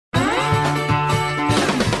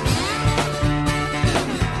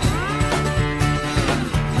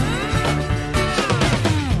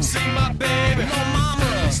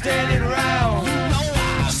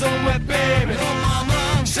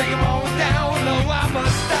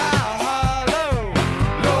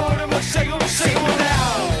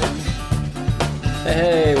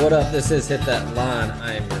up? This is Hit That Line.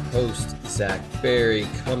 I am your host, Zach Berry,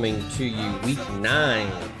 coming to you week 9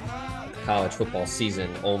 of the college football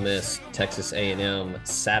season. Ole Miss, Texas A&M,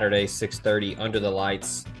 Saturday, 6:30, under the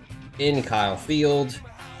lights in Kyle Field.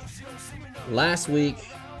 Last week,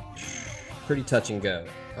 pretty touch and go.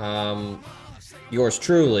 Yours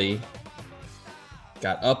truly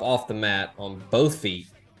got up off the mat on both feet,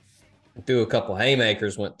 threw a couple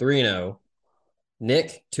haymakers, went 3-0.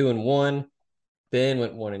 Nick, 2-1. Ben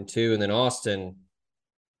went 1-2, and then Austin.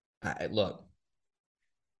 Look,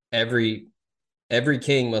 every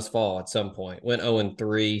king must fall at some point. Went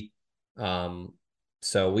 0-3.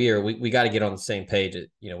 So we got to get on the same page.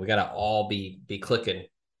 We got to all be clicking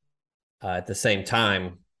at the same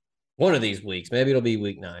time. One of these weeks, maybe it'll be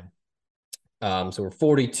week 9. So we're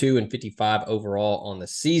 42-55 overall on the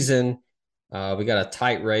season. We got a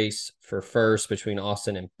tight race for first between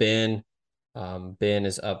Austin and Ben. Ben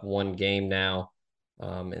is up 1 game now.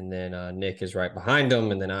 And then Nick is right behind him.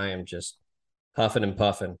 And then I am just huffing and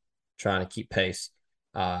puffing, trying to keep pace.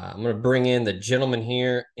 I'm going to bring in the gentleman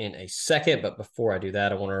here in a second. But before I do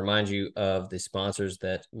that, I want to remind you of the sponsors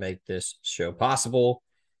that make this show possible.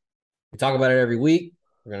 We talk about it every week.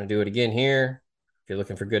 We're going to do it again here. If you're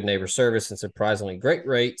looking for good neighbor service and surprisingly great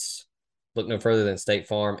rates, look no further than State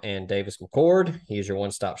Farm and Davis McCord. He is your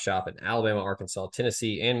one-stop shop in Alabama, Arkansas,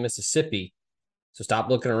 Tennessee, and Mississippi. So stop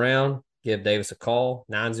looking around. Give Davis a call,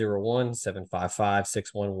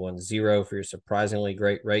 901-755-6110 for your surprisingly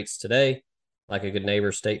great rates today. Like a good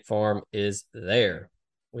neighbor, State Farm is there.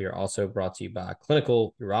 We are also brought to you by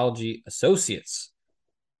Clinical Urology Associates.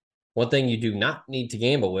 One thing you do not need to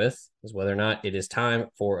gamble with is whether or not it is time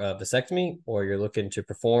for a vasectomy or you're looking to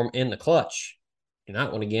perform in the clutch. You do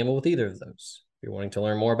not want to gamble with either of those. If you're wanting to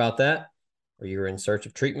learn more about that or you're in search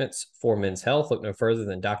of treatments for men's health, look no further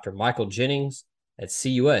than Dr. Michael Jennings at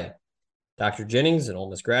CUA. Dr. Jennings, an Ole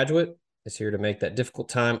Miss graduate, is here to make that difficult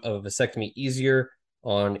time of a vasectomy easier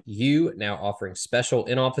on you, now offering special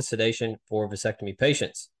in-office sedation for vasectomy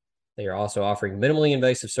patients. They are also offering minimally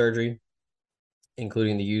invasive surgery,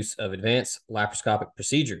 including the use of advanced laparoscopic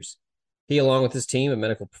procedures. He, along with his team of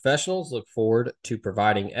medical professionals, look forward to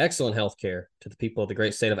providing excellent health care to the people of the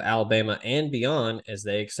great state of Alabama and beyond as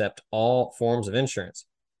they accept all forms of insurance.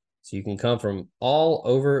 So you can come from all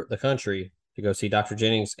over the country to go see Dr.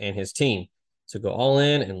 Jennings and his team. So go all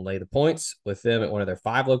in and lay the points with them at one of their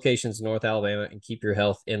 5 locations in North Alabama and keep your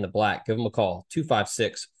health in the black. Give them a call,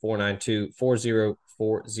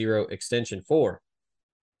 256-492-4040, extension 4.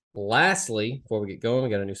 Lastly, before we get going, we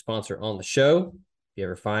got a new sponsor on the show. If you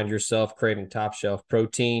ever find yourself craving top shelf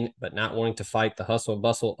protein but not wanting to fight the hustle and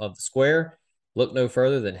bustle of the square, look no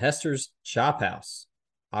further than Hester's Chop House,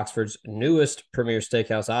 Oxford's newest premier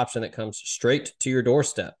steakhouse option that comes straight to your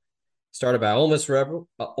doorstep. Started by Ole Miss Rebel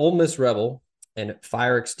and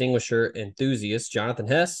fire extinguisher enthusiast Jonathan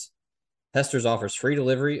Hess, Hester's offers free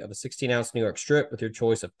delivery of a 16-ounce New York strip with your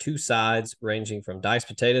choice of 2 sides, ranging from diced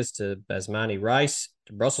potatoes to basmati rice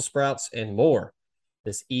to Brussels sprouts and more.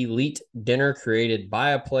 This elite dinner created by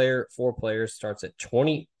a player for players starts at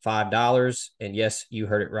 $25. And yes, you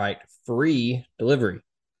heard it right, free delivery.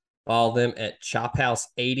 Follow them at Chop House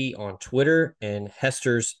 80 on Twitter and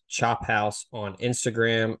Hester's Chop House on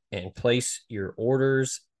Instagram and place your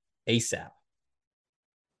orders ASAP.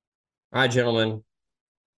 All right, gentlemen.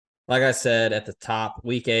 Like I said at the top,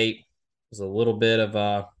 week 8 was a little bit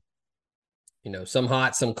of some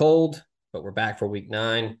hot, some cold, but we're back for week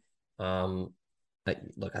 9.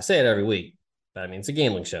 Look, I say it every week, but I mean it's a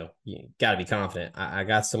gambling show. You got to be confident. I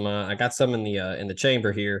got some in the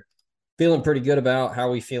chamber here. Feeling pretty good about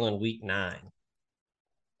how we feel in week 9.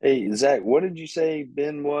 Hey, Zach, what did you say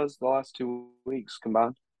Ben was the last 2 weeks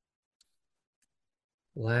combined?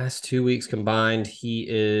 Last 2 weeks combined, he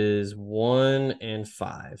is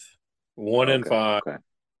 1-5. 1-5. Okay.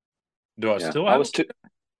 Do I Yeah, still I have was two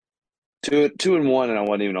and one, and I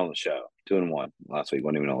wasn't even on the show. 2-1 last week,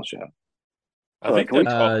 wasn't even on the show. I think Can we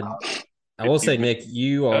that's I will say, Nick,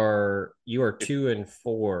 you are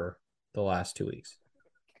 2-4 the last 2 weeks.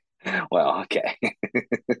 Well, okay.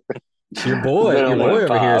 Your boy only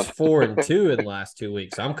over here is 5. 4-2 in the last 2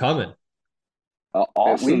 weeks. I'm coming. We need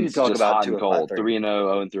Austin's to talk just about hot 2 and of my cold. 3.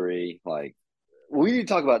 3-0, 0-3. Like, We need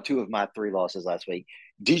to talk about 2 of my 3 losses last week.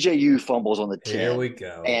 DJU fumbles on the 10. Here we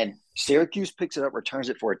go. And Syracuse picks it up, returns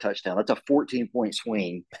it for a touchdown. That's a 14-point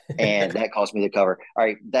swing, and that cost me the cover. All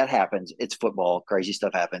right, that happens. It's football. Crazy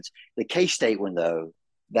stuff happens. The K-State one, though,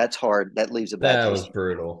 that's hard. That leaves a bad That taste. was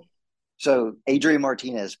brutal. So Adrian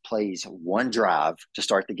Martinez plays 1 drive to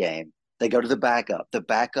start the game. They go to the backup. The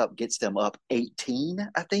backup gets them up 18,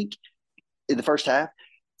 I think, in the first half.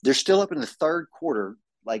 They're still up in the third quarter,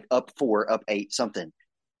 like up 4, up 8, something.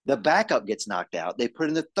 The backup gets knocked out. They put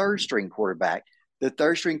in the third string quarterback. The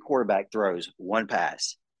third string quarterback throws one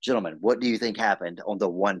pass. Gentlemen, what do you think happened on the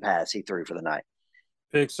one pass he threw for the night?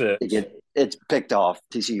 Pick six. It's picked off.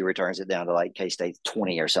 TCU returns it down to like K-State's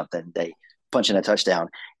 20 or something. They punch in a touchdown.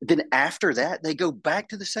 Then after that, they go back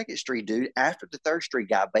to the second string dude after the third string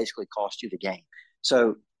guy basically cost you the game.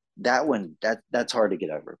 So that one, that's hard to get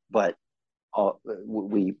over. But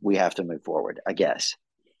we have to move forward, I guess.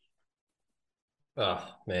 Oh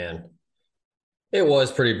man, it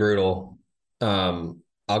was pretty brutal.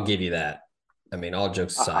 I'll give you that. I mean, all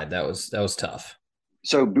jokes aside, that was tough.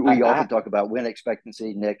 So we often talk about win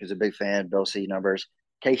expectancy. Nick is a big fan. Bill C numbers.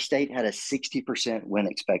 K-State had a 60% win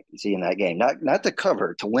expectancy in that game, not to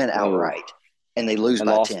cover, to win outright, and they lose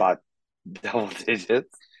by 10. By double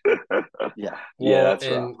digits. Yeah, Well, that's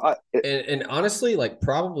rough. And honestly, like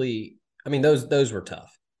probably, I mean, those were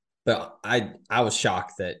tough, but I was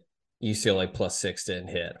shocked that UCLA +6 didn't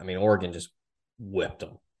hit. I mean, Oregon just whipped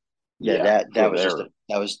them. Yeah, that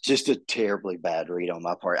was just a terribly bad read on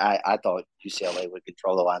my part. I thought UCLA would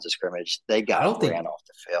control the lines of scrimmage. They ran off the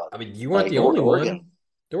field. I mean, you weren't the only one.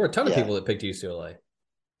 There were a ton of people that picked UCLA.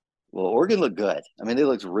 Well, Oregon looked good. I mean, they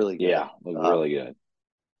looked really good. Yeah, looked really good.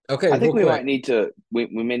 Okay, I think we might need to we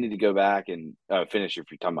may need to go back and finish if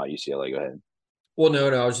you're talking about UCLA. Go ahead. Well, no,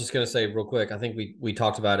 I was just going to say real quick. I think we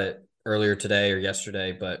talked about it earlier today or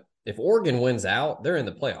yesterday, but if Oregon wins out, they're in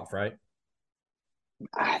the playoff, right?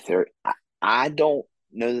 I don't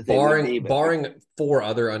know that they barring 4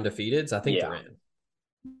 other undefeateds, I think they're in.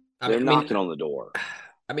 They're knocking on the door.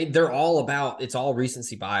 I mean, they're all about, it's all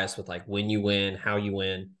recency bias with like when you win, how you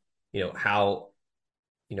win, how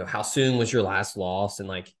soon was your last loss, and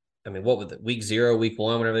like, I mean, what was it, week 0, week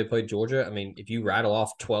 1, whenever they played Georgia? I mean, if you rattle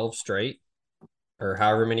off 12 straight, or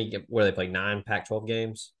however many, where they played 9 Pac-12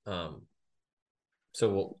 games,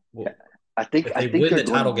 so I think if they win the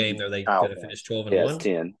title game, are they going to finish 12-1?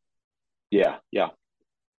 10. Yeah.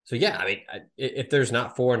 So yeah, I mean, if there's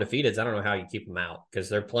not 4 undefeateds, I don't know how you keep them out because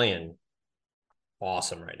they're playing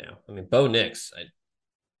awesome right now. I mean, Bo Nix,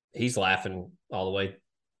 he's laughing all the way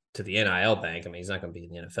to the NIL bank. I mean, he's not going to be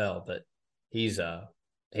in the NFL, but he's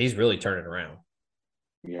really turning around.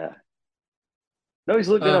 Yeah. No, he's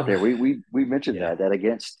looking up there. We mentioned that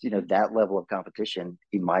against that level of competition,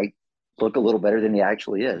 he might look a little better than he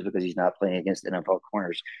actually is because he's not playing against NFL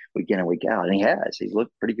corners week in and week out, and he has. He's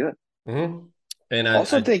looked pretty good. Mm-hmm. And I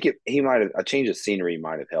also think he might have a change of scenery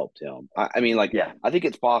might have helped him. I mean, I think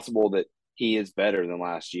it's possible that he is better than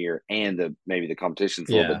last year, and maybe the competition's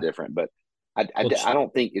a little bit different. But I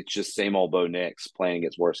don't think it's just same old Bo Nix playing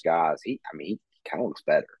against worse guys. He kind of looks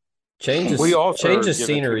better. Change of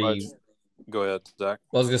scenery. Go ahead, Zach.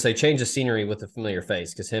 Well, I was going to say change of scenery with a familiar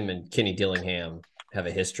face because him and Kenny Dillingham have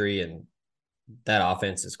a history, and that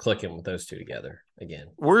offense is clicking with those two together again.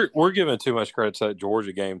 We're giving too much credit to that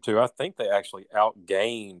Georgia game too. I think they actually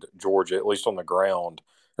outgained Georgia, at least on the ground.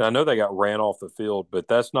 And I know they got ran off the field, but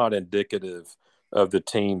that's not indicative of the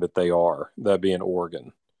team that they are, that being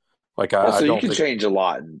Oregon. Like I so don't you can change a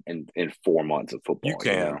lot in 4 months of football. You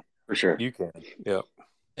can. For sure. You can. Yep.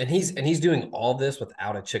 And he's doing all this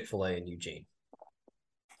without a Chick-fil-A in Eugene.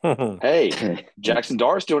 Hey, Jackson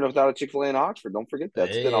Dart's doing it without a Chick-fil-A in Oxford. Don't forget that.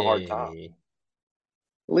 It's been a hard time.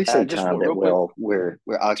 At least they timed it well where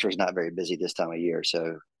Oxford's not very busy this time of year, so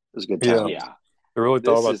it was a good time. Yeah. I really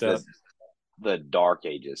thought about that. The dark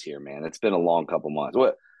ages here, man. It's been a long couple months.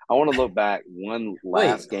 I want to look back one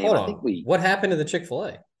last game. Hold on. What happened to the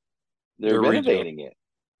Chick-fil-A? They're renovating it.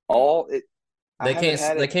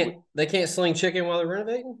 They can't sling chicken while they're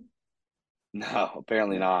renovating? No,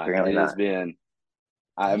 apparently not. Apparently has been,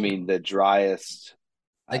 I mean, the driest.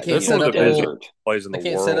 They can't set up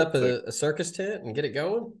set up a circus tent and get it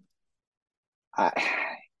going.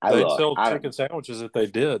 They'd sell chicken sandwiches if they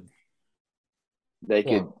did. They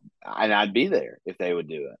could, and I'd be there if they would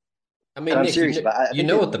do it. I mean, Nick, serious, you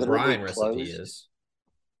know what the brine recipe is.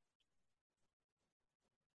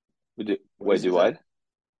 Do what?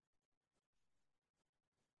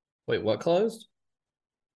 Wait, what closed?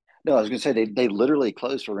 No, I was going to say they literally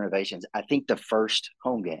closed for renovations. I think the first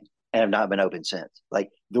home game and have not been open since. Like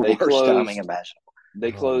the worst timing imaginable.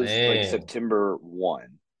 They closed like September 1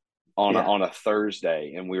 on a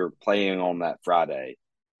Thursday, and we were playing on that Friday.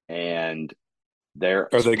 And they're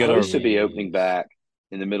supposed to be opening back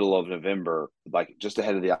in the middle of November, like just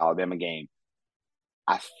ahead of the Alabama game.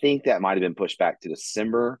 I think that might have been pushed back to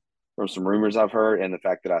December from some rumors I've heard, and the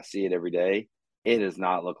fact that I see it every day. It does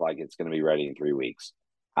not look like it's going to be ready in 3 weeks,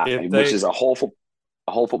 which is a whole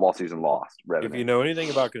football season lost revenue. If you know anything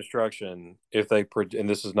about construction, and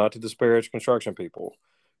this is not to disparage construction people,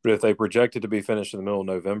 but if they project it to be finished in the middle of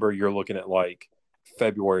November, you're looking at like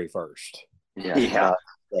February 1st. Yeah.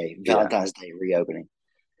 Valentine's Day reopening.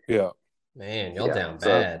 Yeah. Man, y'all down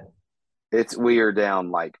bad. We're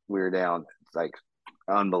down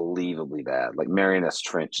unbelievably bad. Like Marianas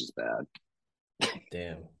Trench is bad.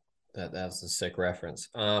 Damn. That's a sick reference.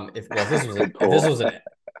 If this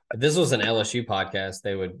was an LSU podcast,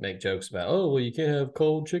 they would make jokes about, oh, well, you can't have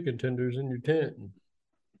cold chicken tenders in your tent. And,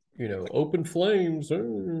 open flames.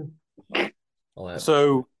 So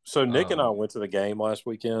Nick and I went to the game last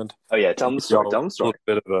weekend. Oh yeah, tell them the story. A little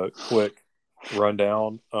bit of a quick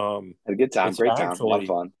rundown. Had a good time, great time, a lot of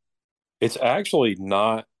fun. It's actually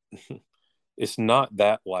not. It's not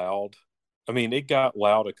that loud. I mean, it got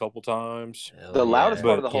loud a couple times. The loudest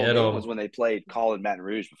part of the whole game was when they played Colin Baton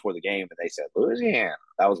Rouge before the game, and they said Louisiana.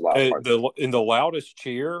 That was loud. The loudest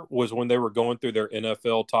cheer was when they were going through their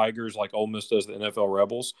NFL Tigers, like Ole Miss does the NFL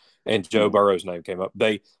Rebels, and Joe Burrow's name came up.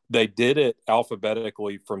 They did it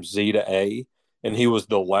alphabetically from Z to A, and he was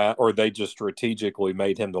the last, or they just strategically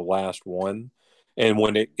made him the last one. And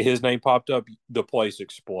when his name popped up, the place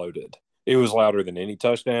exploded. It was louder than any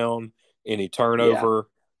touchdown, any turnover. Yeah.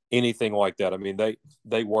 Anything like that. I mean,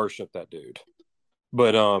 they worship that dude.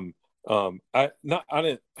 But I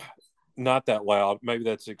didn't, not that loud. Maybe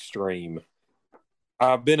that's extreme.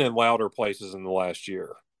 I've been in louder places in the last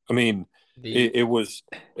year. I mean, it was,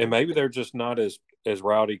 and maybe they're just not as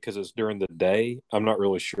rowdy because it's during the day. I'm not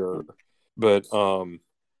really sure, but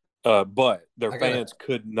their fans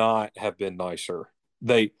could not have been nicer.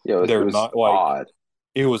 They're not like odd.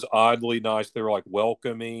 It was oddly nice. They were like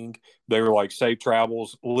welcoming. They were like safe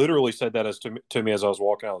travels. Literally said that to me as I was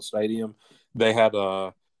walking out of the stadium. They had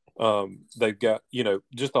they've got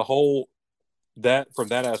just the whole that from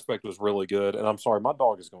that aspect was really good. And I'm sorry, my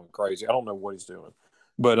dog is going crazy. I don't know what he's doing,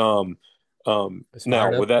 but now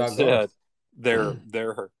with that said, their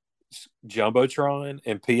jumbotron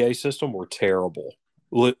and PA system were terrible.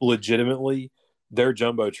 Legitimately, their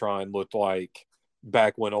jumbotron looked like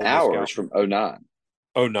back when Ole Miss ours from 09.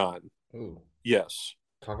 09. Ooh. Yes.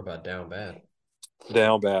 Talk about down bad.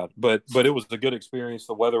 Down bad. But it was a good experience.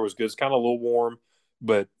 The weather was good. It's kind of a little warm,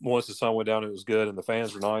 but once the sun went down, it was good, and the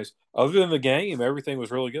fans were nice. Other than the game, everything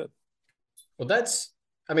was really good. Well,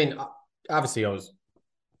 obviously I was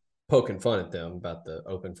poking fun at them about the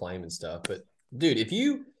open flame and stuff, but dude, if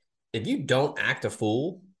you don't act a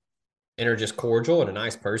fool and are just cordial and a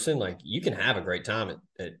nice person, like you can have a great time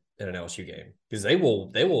at an LSU game because they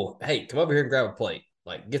will, hey, come over here and grab a plate.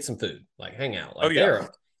 Like, get some food, like, hang out. Like,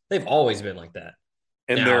 they've always been like that.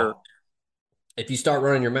 And if you start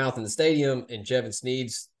running your mouth in the stadium and Jevin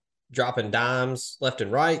Sneed's dropping dimes left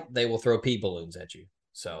and right, they will throw pea balloons at you.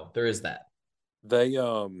 So there is that. They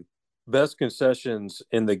best concessions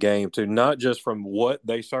in the game too, not just from what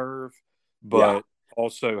they serve, but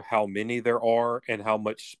also how many there are and how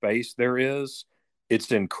much space there is.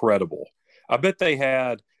 It's incredible. I bet they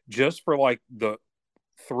had just for like the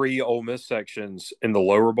 3 Ole Miss sections in the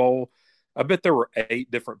lower bowl, I bet there were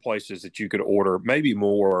 8 different places that you could order, maybe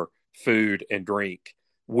more, food and drink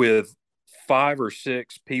with 5 or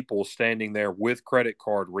 6 people standing there with credit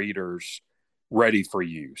card readers ready for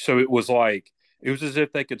you. So it was as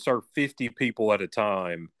if they could serve 50 people at a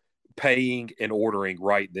time, paying and ordering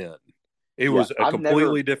right then. It was a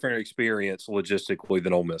completely different experience logistically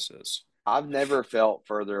than Ole Miss is. I've never felt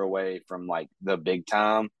further away from like the big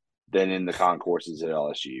time than in the concourses at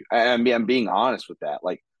LSU. I'm being honest with that.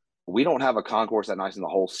 Like, we don't have a concourse that nice in the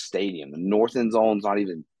whole stadium. The north end zone's not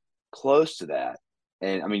even close to that.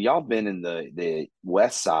 And I mean, y'all been in the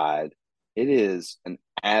west side. It is an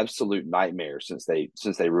absolute nightmare since they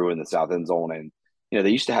ruined the south end zone. And they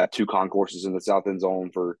used to have 2 concourses in the south end zone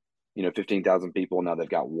for 15,000 people. Now they've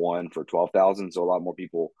got 1 for 12,000. So a lot more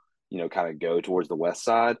people kind of go towards the west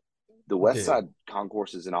side. The west side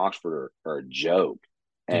concourses in Oxford are a joke.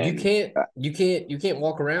 And you can't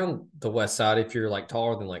walk around the west side if you're like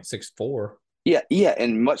taller than like 6'4". Yeah,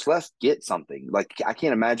 and much less get something. Like, I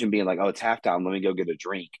can't imagine being like, oh, it's halftime, let me go get a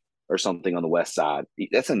drink or something on the west side.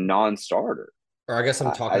 That's a non-starter. Or I guess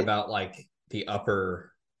I'm talking about like the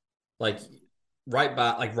upper, like right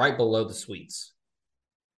below the suites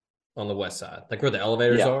on the west side, like where the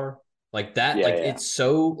elevators are, like that. It's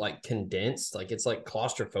so like condensed, like it's like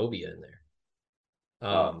claustrophobia in there.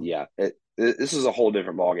 This is a whole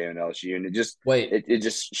different ballgame in LSU, and it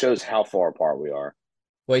just shows how far apart we are.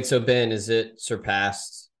 Wait, so Ben, is it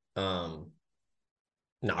surpassed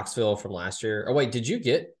Knoxville from last year? Oh wait, did you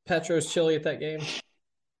get Petro's chili at that game?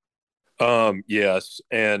 Yes,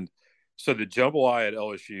 and so the jambalaya at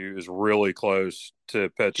LSU is really close to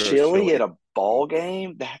Petro's chili at a ball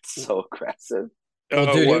game. That's so aggressive.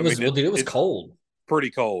 Well, dude, it was cold. pretty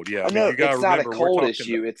cold. Yeah, I mean, you got to it's not a remember cold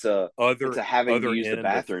issue. It's a having to use the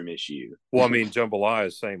bathroom issue. Well, I mean, jambalaya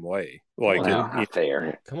is the same way. Like, not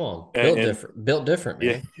fair. Come on, built different,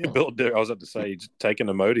 man. Yeah, built different. I was about to say, just take an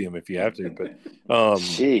Imodium if you have to, but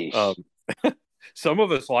some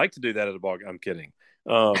of us like to do that at a ball game. I'm kidding.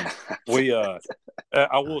 I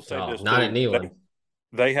will say this: not at Neyland.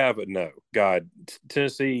 They have it. No, God,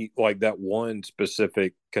 Tennessee, like that one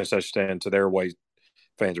specific concession stand to their way,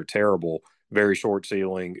 fans are terrible. Very short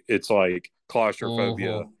ceiling. It's like claustrophobia.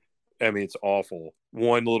 Mm-hmm. I mean, it's awful.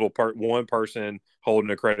 One person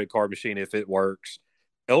holding a credit card machine if it works.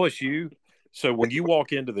 LSU. So when you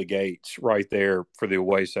walk into the gates right there for the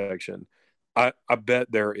away section, I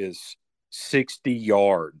bet there is 60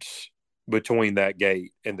 yards between that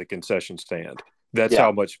gate and the concession stand. That's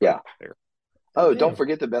how much there. Oh, don't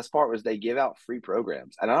forget the best part was they give out free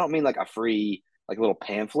programs. And I don't mean like a free like little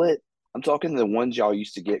pamphlet. I'm talking the ones y'all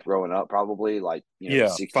used to get growing up, probably like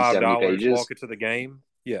 60, $70 pages. Walk it to the game.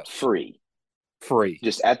 Yes. Free.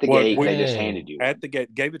 Just at the gate, they just handed you at the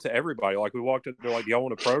gate, gave it to everybody. Like we walked in, they're like, "Y'all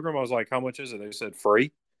want a program?" I was like, "How much is it?" They said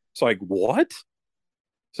free. It's like, what?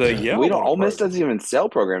 So yeah, Ole Miss doesn't even sell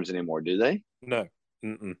programs anymore, do they? No,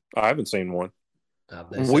 I haven't seen one.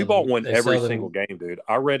 We bought one every single game, dude.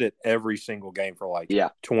 I read it every single game for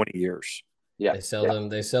 20 years. Yeah, they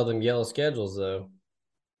sell them yellow schedules though.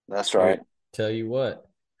 That's right. Tell you what.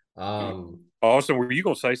 Austin, were you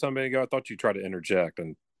going to say something ago? I thought you tried to interject,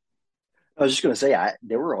 and I was just going to say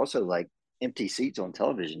there were also like empty seats on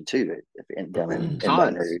television too. Down in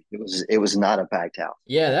Baton Rouge, it was not a packed house.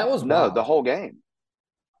 Yeah, that was wild. The whole game.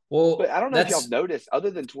 Well, but I don't know if y'all noticed.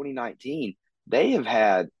 Other than 2019, they have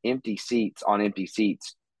had empty seats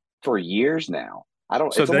for years now.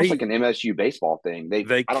 It's almost like an MSU baseball thing.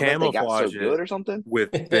 They camouflage it good or something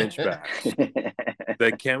with bench backs.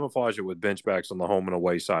 They camouflage it with bench backs on the home and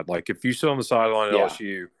away side. Like if you sit on the sideline at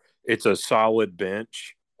LSU, it's a solid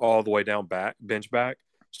bench all the way down back, bench back.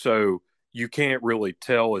 So you can't really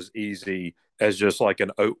tell as easy as just like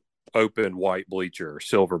an open white bleacher,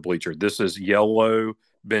 silver bleacher. This is yellow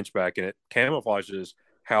bench back, and it camouflages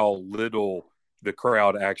how little the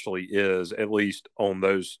crowd actually is, at least in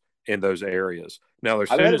those areas. Now their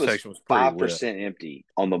student section was 5% empty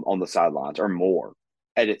on the sidelines or more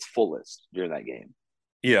at its fullest during that game.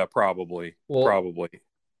 Yeah, probably.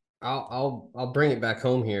 I'll bring it back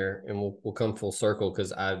home here, and we'll come full circle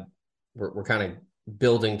because we're kind of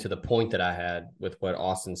building to the point that I had with what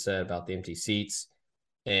Austin said about the empty seats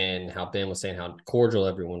and how Ben was saying how cordial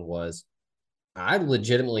everyone was. I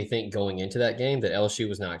legitimately think going into that game that LSU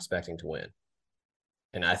was not expecting to win.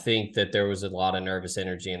 And I think that there was a lot of nervous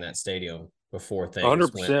energy in that stadium before things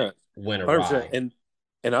 100%. went awry.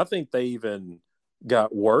 And I think they even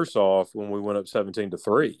got worse off when we went up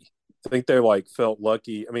 17-3. I think they felt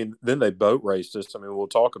lucky. I mean, then they boat raced us. I mean, we'll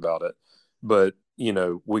talk about it. But,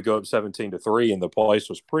 we go up 17-3 and the place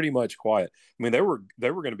was pretty much quiet. I mean, they were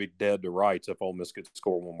going to be dead to rights if Ole Miss could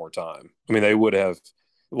score one more time. I mean, they would have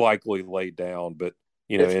likely laid down, but,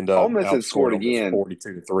 end up Ole Miss had scored again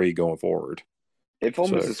 42-3 going forward. If Ole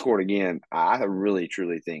Miss had scored again, I really,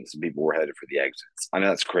 truly think some people were headed for the exits. I know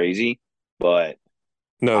that's crazy, but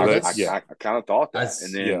I kind of thought that.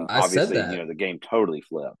 And then obviously, the game totally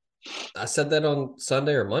flipped. I said that on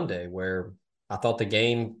Sunday or Monday where I thought the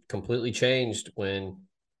game completely changed when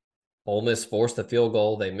Ole Miss forced the field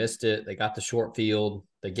goal. They missed it. They got the short field.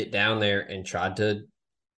 They get down there and tried to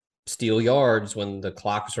steal yards when the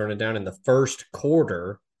clock was running down in the first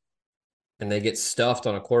quarter. And they get stuffed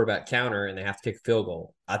on a quarterback counter and they have to kick a field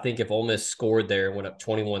goal. I think if Ole Miss scored there and went up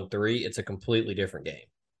 21-3, it's a completely different game.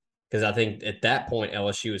 Because I think at that point,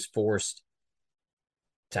 LSU is forced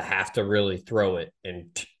to have to really throw it. And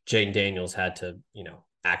Jaden Daniels had to,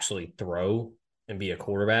 actually throw and be a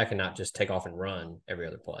quarterback and not just take off and run every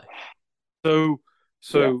other play.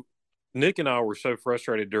 So Nick and I were so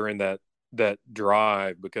frustrated during that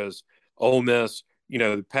drive because Ole Miss,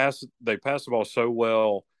 they passed the ball so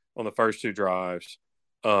well on the first two drives,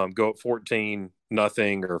 go up 14-0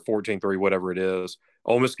 or 14-3, whatever it is.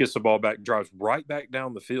 Ole Miss gets the ball back, drives right back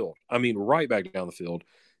down the field. I mean, right back down the field.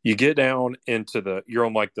 You get down into you're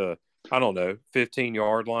on the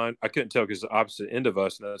 15-yard line. I couldn't tell because the opposite end of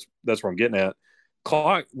us, and that's where I'm getting at.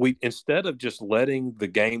 Clock, instead of just letting the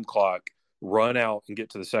game clock run out and get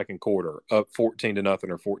to the second quarter up 14-0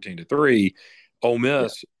 or 14-3, Ole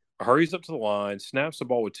Miss hurries up to the line, snaps the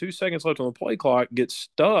ball with 2 seconds left on the play clock, gets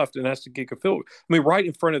stuffed, and has to kick a field. I mean, right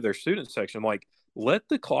in front of their student section. Let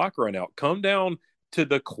the clock run out. Come down to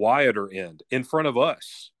the quieter end in front of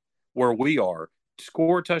us where we are.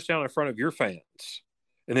 Score a touchdown in front of your fans,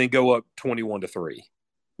 and then go up 21-3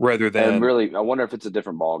 rather than. And really, I wonder if it's a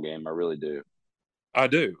different ball game. I really do. I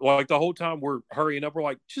do. Like the whole time we're hurrying up, we're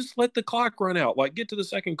like, just let the clock run out. Like get to the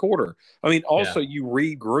second quarter. I mean, also you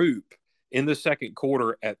regroup in the second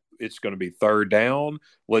quarter at it's going to be third down.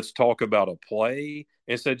 Let's talk about a play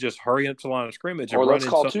instead of just hurry up to the line of scrimmage and or let's running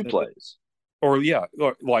call two plays. Or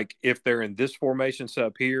like if they're in this formation set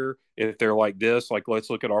up here, if they're like this, like let's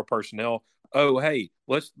look at our personnel. Oh, hey,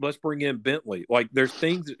 let's bring in Bentley. Like there's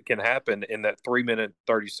things that can happen in that 3-minute,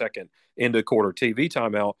 30-second end of quarter TV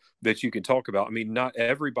timeout that you can talk about. I mean, not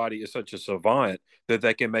everybody is such a savant that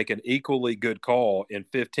they can make an equally good call in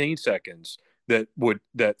 15 seconds that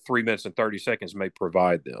 3 minutes and 30 seconds may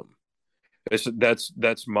provide them.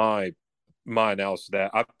 That's my analysis of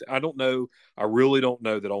that. I don't know. I really don't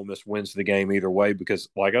know that Ole Miss wins the game either way because,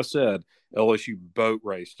 like I said, LSU boat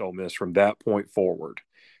raced Ole Miss from that point forward.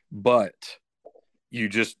 But you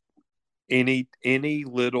just any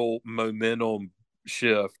little momentum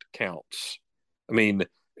shift counts. I mean,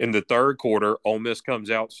 in the third quarter, Ole Miss comes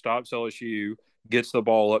out, stops LSU, gets the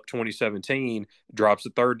ball up 2017, drops a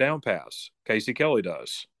third down pass. Casey Kelly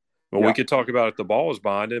does. Well, we could talk about if the ball is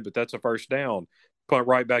bonded, but that's a first down. Punt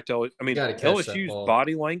right back to LSU. I mean, LSU's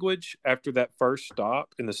body language after that first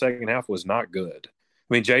stop in the second half was not good.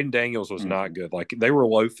 I mean, Jaden Daniels was not good. Like they were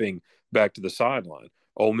loafing back to the sideline.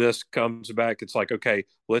 Ole Miss comes back. It's like, okay,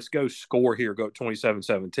 let's go score here, go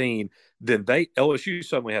 27-17. Then LSU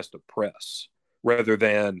suddenly has to press rather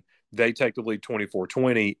than they take the lead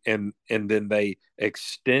 24-20 and then they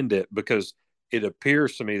extend it because it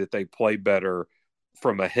appears to me that they play better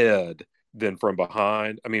from ahead than from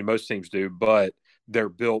behind. I mean, most teams do, but they're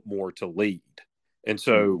built more to lead. And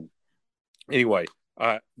so anyway,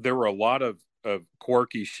 there were a lot of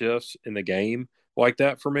quirky shifts in the game like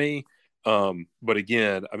that for me. But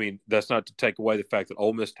again, I mean, that's not to take away the fact that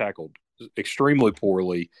Ole Miss tackled extremely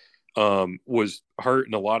poorly, was hurt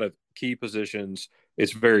in a lot of key positions.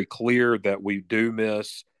 It's very clear that we do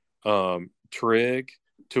miss Trigg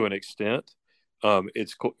to an extent.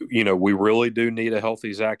 We really do need a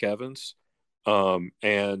healthy Zach Evans.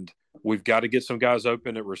 And we've got to get some guys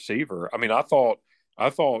open at receiver. I mean, I thought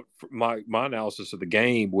my analysis of the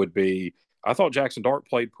game would be, I thought Jackson Dart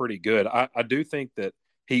played pretty good. I do think that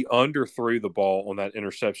he underthrew the ball on that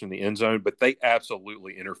interception in the end zone, but they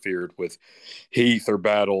absolutely interfered with Heath or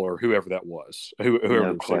Battle or whoever that was.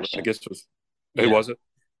 Whoever I guess it was. Who was it?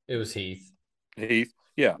 It was Heath. Heath.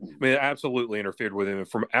 Yeah. I mean, it absolutely interfered with him. And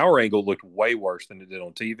from our angle, it looked way worse than it did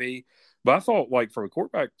on TV. But I thought, like, from a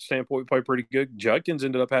quarterback standpoint, we played pretty good. Judkins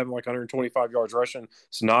ended up having like 125 yards rushing.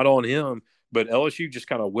 It's not on him. But LSU just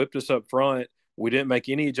kind of whipped us up front. We didn't make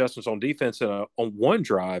any adjustments on defense on one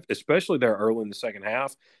drive, especially there early in the second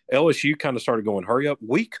half. LSU kind of started going, hurry up.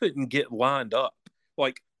 We couldn't get lined up.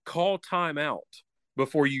 Like, call timeout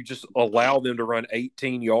before you just allow them to run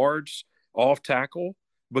 18 yards off tackle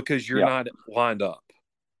because you're not lined up.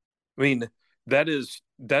 I mean,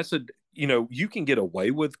 you can get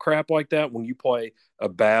away with crap like that when you play a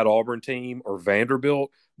bad Auburn team or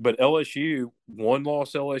Vanderbilt, but LSU,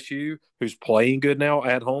 one-loss LSU, who's playing good now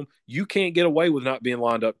at home, you can't get away with not being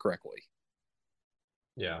lined up correctly.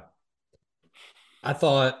 Yeah. I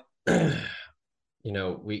thought,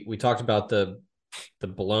 we talked about the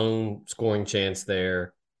blown scoring chance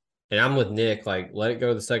there, and I'm with Nick, like, let it go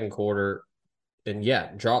to the second quarter, and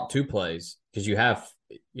drop two plays because you have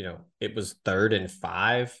 – it was 3rd and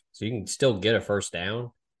 5, so you can still get a first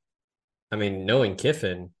down. I mean, knowing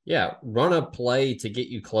Kiffin, run a play to get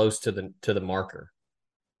you close to the marker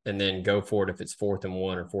and then go for it if it's 4th and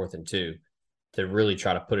 1 or 4th and 2 to really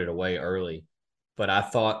try to put it away early. But I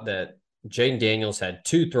thought that Jaden Daniels had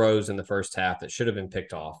 2 throws in the first half that should have been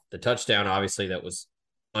picked off. The touchdown, obviously, that was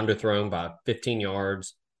underthrown by 15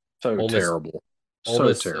 yards. Terrible. Terrible.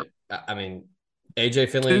 I mean, AJ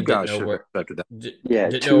Finley didn't know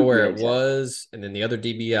where it was, and then the other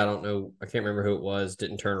DB, I don't know, I can't remember who it was,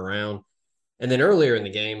 didn't turn around. And then earlier in the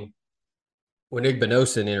game, when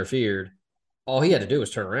Igbenogson interfered, all he had to do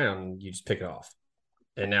was turn around and you just pick it off.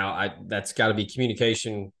 And now that's got to be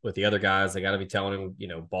communication with the other guys. They got to be telling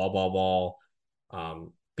him, ball.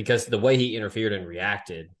 Because the way he interfered and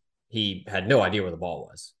reacted, he had no idea where the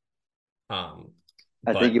ball was.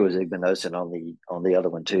 I think it was Igbenogson on the other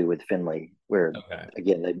one too with Finley, where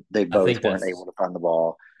again they both weren't able to find the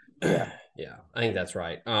ball. Yeah, I think that's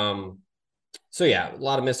right. So a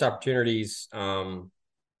lot of missed opportunities. I'm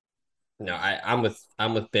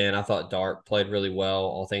with Ben. I thought Dart played really well,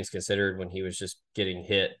 all things considered, when he was just getting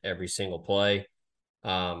hit every single play.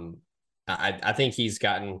 I think he's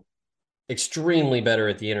gotten extremely better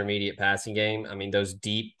at the intermediate passing game. I mean, those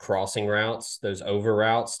deep crossing routes, those over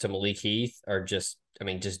routes to Malik Heath are just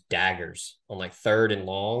daggers on like 3rd and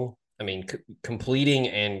long. I mean, completing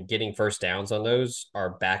and getting first downs on those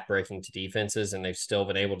are backbreaking to defenses, and they've still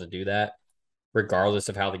been able to do that regardless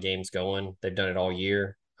of how the game's going. They've done it all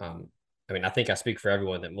year. I mean, I think I speak for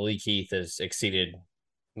everyone that Malik Heath has exceeded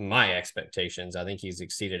my expectations. I think he's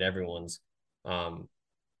exceeded everyone's.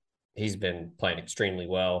 He's been playing extremely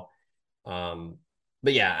well.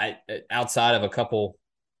 But yeah, outside of a couple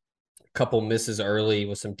misses early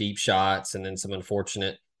with some deep shots and then some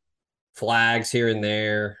unfortunate flags here and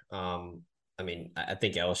there. I mean, I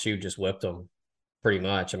think LSU just whipped them pretty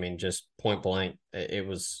much. I mean, just point blank.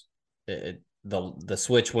 The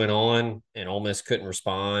switch went on and Ole Miss couldn't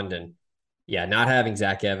respond. And yeah, not having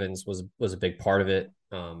Zach Evans was a big part of it.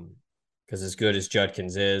 Because as good as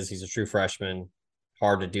Judkins is, he's a true freshman.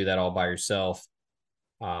 Hard to do that all by yourself.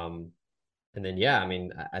 And then, yeah, I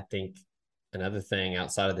mean, I think another thing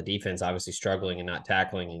outside of the defense, obviously struggling and not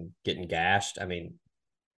tackling and getting gashed. I mean,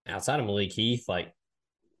 outside of Malik Heath, like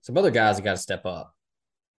some other guys have got to step up.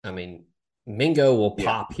 I mean, Mingo will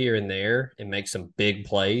pop here and there and make some big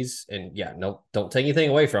plays. And yeah, no, don't take anything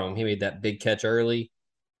away from him. He made that big catch early.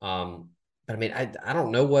 But I mean, I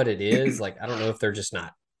don't know what it is. Like, I don't know if they're just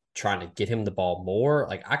not trying to get him the ball more.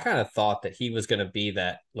 Like, I kind of thought that he was going to be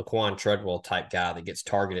that Laquan Treadwell type guy that gets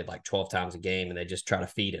targeted like 12 times a game and they just try to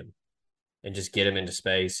feed him and just get him into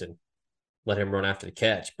space and let him run after the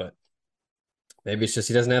catch. But maybe it's just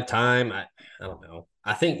he doesn't have time. I don't know.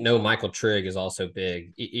 I think no Michael Trigg is also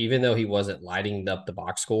big. Even though he wasn't lighting up the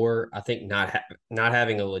box score, I think not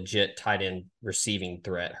having a legit tight end receiving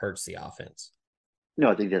threat hurts the offense. No,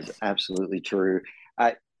 I think that's absolutely true.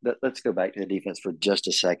 Let's go back to the defense for just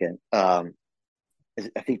a second. I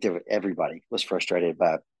think everybody was frustrated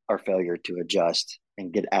by our failure to adjust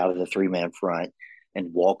and get out of the 3-man front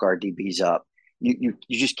and walk our DBs up. You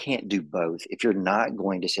just can't do both. If you're not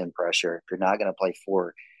going to send pressure, if you're not going to play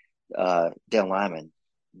 4 down linemen,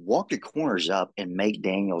 walk your corners up and make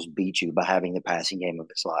Daniels beat you by having the passing game of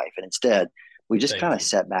his life. And instead, we just kind of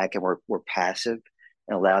sat back and we're passive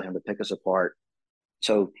and allowed him to pick us apart.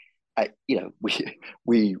 So,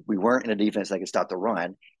 we weren't in a defense that could stop the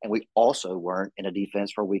run, and we also weren't in a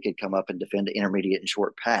defense where we could come up and defend an intermediate and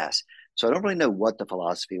short pass. So I don't really know what the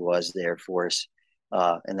philosophy was there for us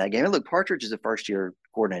in that game. And look, Partridge is a first-year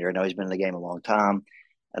coordinator. I know he's been in the game a long time.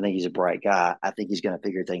 I think he's a bright guy. I think he's going to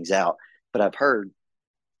figure things out. But I've heard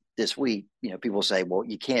this week, people say, well,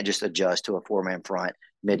 you can't just adjust to a 4-man front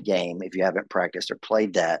mid-game if you haven't practiced or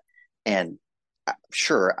played that. And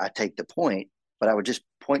sure, I take the point, but I would just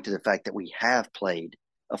point to the fact that we have played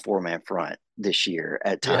a 4-man front this year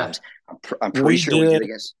at times. Yeah. I'm pretty sure we did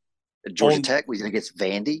against Georgia Tech. We did against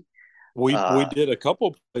Vandy. We did a couple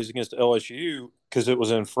of plays against LSU because it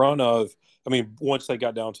was in front of. I mean, once they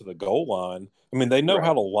got down to the goal line, I mean, they know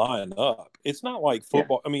how to line up. It's not like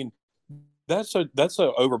football. Yeah. I mean, that's a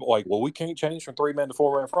over like. Well, we can't change from 3-man to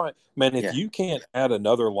 4-man front. Man, if you can't add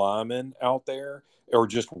another lineman out there or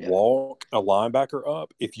just walk a linebacker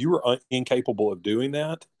up, if you are incapable of doing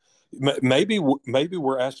that, maybe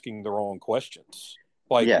we're asking the wrong questions.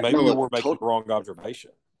 Like we're making the wrong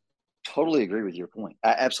observation. Totally agree with your point.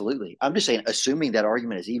 Absolutely. I'm just saying, assuming that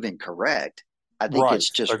argument is even correct, I think it's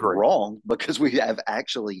just wrong because we have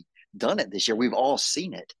actually done it this year. We've all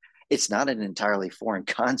seen it. It's not an entirely foreign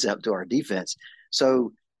concept to our defense.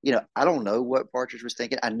 So, I don't know what Partridge was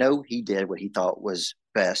thinking. I know he did what he thought was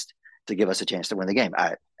best to give us a chance to win the game.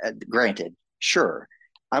 Granted, sure.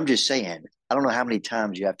 I'm just saying, I don't know how many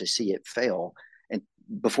times you have to see it fail and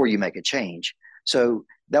before you make a change. So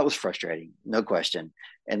that was frustrating, no question.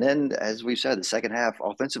 And then, as we've said, the second half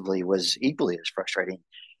offensively was equally as frustrating.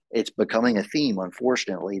 It's becoming a theme,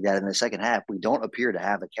 unfortunately, that in the second half, we don't appear to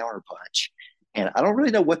have a counterpunch. And I don't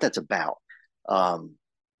really know what that's about.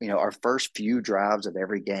 Our first few drives of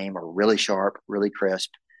every game are really sharp, really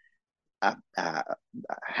crisp. I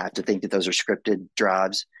have to think that those are scripted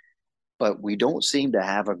drives, but we don't seem to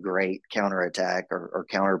have a great counterattack or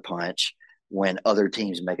counterpunch when other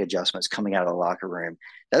teams make adjustments coming out of the locker room.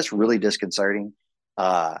 That's really disconcerting.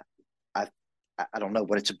 I don't know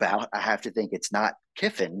what it's about. I have to think it's not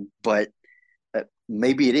Kiffin, but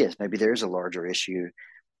maybe it is. Maybe there's a larger issue.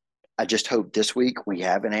 I just hope this week we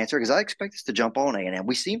have an answer because I expect us to jump on A&M.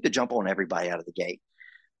 We seem to jump on everybody out of the gate,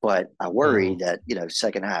 but I worry that,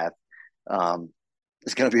 second half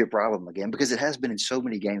is going to be a problem again because it has been in so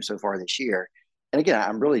many games so far this year. And again,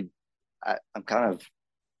 I'm kind of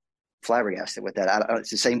flabbergasted with that. It's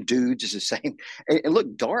the same dudes. It's the same. And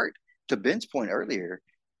look, Dart, to Ben's point earlier,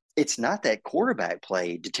 it's not that quarterback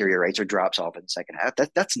play deteriorates or drops off in the second half.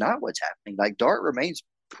 That's not what's happening. Like Dart remains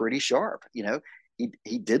pretty sharp.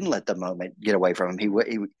 He didn't let the moment get away from him.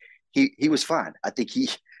 He was fine. I think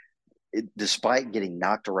despite getting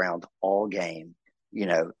knocked around all game,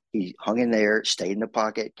 he hung in there, stayed in the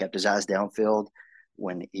pocket, kept his eyes downfield.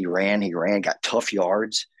 When he ran, got tough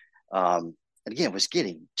yards. And again, was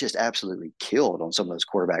getting just absolutely killed on some of those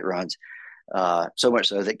quarterback runs. So much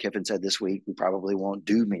so that Kiffin said this week we probably won't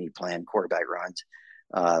do many planned quarterback runs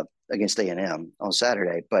against A&M on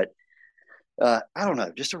Saturday. But I don't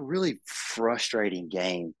know, just a really frustrating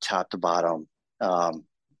game, top to bottom.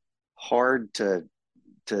 Hard to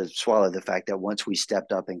swallow the fact that once we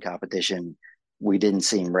stepped up in competition, we didn't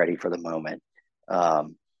seem ready for the moment. But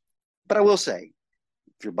I will say,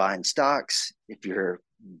 if you're buying stocks, if you're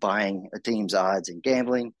buying a team's odds and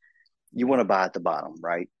gambling, you want to buy at the bottom,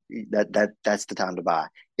 right? That's the time to buy.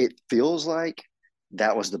 It feels like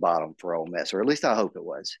that was the bottom for Ole Miss, or at least I hope it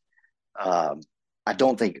was. I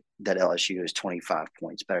don't think that LSU is 25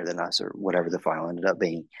 points better than us, or whatever the final ended up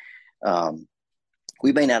being.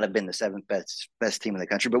 We may not have been the seventh best team in the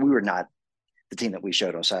country, but we were not the team that we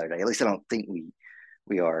showed on Saturday. At least I don't think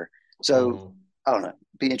we are. So I don't know.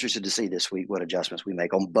 Be interested to see this week what adjustments we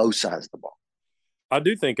make on both sides of the ball. I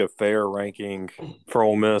do think a fair ranking for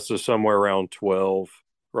Ole Miss is somewhere around 12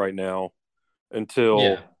 right now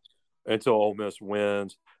until Ole Miss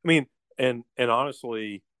wins. I mean, and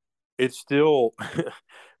honestly, it's still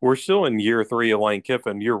we're still in year 3 of Lane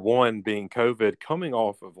Kiffin, year 1 being COVID, coming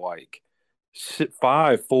off of like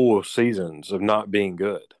 5 full seasons of not being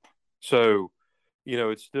good. So,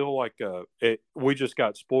 it's still like we just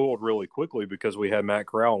got spoiled really quickly because we had Matt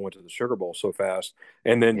Corral and went to the Sugar Bowl so fast,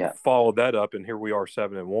 and then followed that up, and here we are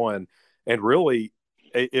 7-1. And really,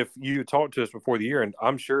 if you talked to us before the year, and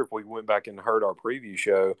I'm sure if we went back and heard our preview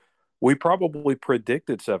show, we probably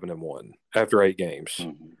predicted 7-1 after 8 games.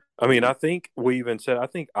 Mm-hmm. I mean, I think we even said, I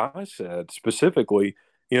think I said specifically,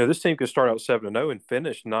 this team could start out 7-0 and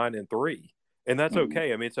finish 9-3. And that's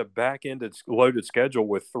okay. I mean, it's a back-ended loaded schedule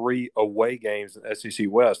with 3 away games in SEC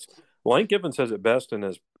West. Lane Kiffin says it best in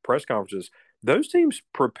his press conferences. Those teams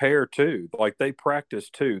prepare too. Like, they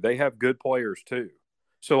practice too. They have good players too.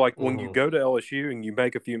 So, like, when you go to LSU and you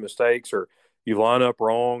make a few mistakes, or you line up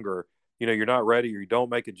wrong, or, you're not ready, or you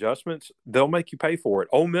don't make adjustments, they'll make you pay for it.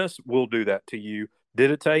 Ole Miss will do that to you.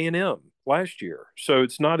 Did it to A&M last year. So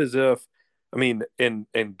it's not as if, I mean, and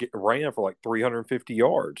ran for like 350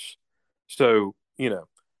 yards. So,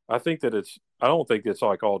 I think that I don't think it's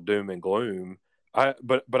like all doom and gloom.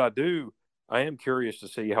 But I am curious to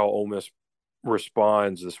see how Ole Miss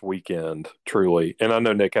responds this weekend, truly. And I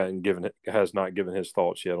know Nick has not given his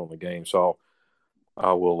thoughts yet on the game. So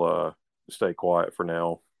I will stay quiet for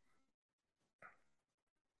now.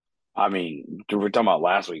 I mean, we're talking about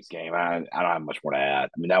last week's game. I don't have much more to add.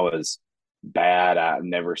 I mean, that was bad. I've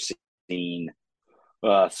never seen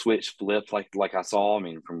switch flip like I saw. I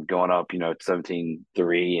mean, from going up,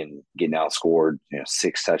 17-3 and getting outscored,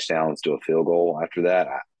 6 touchdowns to a field goal after that.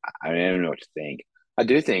 I don't know what to think. I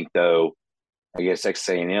do think, though, I guess Texas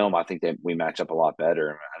A&M, I think that we match up a lot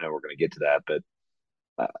better. I know we're going to get to that, but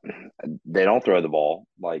they don't throw the ball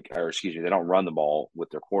they don't run the ball with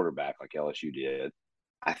their quarterback like LSU did.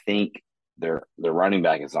 I think their running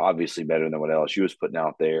back is obviously better than what LSU was putting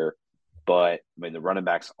out there. But, I mean, the running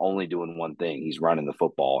back's only doing one thing. He's running the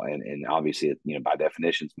football. And obviously, by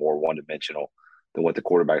definition, it's more one-dimensional than what the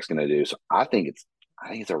quarterback's going to do. So I think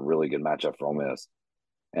it's a really good matchup for Ole Miss.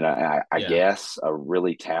 And I guess a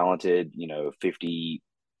really talented,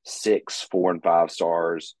 56 4 and 5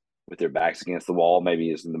 stars with their backs against the wall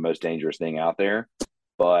maybe isn't the most dangerous thing out there.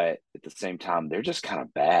 But at the same time, they're just kind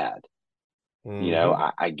of bad.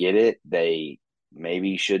 Mm-hmm. I get it. They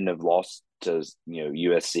maybe shouldn't have lost to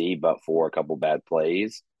USC, but for a couple bad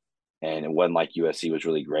plays, and it wasn't like USC was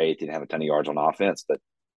really great. Didn't have a ton of yards on offense, but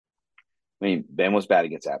I mean, Ben was bad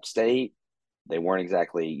against App State. They weren't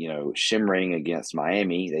exactly shimmering against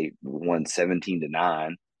Miami. They won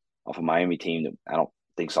 17-9 off a Miami team that I don't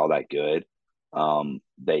think saw that good.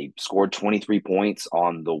 They scored 23 points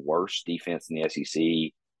on the worst defense in the SEC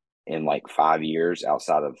in like 5 years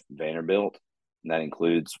outside of Vanderbilt, and that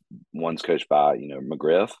includes ones coached by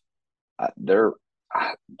McGriff. They're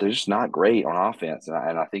just not great on offense, and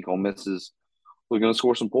I think Ole Miss is going to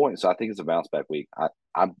score some points. So I think it's a bounce back week.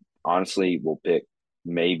 I honestly will pick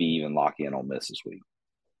maybe even lock in Ole Miss this week.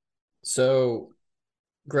 So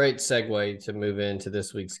great segue to move into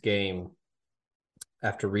this week's game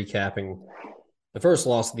after recapping the first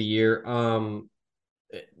loss of the year.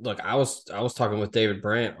 Look, I was talking with David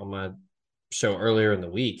Brandt on my show earlier in the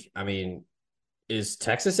week. I mean, is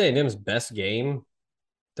Texas A&M's best game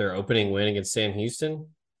their opening win against Sam Houston?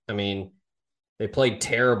 I mean, they played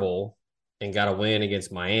terrible and got a win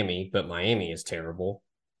against Miami, but Miami is terrible.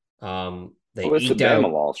 They it's a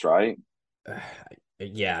Bama loss, right?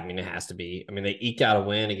 Yeah, I mean, it has to be. I mean, they eked out a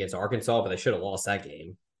win against Arkansas, but they should have lost that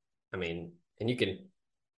game. I mean, and you can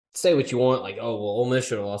say what you want, like, oh, well, Ole Miss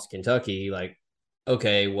should have lost to Kentucky. Like,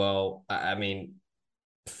 okay, well, I mean,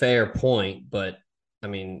 fair point, but I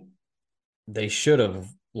mean, they should have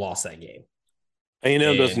lost that game.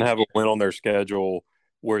 A&M doesn't have a win on their schedule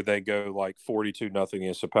where they go like 42-0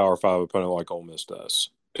 against a Power 5 opponent like Ole Miss does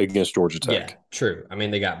against Georgia Tech. Yeah, true. I mean,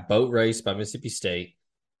 they got boat raced by Mississippi State.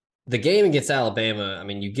 The game against Alabama, I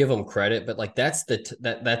mean, you give them credit, but like that's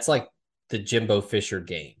that's like the Jimbo Fisher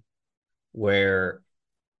game where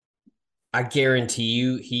I guarantee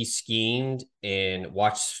you he schemed and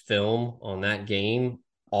watched film on that game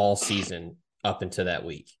all season up until that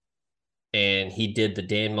week. And he did the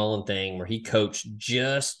Dan Mullen thing where he coached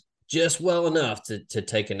just well enough to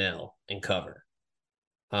take an L and cover.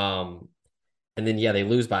 And then yeah, they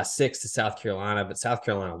lose by 6 to South Carolina, but South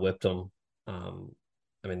Carolina whipped them.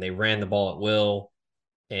 I mean, they ran the ball at will,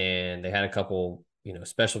 and they had a couple,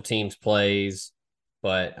 special teams plays,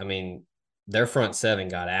 but I mean, their front seven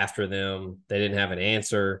got after them. They didn't have an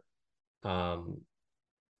answer. And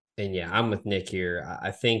yeah, I'm with Nick here.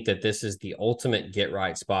 I think that this is the ultimate get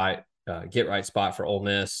right spot for Ole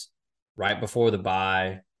Miss. Right before the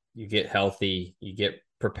bye, you get healthy, you get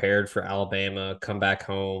prepared for Alabama, come back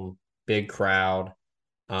home, big crowd.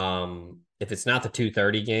 If it's not the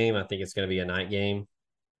 2:30 game, I think it's going to be a night game.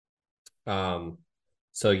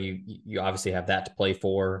 So you obviously have that to play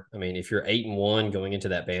for. I mean, if you're 8-1 going into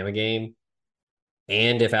that Bama game,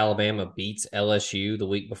 and if Alabama beats LSU the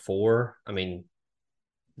week before, I mean,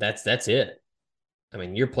 that's it. I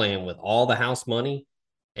mean, you're playing with all the house money,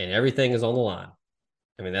 and everything is on the line.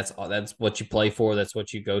 I mean, that's what you play for. That's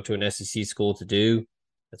what you go to an SEC school to do.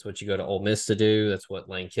 That's what you go to Ole Miss to do. That's what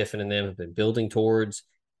Lane Kiffin and them have been building towards.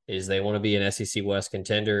 Is they want to be an SEC West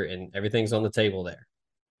contender, and everything's on the table there.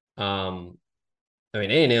 I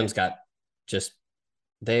mean, A&M's got just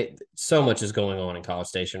so much is going on in College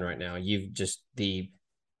Station right now. You've just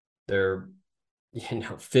they're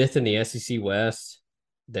fifth in the SEC West.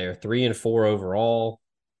 They're 3-4 overall.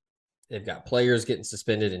 They've got players getting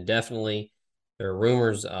suspended indefinitely. There are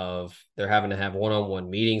rumors of they're having to have one-on-one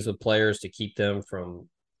meetings with players to keep them from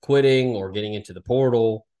quitting or getting into the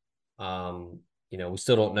portal. We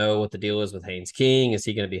still don't know what the deal is with Haynes King. Is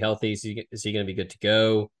he going to be healthy? Is he going to be good to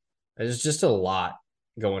go? There's just a lot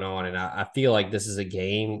going on, and I feel like this is a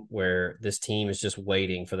game where this team is just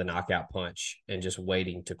waiting for the knockout punch and just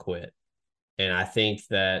waiting to quit. And I think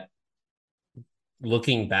that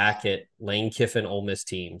looking back at Lane Kiffin Ole Miss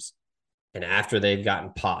teams, and after they've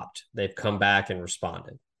gotten popped, they've come back and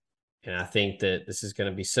responded. And I think that this is going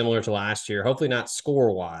to be similar to last year, hopefully not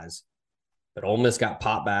score-wise, but Ole Miss got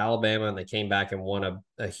popped by Alabama, and they came back and won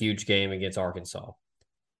a huge game against Arkansas.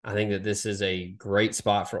 I think that this is a great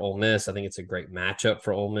spot for Ole Miss. I think it's a great matchup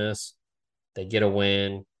for Ole Miss. They get a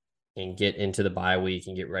win and get into the bye week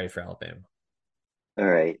and get ready for Alabama. All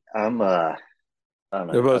right. I don't know. I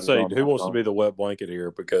was about to say, who wants to be the wet blanket here?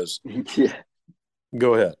 Because yeah.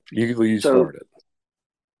 Go ahead. You started.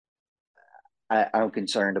 I'm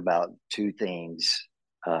concerned about two things.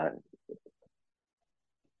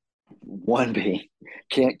 One being,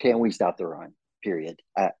 can we stop the run? Period.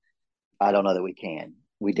 I don't know that we can.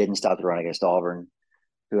 We didn't stop the run against Auburn,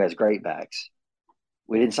 who has great backs.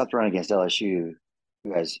 We didn't stop the run against LSU,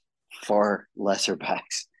 who has far lesser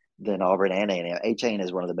backs than Auburn and A&M. A-Chain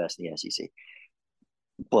is one of the best in the SEC.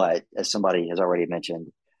 But as somebody has already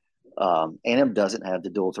mentioned, A&M doesn't have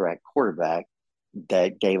the dual threat quarterback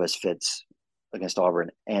that gave us fits against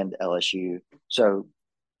Auburn and LSU. So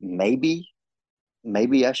maybe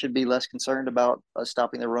I should be less concerned about us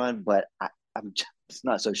stopping the run, but I'm just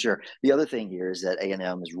not so sure. The other thing here is that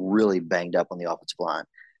A&M is really banged up on the offensive line.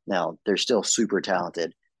 Now, they're still super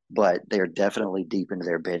talented, but they're definitely deep into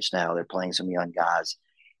their bench now. They're playing some young guys.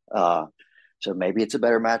 So maybe it's a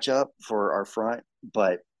better matchup for our front.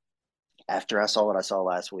 But after I saw what I saw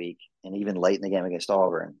last week, and even late in the game against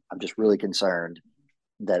Auburn, I'm just really concerned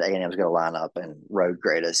that A&M is going to line up and road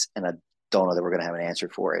grade us, and I don't know that we're going to have an answer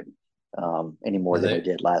for it any more than we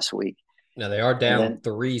did last week. Now, they are down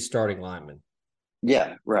 3 starting linemen.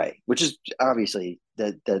 Yeah, right. Which is obviously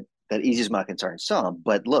that eases my concern some.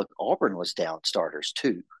 But look, Auburn was down starters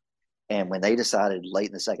too. And when they decided late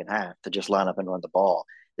in the second half to just line up and run the ball,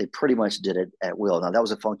 they pretty much did it at will. Now, that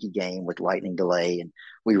was a funky game with lightning delay, and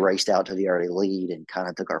we raced out to the early lead and kind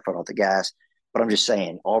of took our foot off the gas. But I'm just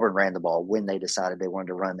saying, Auburn ran the ball when they decided they wanted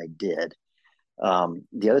to run. They did.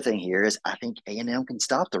 The other thing here is I think A&M can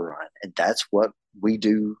stop the run, and that's what we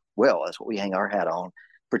do well. That's what we hang our hat on,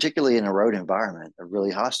 particularly in a road environment, a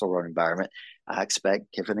really hostile road environment. I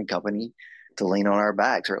expect Kiffin and company to lean on our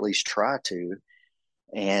backs, or at least try to.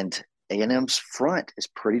 And A&M's front is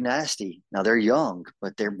pretty nasty. Now they're young,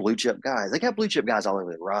 but they're blue chip guys. They got blue chip guys all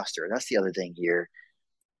over the roster. That's the other thing here.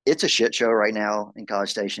 It's a shit show right now in College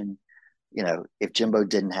Station. If Jimbo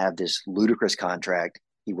didn't have this ludicrous contract,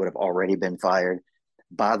 he would have already been fired.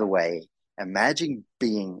 By the way, imagine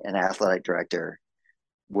being an athletic director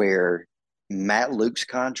where Matt Luke's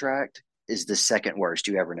contract is the second worst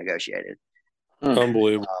you ever negotiated.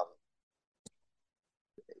 Unbelievable.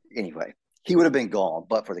 Anyway, he would have been gone,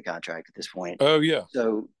 but for the contract at this point. Oh yeah.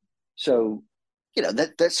 So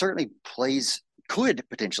that certainly could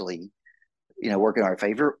potentially, work in our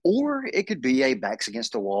favor, or it could be a backs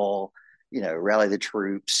against the wall, rally the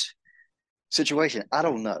troops situation. I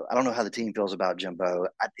don't know. I don't know how the team feels about Jimbo.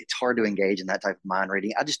 It's hard to engage in that type of mind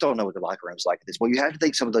reading. I just don't know what the locker room's like at this. Well, you have to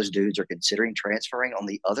think some of those dudes are considering transferring. On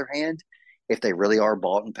the other hand, if they really are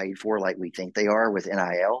bought and paid for like we think they are with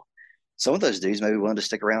NIL, some of those dudes may be willing to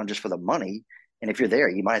stick around just for the money. And if you're there,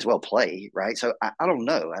 you might as well play, right? So I don't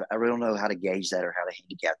know. I really don't know how to gauge that or how to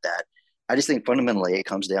handicap that. I just think fundamentally it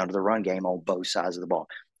comes down to the run game on both sides of the ball.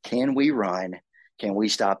 Can we run? Can we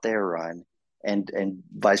stop their run? And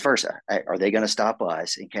vice versa. Are they going to stop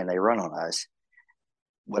us, and can they run on us?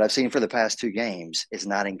 What I've seen for the past 2 games is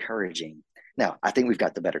not encouraging. Now, I think we've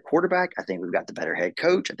got the better quarterback. I think we've got the better head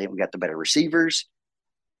coach. I think we've got the better receivers.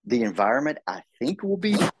 The environment, I think, will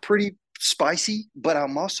be pretty spicy, but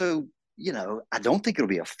I'm also, I don't think it'll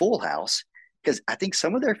be a full house, because I think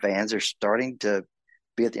some of their fans are starting to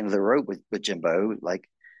be at the end of the road with Jimbo, like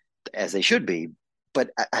as they should be.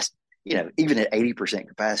 But even at 80%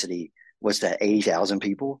 capacity, what's that, 80,000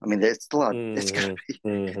 people? I mean, that's a lot. It's gonna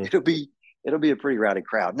be it'll be a pretty rowdy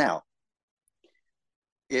crowd. Now,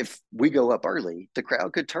 if we go up early, the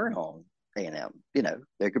crowd could turn on A&M.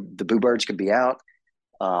 The Boo Birds could be out.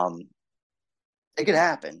 It could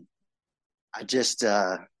happen. I just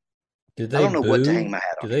I don't know what to hang my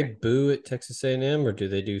hat on. Do they boo at Texas A&M, or do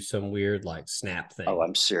they do some weird like snap thing? Oh,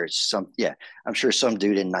 I'm sure I'm sure some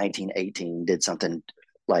dude in 1918 did something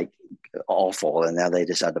like awful, and now they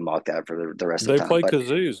decide to mock that for the rest of the time. They play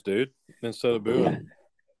kazoos, dude, instead of booing.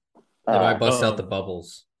 They might bust out the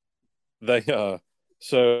bubbles. So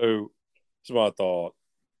it's my thought.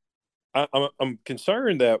 I'm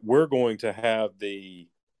concerned that we're going to have the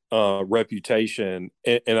reputation,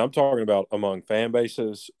 and I'm talking about among fan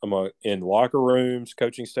bases, in locker rooms,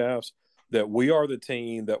 coaching staffs, that we are the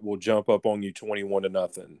team that will jump up on you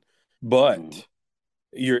 21-0. But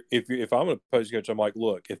if I'm a post coach, I'm like,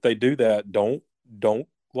 look, if they do that, don't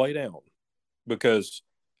lay down, because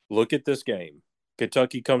look at this game.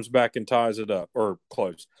 Kentucky comes back and ties it up, or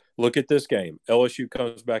close. Look at this game. LSU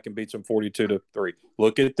comes back and beats them 42-3.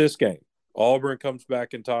 Look at this game. Auburn comes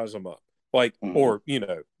back and ties them up. Or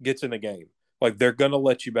gets in the game. Like, they're going to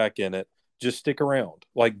let you back in it. Just stick around.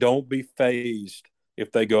 Like, don't be phased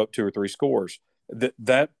if they go up 2 or 3 scores.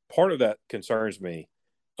 That part of that concerns me.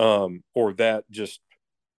 Or that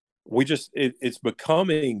it's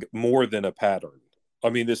becoming more than a pattern.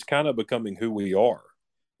 I mean, it's kind of becoming who we are.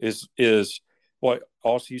 Is what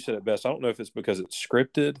also you said it best. I don't know if it's because it's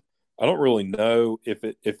scripted. I don't really know if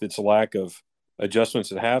it's a lack of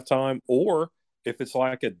adjustments at halftime, or if it's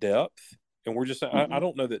lack of depth. And we're just I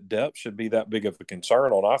don't know that depth should be that big of a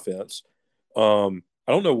concern on offense. I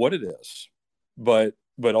don't know what it is, but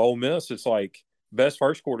Ole Miss, it's like best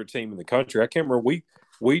first quarter team in the country. I can't remember.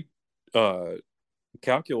 We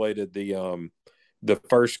calculated the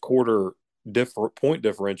first quarter point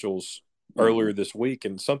differentials earlier this week,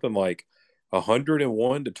 and something like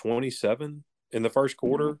 101-27 in the first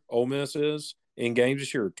quarter. Ole Miss is in games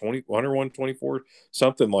this year, 101-24,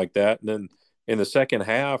 something like that. And then in the second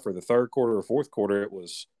half, or the third quarter or fourth quarter, it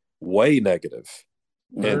was way negative.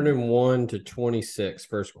 101-26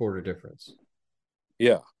 first quarter difference.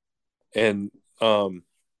 Yeah. And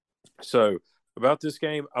so about this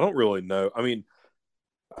game, I don't really know. I mean,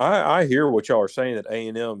 I hear what y'all are saying, that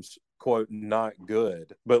A&M's, quote, not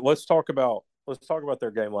good. But let's talk about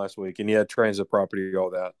their game last week. And yeah, transit property,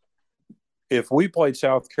 all that. If we played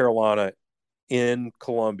South Carolina in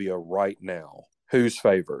Columbia right now, who's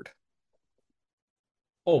favored?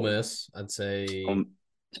 Ole Miss, I'd say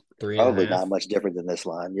 3.5. Probably not much different than this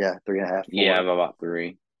line. Yeah, 3.5. 4. Yeah, I'm about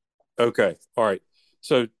 3. Okay, all right.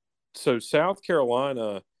 So South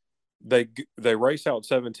Carolina, they race out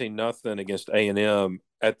 17-0 against A&M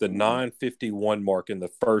at the 9:51 mark in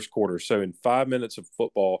the first quarter. So in 5 minutes of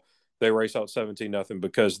football, they race out 17-0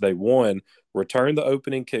 because they returned the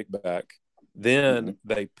opening kickback. Then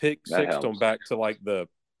they pick six them back to like the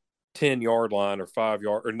 10-yard line or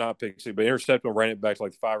 5-yard, or not pick six, but intercepted them, ran it back to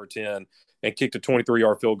like 5 or 10, and kicked a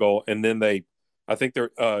 23-yard field goal. And then I think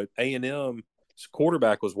A&M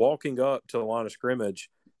quarterback was walking up to the line of scrimmage.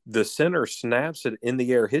 The center snaps it in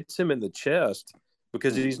the air, hits him in the chest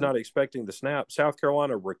because he's not expecting the snap. South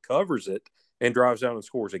Carolina recovers it and drives down and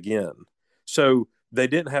scores again. So they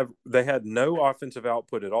had no offensive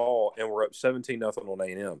output at all, and were up 17-0 on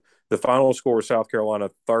A&M. The final score was South Carolina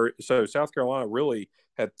 30. So South Carolina really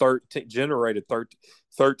had generated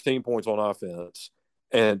 13 points on offense,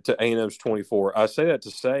 and to A&M's 24. I say that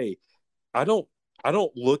to say I don't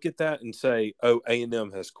look at that and say, oh,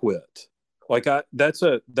 A&M has quit. Like that's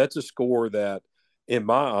a score that, in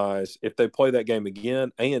my eyes, if they play that game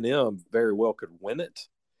again, A&M very well could win it.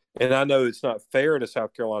 And I know it's not fair to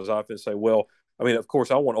South Carolina's offense to say, well, I mean, of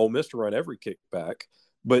course, I want Ole Miss to run every kickback,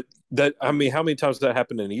 but how many times does that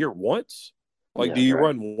happen in a year? Once? Like, do you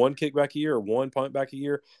run one kickback a year or one punt back a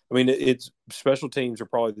year? I mean, it's special teams are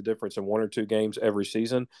probably the difference in one or two games every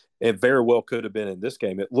season. It very well could have been in this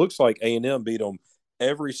game. It looks like A&M beat them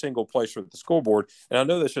every single place with the scoreboard. And I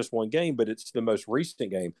know that's just one game, but it's the most recent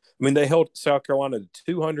game. I mean, they held South Carolina to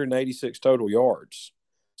 286 total yards.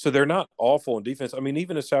 So they're not awful in defense. I mean,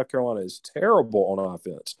 even if South Carolina is terrible on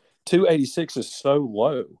offense, 286 is so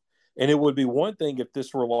low. And it would be one thing if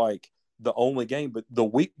this were like the only game, but the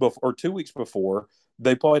week before or 2 weeks before,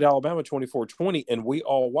 they played Alabama 24-20, and we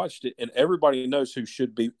all watched it, and everybody knows who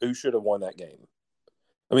should have won that game.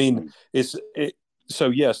 I mean, so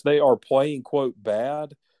yes, they are playing, quote,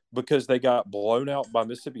 bad because they got blown out by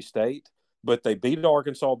Mississippi State, but they beat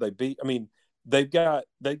Arkansas. They've got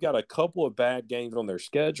a couple of bad games on their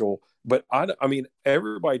schedule, but I mean,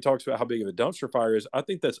 everybody talks about how big of a dumpster fire is. I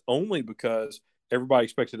think that's only because everybody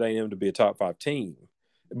expected A&M to be a top 5 team,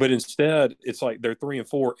 but instead it's like they're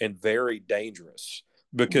 3-4 and very dangerous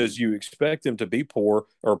because you expect them to be poor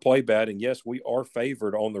or play bad. And yes, we are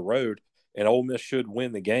favored on the road, and Ole Miss should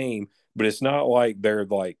win the game, but it's not like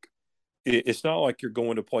it's not like you're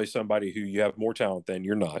going to play somebody who you have more talent than.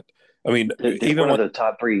 You're not. I mean, they're even one of the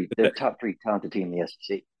top three talented team in the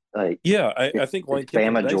SEC. I think Lane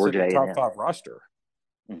Kiffin Bama, today Georgia, said the top A&M. 5 roster.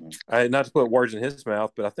 Not to put words in his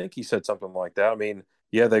mouth, but I think he said something like that. I mean,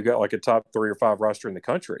 yeah, they've got like a top 3 or 5 roster in the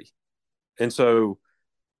country, and so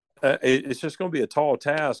it's just going to be a tall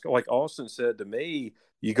task. Like Austin said to me,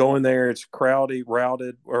 you go in there, it's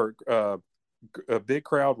routed, or a big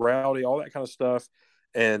crowd, rowdy, all that kind of stuff,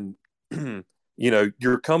 and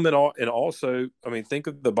you're coming on, and also, I mean, think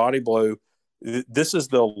of the body blow. This is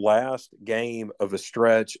the last game of a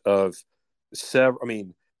stretch of several. I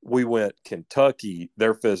mean, we went Kentucky,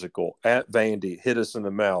 they're physical, at Vandy, hit us in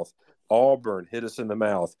the mouth. Auburn hit us in the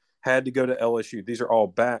mouth. Had to go to LSU. These are all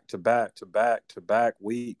back to back to back to back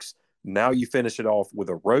weeks. Now you finish it off with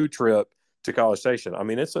a road trip to College Station. I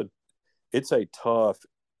mean, it's a tall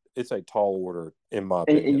order in my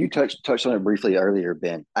opinion. And you touched on it briefly earlier,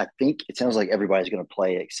 Ben. I think it sounds like everybody's going to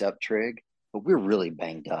play except Trigg, but we're really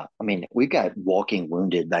banged up. I mean, we've got walking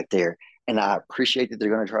wounded back there, and I appreciate that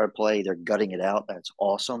they're going to try to play. They're gutting it out. That's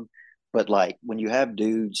awesome. But like when you have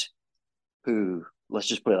dudes who, let's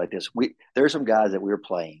just put it like this, there are some guys that we're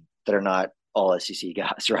playing that are not all SEC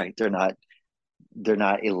guys, right? They're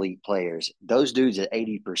not elite players. Those dudes at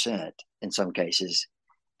 80% in some cases,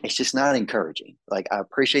 it's just not encouraging. Like, I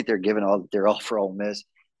appreciate they're giving their all for Ole Miss.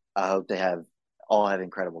 I hope they all have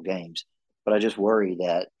incredible games, but I just worry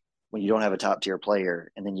that when you don't have a top tier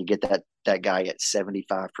player and then you get that guy at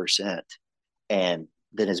 75% and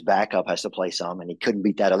then his backup has to play some and he couldn't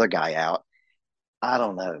beat that other guy out. I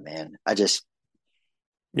don't know, man.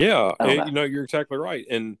 You're exactly right.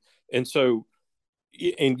 And so,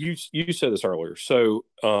 and you said this earlier. So,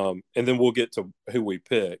 and then we'll get to who we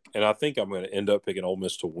pick. And I think I'm going to end up picking Ole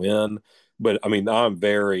Miss to win. But I mean, I'm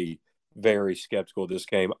very, very skeptical of this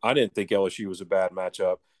game. I didn't think LSU was a bad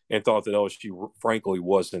matchup and thought that LSU, frankly,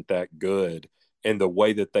 wasn't that good. And the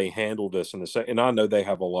way that they handled us and I know they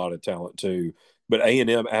have a lot of talent too, but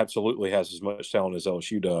A&M absolutely has as much talent as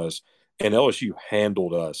LSU does. And LSU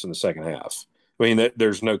handled us in the second half. I mean,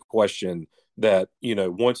 there's no question that,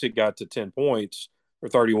 once it got to 10 points or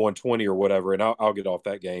 31-20 or whatever, and I'll get off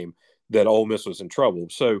that game, that Ole Miss was in trouble.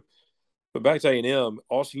 So, but back to A&M,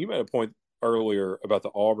 Austin, you made a point earlier about the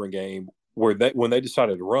Auburn game where when they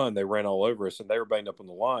decided to run, they ran all over us and they were banged up on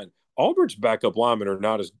the line. Auburn's backup linemen are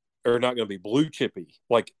not going to be blue chippy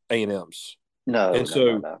like A&M's. No. And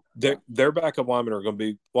so their backup linemen are going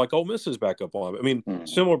to be like Ole Miss's backup linemen. I mean,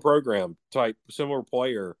 similar program type, similar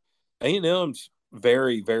player. A&M's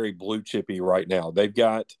very, very blue chippy right now. They've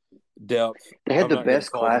got depth. They had the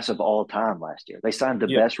best class of all time last year. They signed the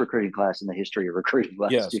best recruiting class in the history of recruiting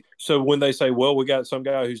last year. So when they say, well, we got some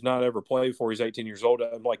guy who's not ever played before, he's 18 years old,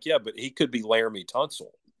 I'm like, yeah, but he could be Laramie Tunsil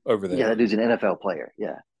over there. Yeah, that dude's an NFL player.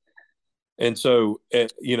 Yeah. And so,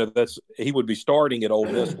 he would be starting at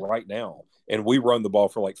Ole Miss right now, and we run the ball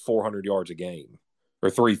for like 400 yards a game or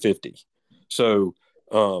 350. So,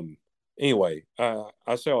 anyway,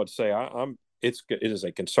 I say I would say it is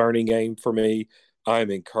a concerning game for me.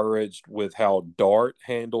 I'm encouraged with how Dart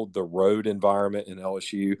handled the road environment in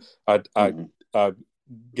LSU. I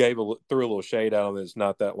threw a little shade out on it. It's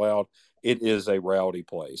not that loud. It is a rowdy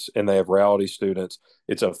place, and they have rowdy students.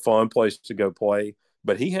 It's a fun place to go play,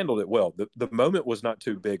 but he handled it well. The moment was not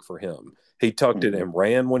too big for him. He tucked it and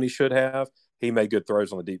ran when he should have. He made good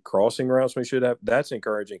throws on the deep crossing routes when he should have. That's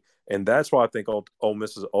encouraging, and that's why I think Ole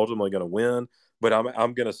Miss is ultimately going to win. But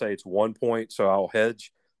I'm going to say it's 1 point, so I'll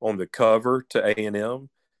hedge on the cover to A&M,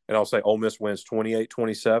 and I'll say Ole Miss wins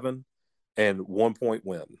 28-27 and 1 point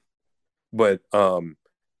win. But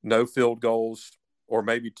no field goals, or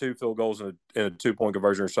maybe 2 field goals in a 2 point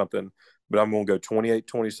conversion or something. But I'm going to go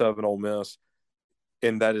 28-27 Ole Miss,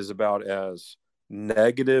 and that is about as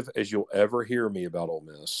negative as you'll ever hear me about Ole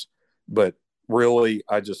Miss. But really,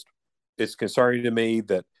 it's concerning to me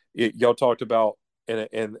that y'all talked about, and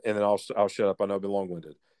then I'll shut up. I know I've been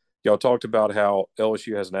long-winded. Y'all talked about how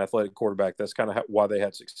LSU has an athletic quarterback. That's kind of why they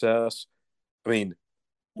had success. I mean,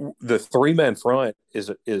 the 3-man front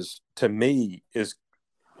is to me is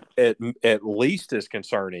at least as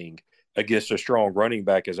concerning against a strong running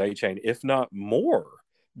back as A-Chain, if not more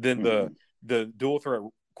than the dual threat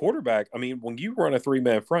quarterback. I mean, when you run a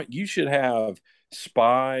 3-man front, you should have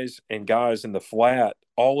spies and guys in the flat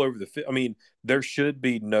all over the field. I mean, there should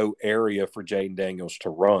be no area for Jaden Daniels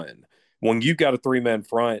to run. When you've got a 3-man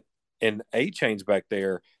front and A-Chain's back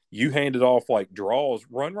there, you hand it off like draws,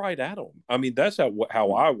 run right at them. I mean, that's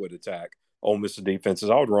how I would attack Ole Miss's defenses.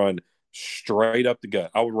 I would run straight up the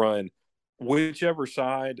gut. I would run whichever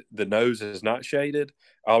side the nose is not shaded.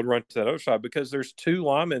 I would run to that other side because there's 2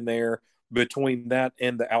 linemen there between that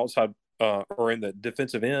and the outside or in the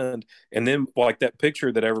defensive end. And then like that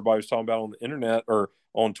picture that everybody was talking about on the internet or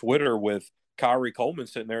on Twitter with Kyrie Coleman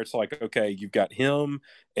sitting there, it's like, okay, you've got him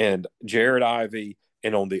and Jared Ivey,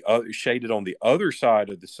 and on the other, shaded on the other side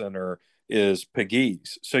of the center is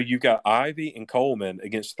Pegues. So you've got Ivy and Coleman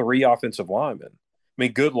against 3 offensive linemen. I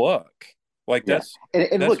mean, good luck. Like that's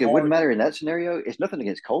and look, hard. It wouldn't matter in that scenario. It's nothing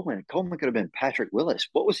against Coleman. Coleman could have been Patrick Willis.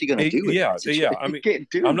 What was he going to do? Yeah. I mean,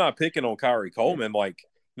 I'm not picking on Kyrie Coleman,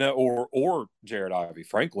 or Jared Ivey.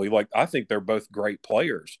 Frankly, like I think they're both great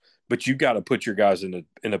players, but you got to put your guys in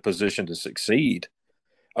a position to succeed.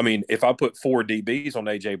 I mean, if I put 4 DBs on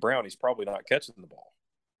A.J. Brown, he's probably not catching the ball.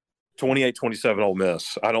 28-27 Ole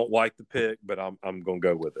Miss. I don't like the pick, but I'm going to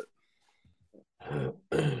go with it.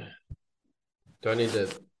 Do I need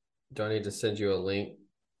to send you a link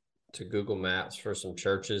to Google Maps for some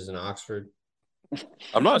churches in Oxford?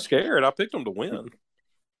 I'm not scared. I picked them to win.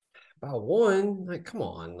 About 1? Like, come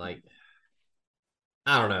on. Like,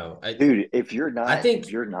 I don't know. Dude, if you're not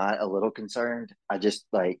a little concerned, I just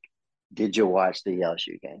did you watch the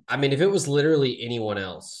LSU game? I mean, if it was literally anyone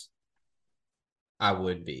else, I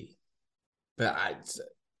would be. But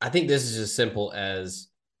I think this is as simple as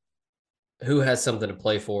who has something to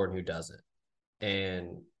play for and who doesn't.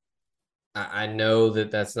 And I know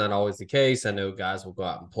that that's not always the case. I know guys will go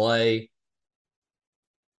out and play.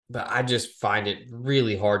 But I just find it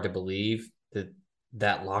really hard to believe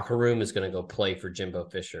that locker room is going to go play for Jimbo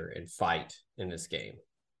Fisher and fight in this game.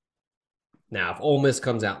 Now, if Ole Miss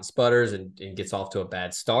comes out and sputters and gets off to a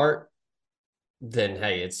bad start, then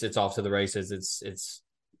hey, it's off to the races. It's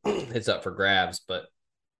up for grabs. But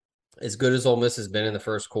as good as Ole Miss has been in the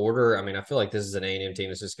first quarter, I mean, I feel like this is an A&M team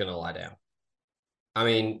that's just going to lie down. I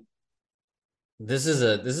mean, this is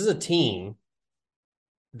a team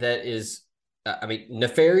that is,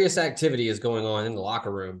 nefarious activity is going on in the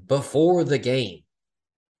locker room before the game,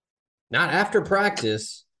 not after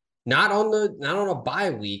practice, not on a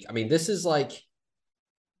bye week. I mean, this is the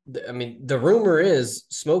rumor is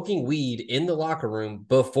smoking weed in the locker room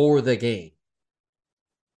before the game.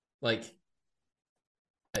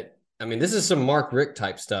 This is some Mark Richt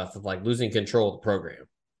type stuff of losing control of the program.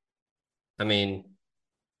 I mean,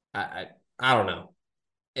 I don't know.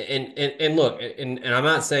 And look, and I'm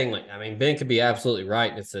not saying Ben could be absolutely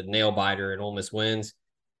right. It's a nail biter and Ole Miss wins,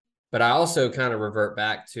 but I also kind of revert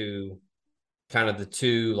back to kind of the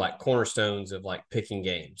 2 cornerstones of picking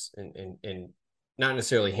games and not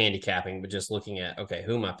necessarily handicapping, but just looking at, okay,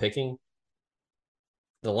 who am I picking?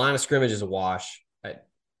 The line of scrimmage is a wash.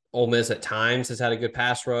 Ole Miss at times has had a good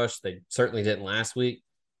pass rush. They certainly didn't last week,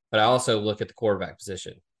 but I also look at the quarterback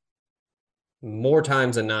position. More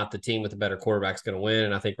times than not, the team with the better quarterback is going to win.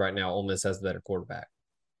 And I think right now Ole Miss has the better quarterback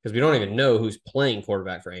because we don't even know who's playing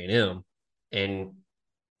quarterback for A&M. And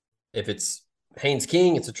if it's Haynes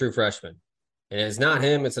King, it's a true freshman. And it's not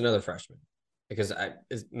him, it's another freshman. Because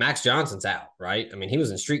Max Johnson's out, right? I mean, he was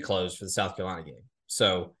in street clothes for the South Carolina game.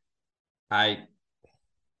 So I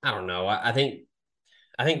don't know. I think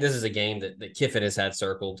this is a game that Kiffin has had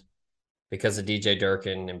circled because of DJ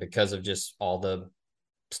Durkin and because of just all the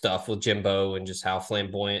stuff with Jimbo and just how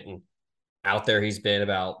flamboyant and out there he's been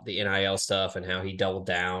about the NIL stuff and how he doubled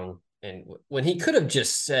down. And when he could have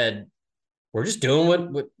just said, we're just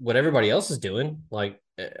doing what everybody else is doing. Like,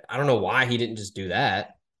 I don't know why he didn't just do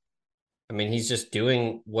that. I mean, he's just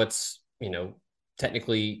doing what's,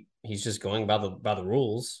 technically he's just going by the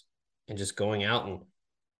rules and just going out and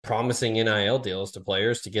promising NIL deals to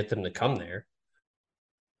players to get them to come there.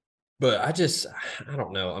 But I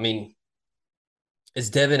don't know. I mean, is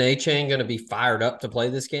Devin Achane going to be fired up to play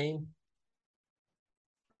this game?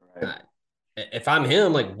 Right. If I'm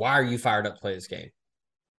him, like, why are you fired up to play this game?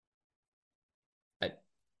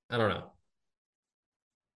 I don't know.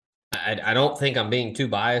 I don't think I'm being too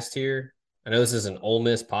biased here. I know this is an Ole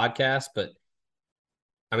Miss podcast, but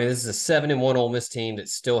I mean, this is a 7-1 Ole Miss team that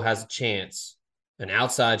still has a chance, an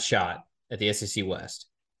outside shot at the SEC West,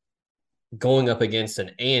 going up against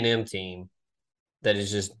an A&M team that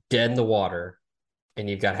is just dead in the water, and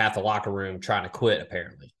you've got half the locker room trying to quit,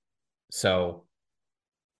 apparently. So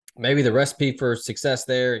maybe the recipe for success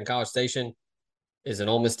there in College Station is an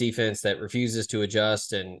Ole Miss defense that refuses to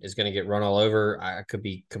adjust and is going to get run all over. I could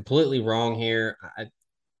be completely wrong here.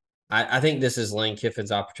 I think this is Lane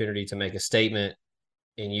Kiffin's opportunity to make a statement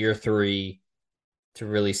in year 3 to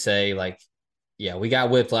really say, like, yeah, we got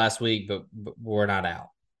whipped last week, but we're not out.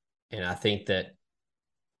 And I think this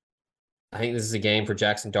is a game for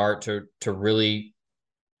Jackson Dart to really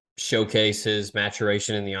showcase his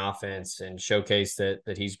maturation in the offense and showcase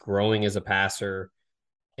that he's growing as a passer.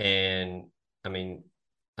 And I mean,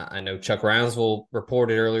 I know Chuck Rounsville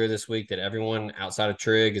reported earlier this week that everyone outside of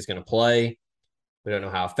Trigg is going to play. We don't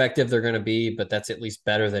know how effective they're going to be, but that's at least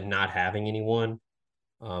better than not having anyone.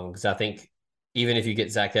 Because I think even if you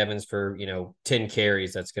get Zach Evans for 10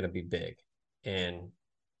 carries, that's going to be big. And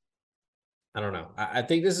I don't know. I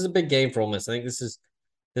think this is a big game for Ole Miss. I think this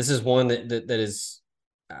is one that is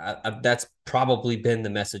that's probably been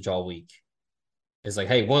the message all week. It's like,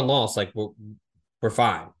 hey, one loss, like we're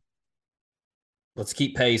fine. Let's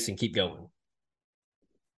keep pace and keep going.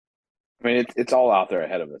 I mean, it's all out there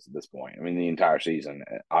ahead of us at this point. I mean, the entire season,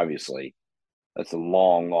 obviously, that's a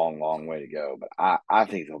long, long, long way to go. But I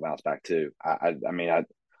think they'll bounce back too. I mean,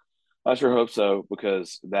 I sure hope so,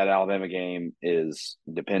 because that Alabama game is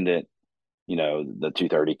dependent. The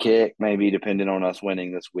 2:30 kick may be dependent on us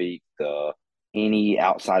winning this week. Any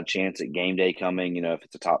outside chance at game day coming, if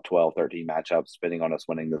it's a top 12, 13 matchup, depending on us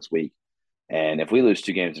winning this week. And if we lose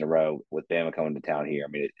 2 games in a row with Bama coming to town here,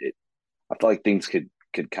 I mean, I feel like things could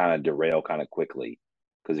kind of derail kind of quickly,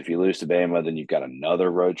 because if you lose to Bama, then you've got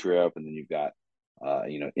another road trip, and then you've got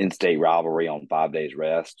in-state rivalry on 5 days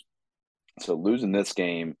rest. So losing this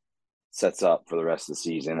game sets up for the rest of the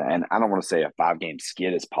season. And I don't want to say a 5-game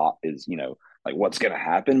skid is like what's going to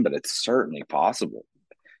happen, but it's certainly possible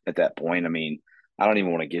at that point. I mean, I don't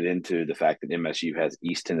even want to get into the fact that MSU has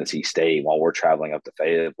East Tennessee State while we're traveling up to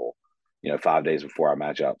Fayetteville, 5 days before our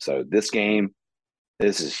matchup. So this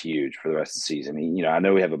is huge for the rest of the season. I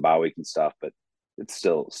know we have a bye week and stuff, but it's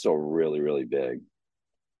still really, really big.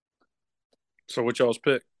 So what y'all's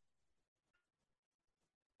pick?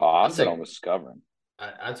 Oh, I said Ole Miss covering.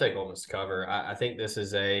 I'd take Ole Miss to cover. I think this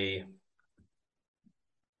is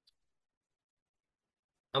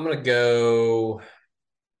I'm going to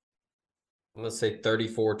say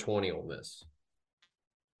 34-20 Ole Miss.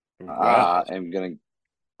 Wow. I'm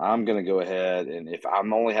gonna go ahead, and if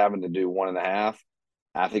I'm only having to do 1.5,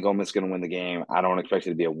 I think Ole Miss is going to win the game. I don't expect it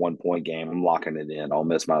to be a 1-point game. I'm locking it in. Ole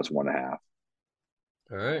Miss minus 1.5.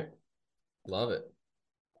 All right, love it.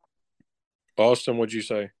 Austin, what'd you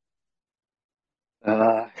say?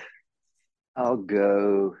 I'll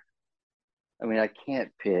go. I mean, I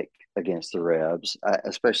can't pick against the Rebs. I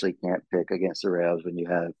especially can't pick against the Rebs when you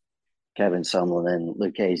have Kevin Sumlin and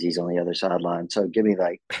Luke Hazy's on the other sideline. So give me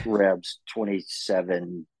like Rebs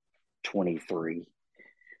 27-23.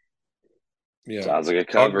 Yeah. Sounds like a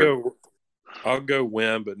cover. I'll go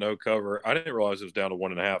win, but no cover. I didn't realize it was down to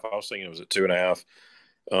 1.5. I was thinking it was at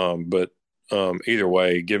 2.5. But either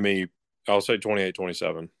way, I'll say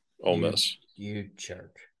 28-27 Ole Miss. You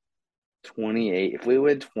jerk. 28. If we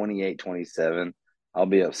win 28-27, I'll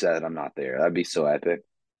be upset I'm not there. That'd be so epic.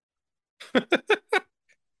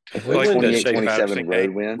 If we win 28-27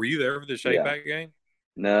 road win. Were you there for the shakeback game?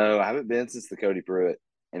 No, I haven't been since the Cody Pruitt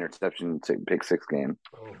interception pick 6 game.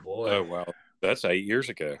 Oh boy. Oh wow. That's 8 years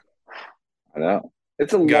ago. I know.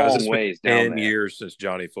 It's a long ways down 10 years since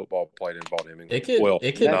Johnny Football played in Vaught Hemming.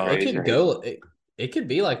 It could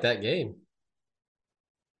be like that game.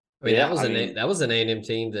 I mean, that was an A&M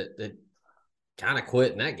team that kind of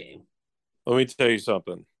quit in that game. Let me tell you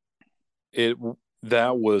something.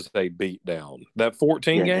 That was a beatdown. That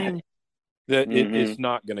 14 game, it's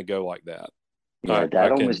not going to go like that. Yeah,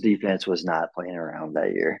 that Ole Miss defense was not playing around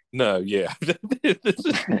that year. No, yeah. This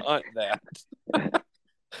is not that.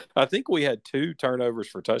 I think we had 2 turnovers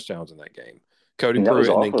for touchdowns in that game. Cody Pruitt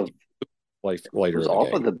and then later. It was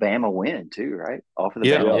off of the Bama win too, right? Off of the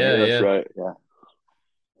Bama win. Yeah, that's right. Yeah.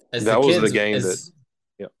 That was the game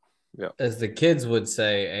yeah. As the kids would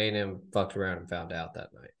say, A&M fucked around and found out that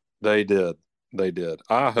night. They did.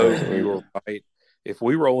 I hope you were right. If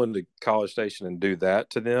we roll into College Station and do that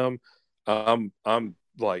to them, I'm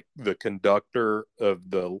like the conductor of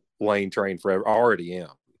the lane train forever. I already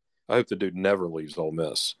am. I hope the dude never leaves Ole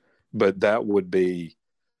Miss. But that would be,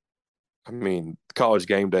 I mean, College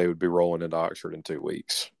Game Day would be rolling into Oxford in 2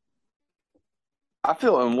 weeks. I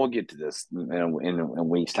feel, and we'll get to this in a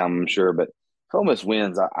week's time, I'm sure, but if Ole Miss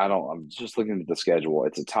wins, I'm just looking at the schedule.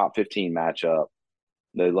 It's a top 15 matchup.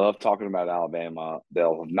 They love talking about Alabama.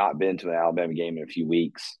 They'll have not been to an Alabama game in a few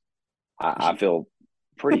weeks. I feel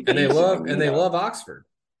pretty and decent. They love Oxford.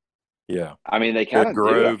 Yeah. I mean, they kind of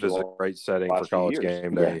Grove is a great setting for College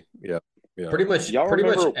Game Day. Yeah. Pretty much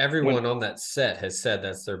everyone on that set has said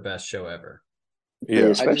that's their best show ever. Yeah,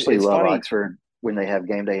 especially love Oxford when they have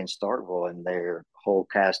game day in Starkville and their whole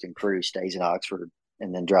cast and crew stays in Oxford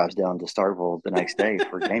and then drives down to Starkville the next day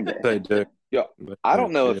for game day. They do. Yeah, I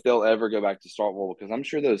don't know if they'll ever go back to Starkville because I'm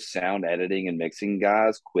sure those sound editing and mixing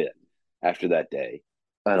guys quit after that day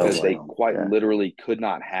because they literally could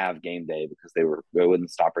not have game day because they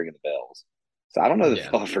wouldn't stop ringing the bells. So I don't know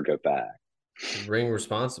if they'll ever go back. Ring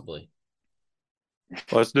responsibly.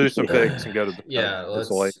 Let's do some picks and go to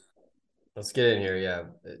let's get in here. Yeah,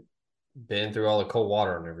 been through all the cold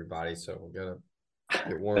water on everybody, so we gotta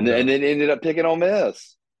get warmed up. And then ended up picking Ole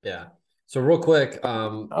Miss. Yeah. So real quick,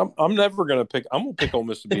 I'm never gonna pick. I'm gonna pick Ole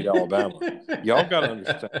Miss to beat Alabama. Y'all gotta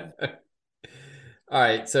understand. All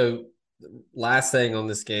right. So last thing on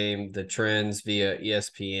this game, the trends via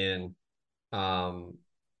ESPN.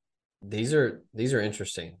 These are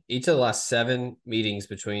interesting. Each of the last 7 meetings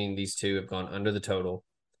between these two have gone under the total.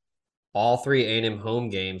 All 3 A&M home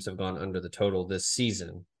games have gone under the total this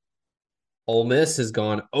season. Ole Miss has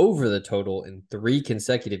gone over the total in 3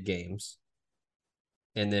 consecutive games.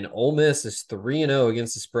 And then Ole Miss is 3-0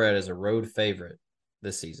 against the spread as a road favorite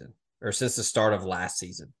this season, or since the start of last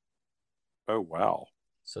season. Oh, wow.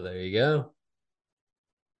 So there you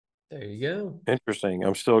go. Interesting.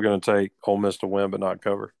 I'm still going to take Ole Miss to win but not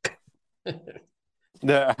cover.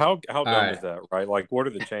 How dumb is that, right? Like, what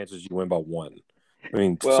are the chances you win by 1? I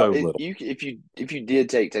mean, so little. If you did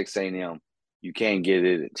take Texas A&M, you can get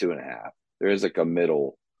it at 2.5. There is like a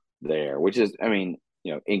middle there, which is, I mean,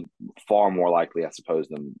 far more likely, I suppose,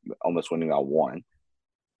 than almost winning by 1.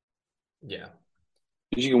 Yeah.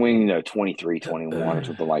 Because you can win, 23-21 or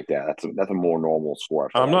something like that. That's a more normal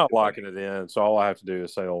score. I'm not locking it in, so all I have to do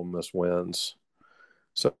is say Ole Miss wins.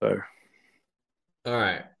 So, all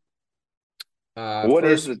right. What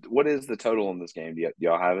is the total in this game? Do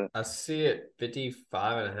y'all have it? I see it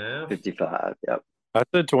 55.5. 55. Yep. I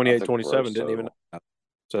said 28-27. Didn't even know.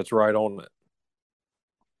 So that's right on it.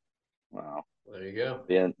 Wow. There you go.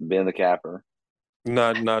 Being the capper.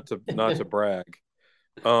 Not to brag.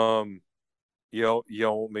 Y'all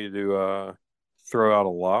want me to throw out a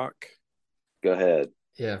lock? Go ahead.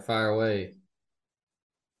 Yeah, fire away.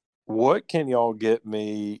 What can y'all get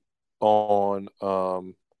me on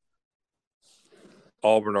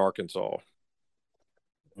Auburn, Arkansas?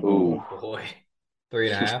 Ooh, boy.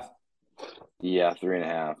 3.5? Yeah,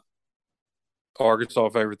 3.5. Arkansas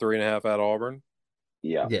favorite 3.5 at Auburn?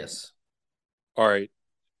 Yeah. Yes. All right.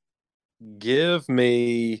 Give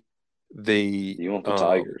me You want the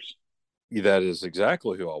Tigers. That is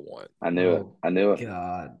exactly who I want. I knew it.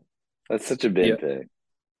 God. That's such a big pick.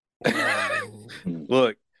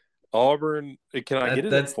 Look, Auburn, can I get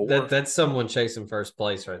it at 4? That's someone chasing first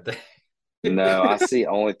place right there. No, I see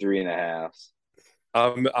only 3.5.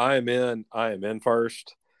 I am in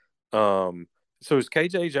first. So is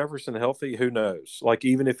KJ Jefferson healthy? Who knows? Like,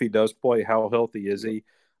 even if he does play, how healthy is he?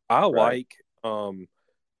 I like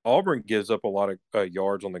Auburn gives up a lot of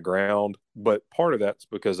yards on the ground, but part of that's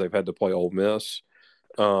because they've had to play Ole Miss.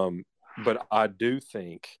 But I do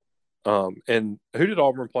think, and who did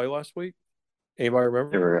Auburn play last week? Anybody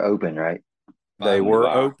remember? They were open, right? They were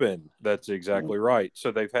open. That's exactly right.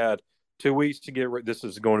 So they've had 2 weeks to get – this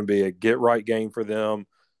is going to be a get-right game for them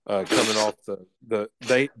coming off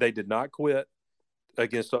they did not quit.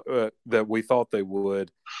 that we thought they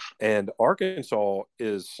would. And Arkansas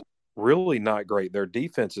is really not great. Their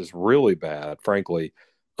defense is really bad, frankly.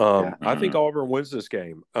 I think Auburn wins this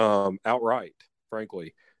game outright,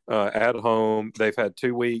 frankly. At home, they've had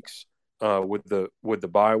 2 weeks with the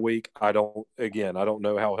bye week. I don't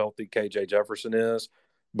know how healthy KJ Jefferson is,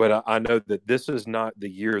 but I know that this is not the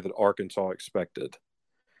year that Arkansas expected.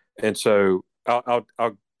 And so I'll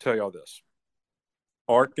tell y'all this.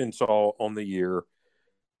 Arkansas on the year,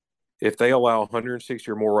 if they allow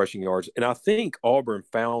 160 or more rushing yards, and I think Auburn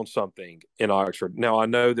found something in Oxford. Now, I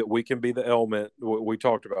know that we can be the element. We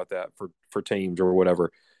talked about that for teams or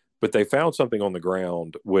whatever, but they found something on the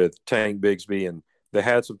ground with Tank Bigsby, and they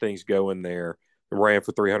had some things going there and ran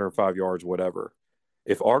for 305 yards, whatever.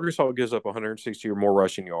 If Arkansas gives up 160 or more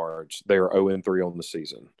rushing yards, they are 0-3 on the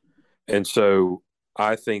season. And so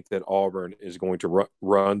I think that Auburn is going to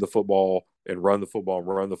run the football and run the football and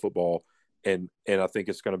run the football. And I think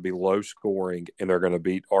it's going to be low scoring, and they're going to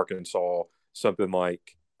beat Arkansas something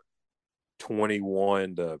like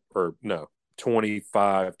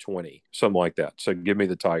 25-20, something like that. So give me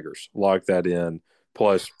the Tigers. Lock that in,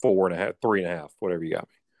 plus 4.5, 3.5, whatever you got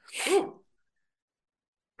me.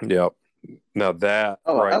 Yep. Now that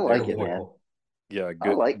I like it, man. Yeah,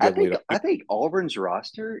 good. I think Auburn's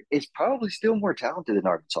roster is probably still more talented than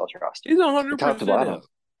Arkansas's roster. He's 100%.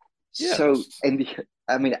 Yes. So,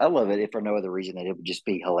 I mean, I love it if for no other reason that it would just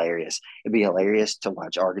be hilarious. It'd be hilarious to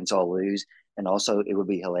watch Arkansas lose, and also it would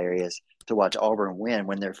be hilarious to watch Auburn win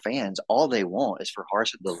when their fans, all they want is for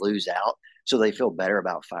Harsin to lose out so they feel better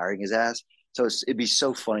about firing his ass. So it'd be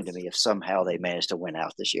so funny to me if somehow they managed to win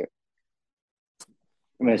out this year.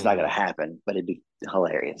 I mean, it's not going to happen, but it'd be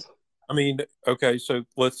hilarious. I mean, okay, so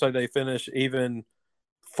let's say they finish even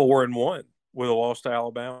 4-1 with a loss to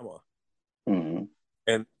Alabama. Mm-hmm.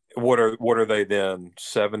 And what are they then?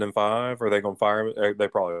 7-5? Are they going to fire him? They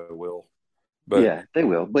probably will. But yeah, they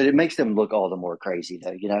will. But it makes them look all the more crazy,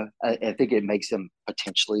 though. You know, I think it makes them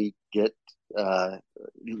potentially get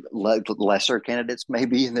lesser candidates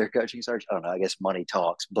maybe in their coaching search. I don't know. I guess money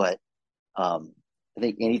talks, but I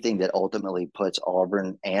think anything that ultimately puts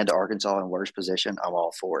Auburn and Arkansas in worse position, I'm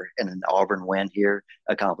all for. And an Auburn win here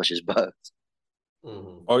accomplishes both.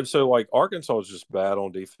 Mm-hmm. So, like, Arkansas is just bad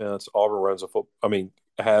on defense. Auburn runs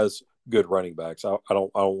has good running backs. I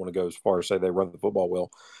don't want to go as far as say they run the football well.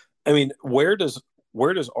 I mean, where does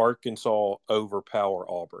Arkansas overpower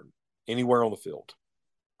Auburn? Anywhere on the field?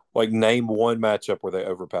 Like, name one matchup where they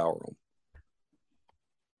overpower them.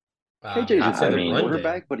 KJ's a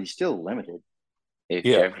quarterback, but he's still limited. If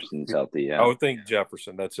Jefferson's healthy, yeah. I would think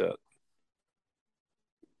Jefferson. That's it.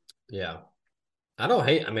 Yeah. I don't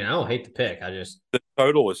hate the pick. I just the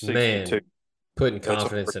total is 62. Putting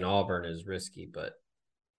confidence in Auburn is risky, but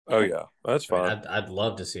that's fine. I'd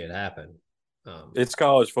love to see it happen. It's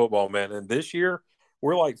college football, man, and this year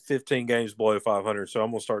we're like 15 games below 500. So I'm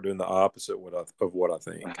gonna start doing the opposite of what I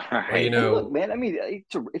think. Well, look, man. I mean,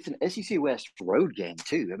 it's an SEC West road game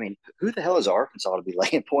too. I mean, who the hell is Arkansas to be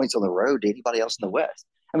laying points on the road to anybody else in the West?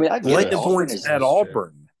 I mean, I get laying points at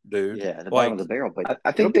Auburn, dude. Yeah, the bottom of the barrel. But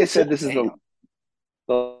I think they said this is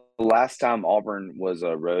the last time Auburn was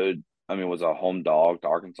a home dog to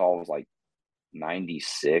Arkansas was like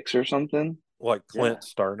 96 or something. Like Clint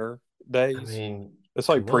Sterner days. I mean, it's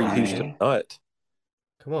like pre-Houston Nut.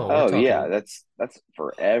 Come on. That's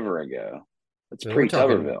forever ago. That's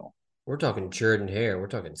pre-Tuberville. We're talking Jordan Hare. We're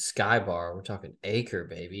talking Skybar. We're talking Acre,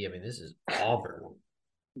 baby. I mean, this is Auburn.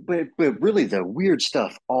 But really, the weird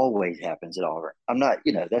stuff always happens at Auburn. I'm not,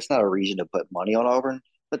 that's not a reason to put money on Auburn.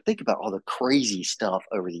 But think about all the crazy stuff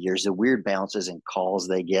over the years, the weird bounces and calls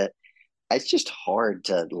they get. It's just hard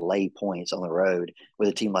to lay points on the road with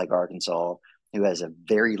a team like Arkansas, who has a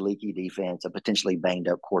very leaky defense, a potentially banged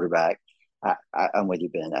up quarterback. I'm with you,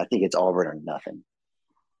 Ben. I think it's Auburn or nothing.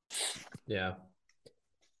 Yeah.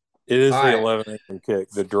 It is the 11 a.m.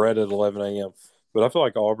 kick, the dreaded 11 a.m. But I feel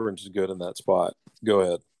like Auburn's good in that spot. Go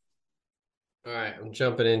ahead. All right. I'm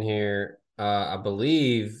jumping in here. I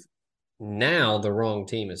believe now the wrong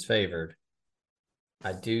team is favored.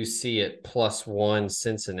 I do see it +1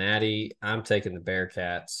 Cincinnati. I'm taking the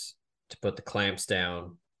Bearcats to put the clamps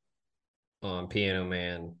down on Piano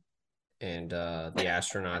Man and the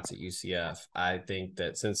astronauts at UCF. I think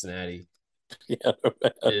that Cincinnati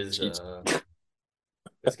is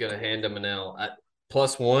going to hand them an L.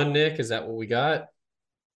 +1, Nick, is that what we got?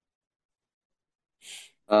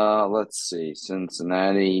 Let's see.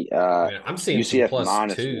 Cincinnati. I'm seeing UCF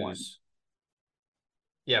 +2s.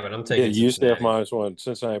 Yeah, but I'm taking UCF -1,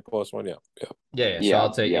 Cincinnati +1. Yeah. So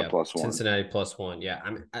I'll take +1. Cincinnati +1. Yeah,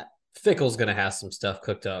 I mean, Fickle's going to have some stuff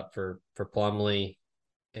cooked up for Plumlee.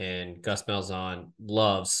 and Gus Malzahn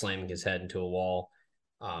loves slamming his head into a wall.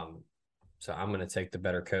 So I'm going to take the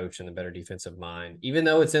better coach and the better defensive mind. Even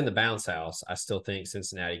though it's in the bounce house, I still think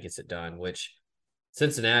Cincinnati gets it done, which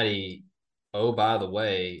Cincinnati, oh, by the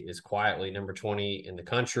way, is quietly number 20 in the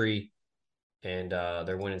country, and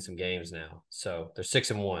they're winning some games now. So they're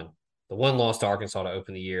 6-1. The one loss to Arkansas to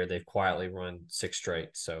open the year, they've quietly run 6 straight.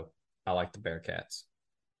 So I like the Bearcats.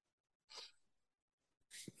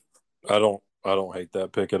 I don't hate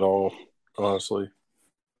that pick at all, honestly.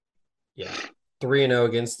 Yeah. 3-0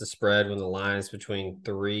 against the spread when the line is between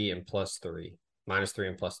 3 and +3, -3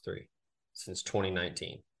 and +3 since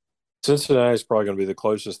 2019. Cincinnati is probably going to be the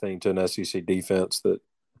closest thing to an SEC defense that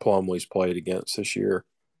Plumlee's played against this year.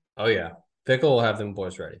 Oh, yeah. Fickle will have them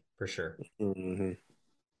boys ready for sure. Mm-hmm.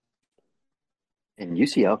 And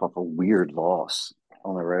UCF off a weird loss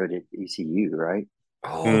on the road at ECU, right?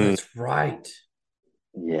 Oh, that's right.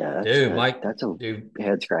 Yeah, that's a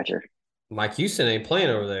head scratcher. Mike Houston ain't playing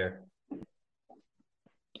over there.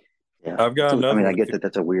 Yeah, I've got another. I get that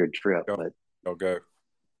that's a weird trip, but I'll go.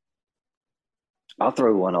 I'll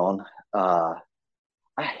throw one on.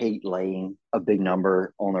 I hate laying a big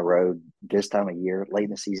number on the road this time of year, late in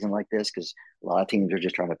the season like this, because a lot of teams are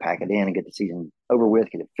just trying to pack it in and get the season over with,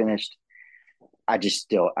 get it finished. I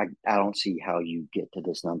don't see how you get to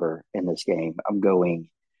this number in this game. I'm going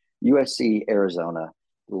USC, Arizona,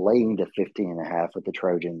 laying to 15.5 with the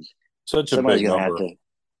Trojans. Somebody's going to have to.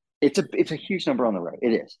 It's a huge number on the road.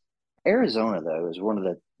 It is. Arizona, though, is one of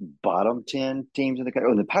the bottom 10 teams in the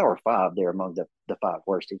country. In the Power 5, they're among the 5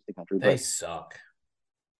 worst teams in the country. They suck.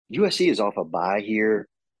 USC is off a bye here.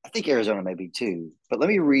 I think Arizona may be too. But let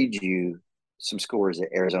me read you some scores that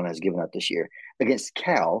Arizona has given up this year. Against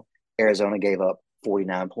Cal, Arizona gave up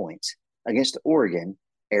 49 points. Against Oregon,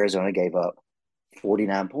 Arizona gave up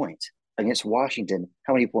 49 points. Against Washington,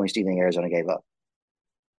 how many points do you think Arizona gave up?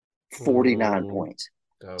 49 points.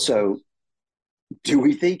 Oh. So do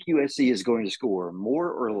we think USC is going to score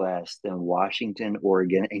more or less than Washington,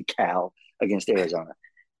 Oregon, and Cal against Arizona?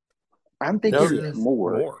 I'm thinking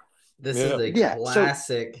more. This is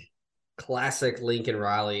a classic Lincoln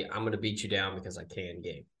Riley. I'm going to beat you down because I can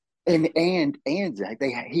game. And Zach,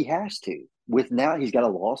 he has to. With now he's got a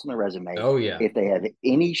loss on the resume. Oh yeah. If they have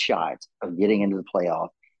any shot of getting into the playoff,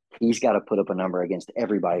 he's got to put up a number against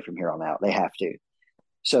everybody from here on out. They have to.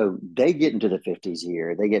 So they get into the 50s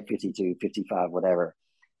here. They get 52, 55, whatever.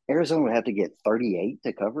 Arizona would have to get 38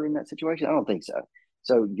 to cover in that situation. I don't think so.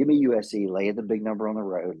 So give me USC, lay the big number on the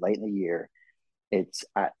road late in the year.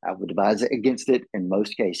 I would advise against it in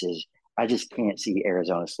most cases. I just can't see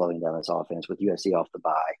Arizona slowing down this offense with USC off the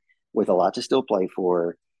bye, with a lot to still play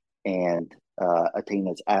for, and a team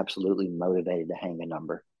that's absolutely motivated to hang a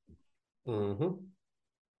number. Mm-hmm.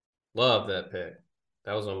 Love that pick.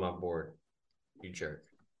 That was on my board. You jerk.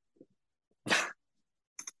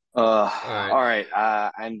 All right.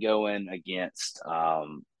 I'm going against a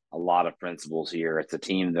lot of principles here. It's a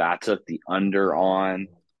team that I took the under on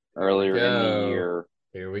earlier in the year.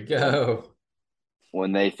 Here we go.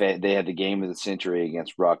 When they had the game of the century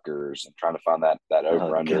against Rutgers, I'm trying to find that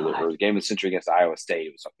over under. There was a game of the century against Iowa State.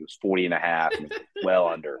 It was 40.5, well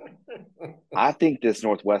under. I think this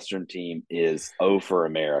Northwestern team is for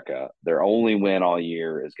America. Their only win all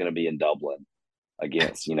year is going to be in Dublin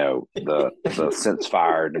against the since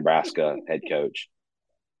fired Nebraska head coach.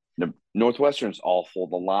 Northwestern's awful.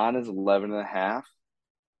 The line is 11.5,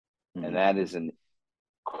 and that is an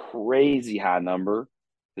crazy high number.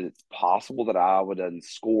 It's possible that Iowa doesn't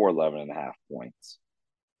score 11.5 points.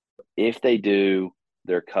 If they do,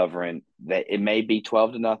 they're covering. It may be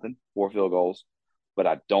 12-0, 4 field goals, but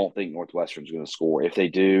I don't think Northwestern's going to score. If they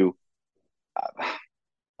do,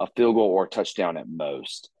 a field goal or a touchdown at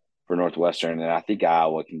most for Northwestern, and I think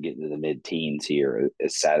Iowa can get into the mid-teens here,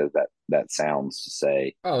 as sad as that sounds to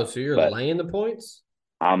say. Oh, so you're laying the points?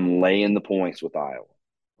 I'm laying the points with Iowa.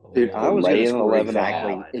 Dude, I was going to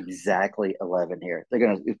score exactly 11 here. They're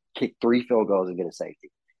going to kick 3 field goals and get a safety.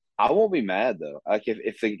 I won't be mad, though. Like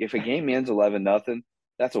if a game ends 11-0,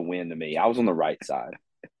 that's a win to me. I was on the right side.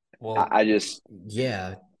 Well, I just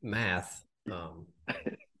math.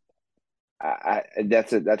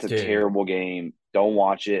 That's a terrible game. Don't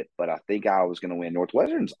watch it. But I think I was going to win.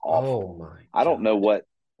 Northwestern's awful. Oh my! I don't know what.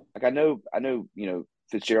 Like I know.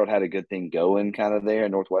 Fitzgerald had a good thing going kind of there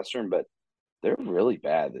at Northwestern, but they're really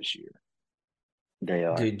bad this year. They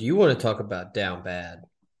are. Dude, you want to talk about down bad?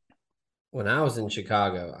 When I was in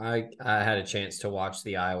Chicago, I had a chance to watch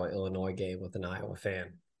the Iowa-Illinois game with an Iowa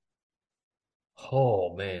fan.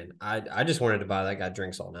 Oh, man. I just wanted to buy that guy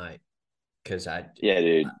drinks all night. Because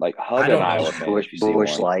dude. Like, hug an Iowa fan.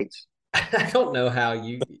 Bush Lights. I don't know how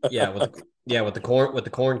with Yeah, with the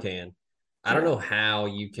corn can. I don't know how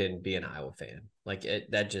you can be an Iowa fan. Like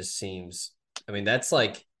that just seems. I mean, that's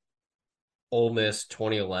like Ole Miss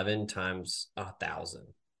 2011 times 1,000.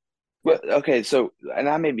 Well, okay, so and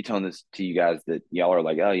I may be telling this to you guys that y'all are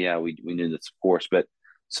like, oh yeah, we knew this, of course, but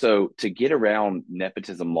so to get around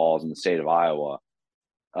nepotism laws in the state of Iowa,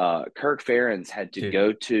 Kirk Ferentz had to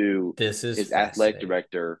go to this is his athletic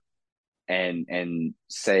director and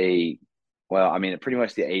say, well, I mean, pretty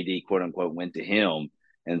much the AD quote unquote went to him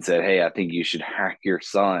and said, hey, I think you should hire your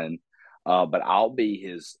son, but I'll be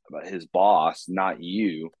his boss, not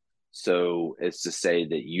you. So it's to say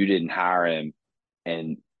that you didn't hire him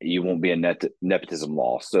and you won't be a nepotism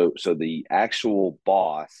law. So the actual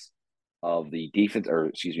boss of the defense, or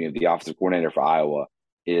excuse me, of the offensive coordinator for Iowa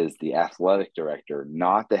is the athletic director,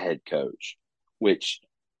 not the head coach, which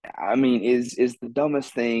I mean is the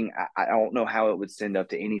dumbest thing. I don't know how it would send up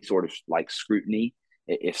to any sort of like scrutiny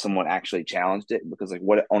if someone actually challenged it, because like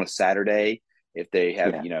what on a Saturday, if they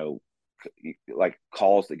have like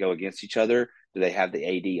calls that go against each other, do they have the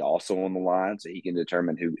AD also on the line so he can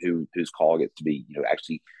determine whose call gets to be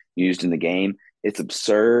actually used in the game? It's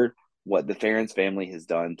absurd. What the Ferentz family has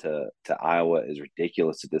done to Iowa is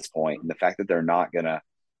ridiculous at this point, and the fact that they're not gonna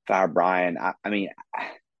fire Brian. I mean,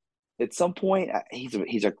 at some point,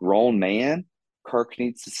 he's a grown man. Kirk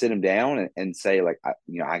needs to sit him down and say, like,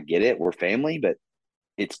 I get it, we're family, but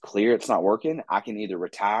it's clear it's not working. I can either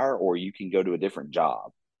retire or you can go to a different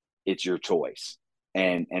job. It's your choice,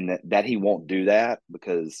 and that he won't do that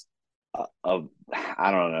because of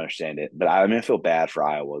I don't understand it. But I mean, I feel bad for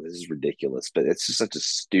Iowa. This is ridiculous, but it's just such a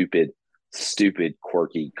stupid,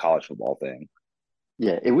 quirky college football thing.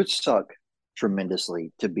 Yeah, it would suck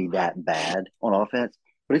tremendously to be that bad on offense,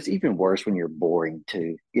 but it's even worse when you're boring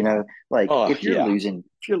too. Like if you're losing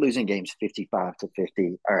games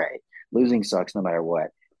 55-50, all right, losing sucks no matter what.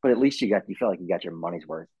 But at least you feel like you got your money's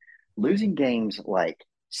worth. Losing games like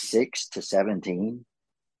 6-17,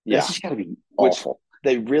 that's just got to be awful.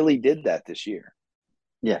 They really did that this year.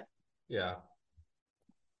 Yeah. Yeah.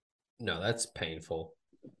 No, that's painful.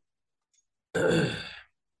 All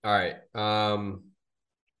right. I'm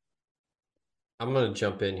going to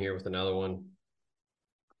jump in here with another one.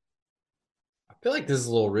 I feel like this is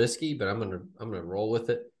a little risky, but I'm going to roll with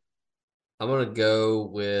it. I'm going to go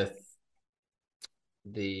with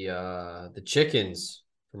the Chickens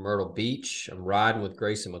from Myrtle Beach. I'm riding with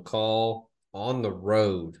Grayson McCall on the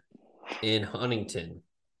road in Huntington.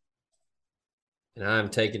 And I'm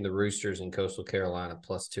taking the Roosters in Coastal Carolina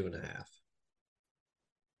plus 2.5.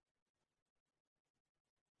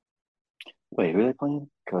 Wait, who are they playing?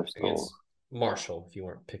 Coastal. Against Marshall, if you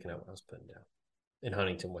weren't picking up what I was putting down. In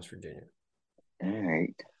Huntington, West Virginia. All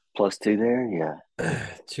right. +2 there? Yeah.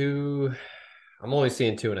 2. I'm only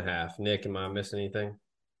seeing 2.5. Nick, am I missing anything?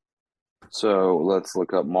 So let's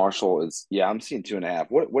look up Marshall. I'm seeing 2.5.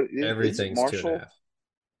 What Everything's is Marshall 2.5.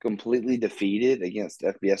 Completely defeated against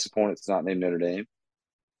FBS opponents not named Notre Dame?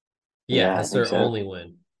 Yeah, that's their only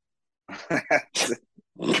win.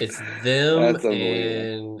 It's them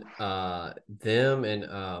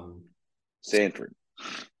and Sanford.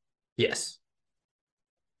 Yes.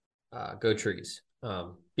 Go Trees.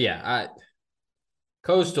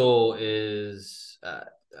 Coastal is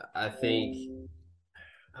I think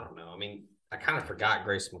I don't know. I mean, I kind of forgot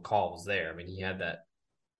Grayson McCall was there. I mean, he had that,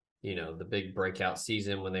 the big breakout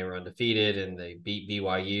season when they were undefeated and they beat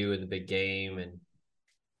BYU in the big game. And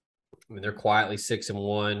I mean, they're quietly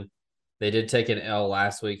 6-1. They did take an L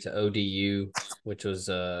last week to ODU, which was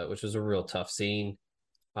a real tough scene.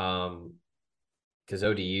 Because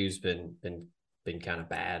ODU's been kind of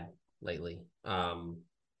bad lately. But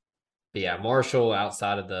yeah, Marshall,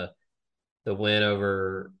 outside of the win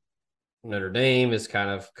over Notre Dame, has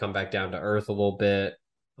kind of come back down to earth a little bit.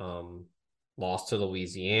 Lost to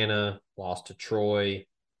Louisiana, lost to Troy,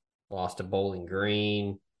 lost to Bowling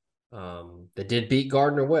Green. They did beat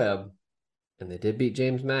Gardner-Webb, and they did beat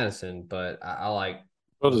James Madison, but I like.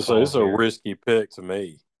 I was to say, it's a risky pick to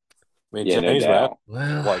me. I mean, James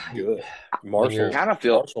Madison, like good. Marshall. I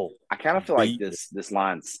kind of feel like this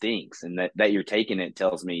line stinks, and that you're taking it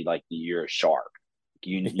tells me like you're a shark.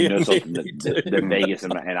 You know something that Vegas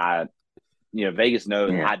and I, Vegas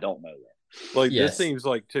knows. I don't know that. Like this seems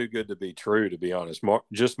like too good to be true, to be honest.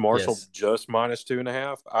 Marshall just minus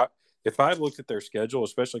 2.5. If I had looked at their schedule,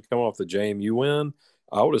 especially coming off the JMU win,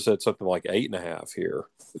 I would have said something like 8.5 here.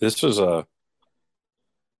 This is a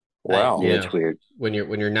wow. Yeah, it's weird. When you're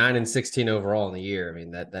 9-16 overall in the year, I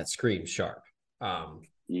mean that screams sharp.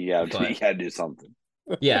 You gotta do something.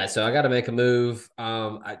 Yeah, so I got to make a move.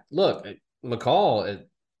 McCall,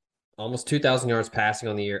 almost 2,000 yards passing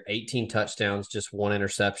on the year, 18 touchdowns, just 1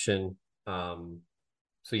 interception.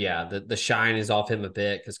 So yeah, the shine is off him a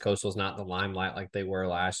bit because Coastal's not in the limelight like they were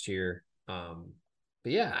last year. But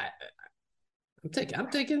yeah, I'm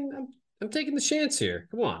taking the chance here.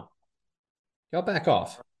 Come on, y'all back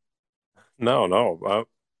off. No.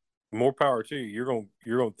 More power to you.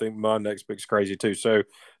 You're gonna think my next pick's crazy too. So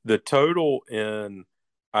the total in,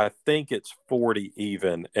 I think it's 40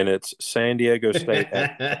 even, and it's San Diego State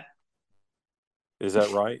is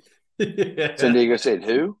that right? San Diego State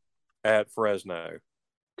who? At Fresno.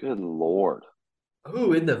 Good Lord.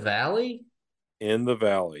 Who in the Valley? In the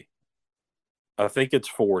Valley. I think it's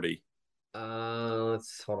 40.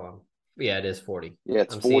 Let's hold on. Yeah, it is 40. Yeah,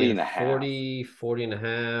 it's I'm 40 seeing and a half. 40 and a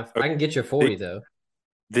half. Okay. I can get you 40 though.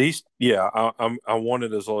 I want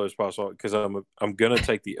it as low as possible because I'm gonna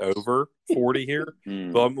take the over 40 here.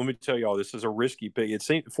 But let me tell y'all, this is a risky pick.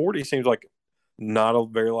 40 seems like not a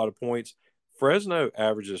very lot of points. Fresno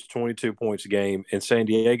averages 22 points a game, and San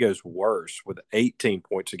Diego's worse with 18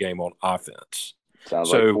 points a game on offense.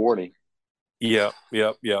 Sounds like 40. Yeah.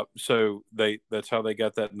 So that's how they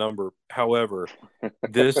got that number. However,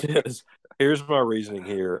 here's my reasoning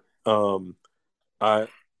here. I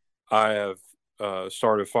have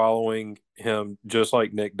started following him just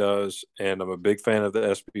like Nick does, and I'm a big fan of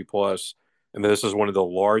the SP Plus. And this is one of the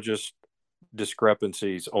largest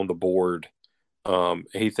discrepancies on the board.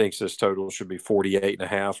 He thinks this total should be 48 and a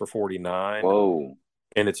half or 49. Whoa.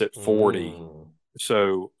 And it's at 40.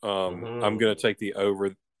 So I'm going to take the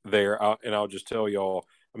over there. I'll just tell y'all,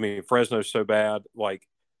 I mean, Fresno's so bad. Like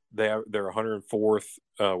they're 104th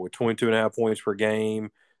with 22 and a half points per game.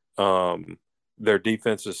 Their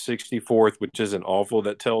defense is 64th, which isn't awful.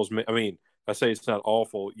 That tells me, I mean, I say it's not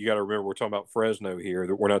awful. You got to remember we're talking about Fresno here.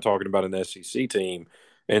 That we're not talking about an SEC team.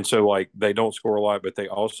 And so, like, they don't score a lot, but they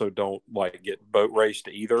also don't, like, get boat raced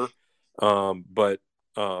either. I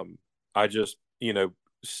just,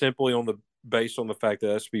 simply based on the fact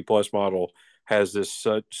that SP Plus model has this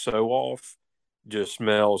so off, just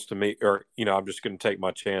smells to me, or, I'm just going to take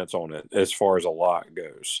my chance on it as far as a lot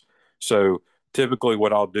goes. So, typically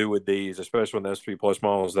what I'll do with these, especially when the SP Plus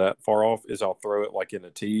model is that far off, is I'll throw it like in a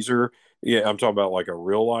teaser. Yeah, I'm talking about like a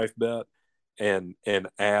real life bet and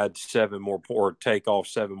add 7 more or take off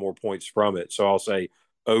 7 more points from it. So I'll say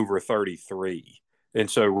over 33. And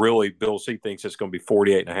so really Bill C thinks it's going to be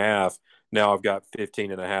 48 and a half. Now I've got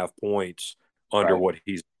 15 and a half points under what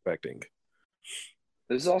he's expecting.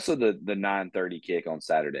 This is also the 9:30 kick on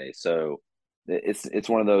Saturday. So it's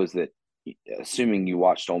one of those that, assuming you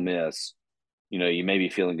watched Ole Miss, you may be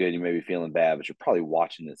feeling good, you may be feeling bad, but you're probably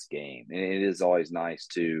watching this game. And it is always nice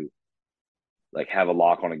to like have a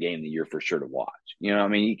lock on a game that you're for sure to watch. I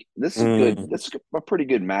mean, this is good. This is a pretty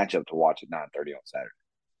good matchup to watch at 9:30 on Saturday.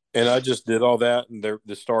 And I just did all that, and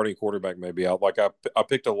the starting quarterback may be out. Like I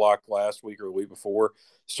picked a lock last week or the week before.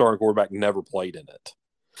 Starting quarterback never played in it,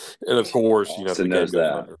 and of course, if the game goes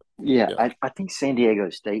under. Yeah. I think San Diego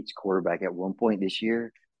State's quarterback at one point this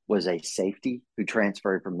year was a safety who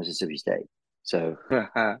transferred from Mississippi State. So,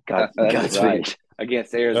 That's right.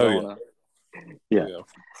 Against Arizona. Yeah.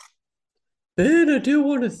 Ben, I do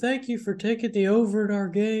want to thank you for taking the over in our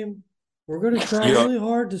game. We're going to try really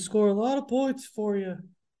hard to score a lot of points for you.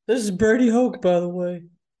 This is Brady Hoke, by the way.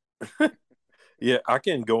 Yeah, I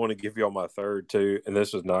can go on and give y'all my third too, and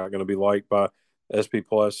this is not going to be liked by SP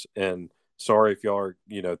Plus. And sorry if y'all are,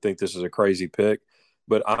 think this is a crazy pick,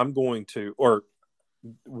 but I'm going to. Or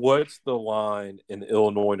what's the line in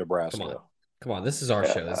Illinois, Nebraska? Come on, this is our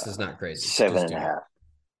show. This is not crazy. 7.5.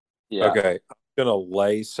 Yeah. Okay, I'm gonna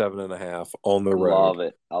lay 7.5 on the road. Love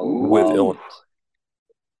it. I with Illinois.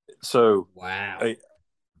 So wow.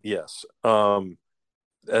 Yes.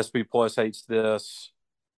 SP Plus hates this,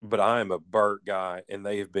 but I am a Burt guy, and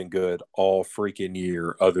they have been good all freaking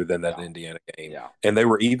year other than that Indiana game. Yeah. And they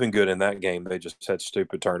were even good in that game. They just had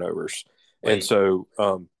stupid turnovers. Wait, and so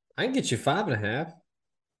I can get you 5.5.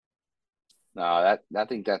 No, I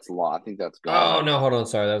think that's a lot. I think that's good. Oh, no, hold on.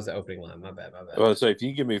 Sorry, that was the opening line. My bad. Well, so if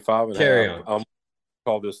you give me 5.5, I'm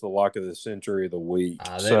call this the lock of the century of the week.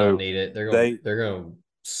 They don't need it. They're going to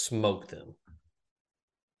smoke them.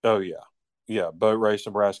 Oh yeah, boat race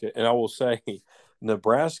Nebraska, and I will say,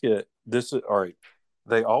 Nebraska. This is all right.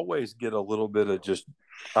 They always get a little bit of just,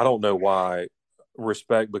 I don't know why,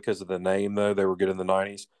 respect because of the name though. They were good in the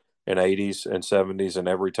 90s and 80s and 70s and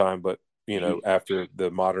every time, but after the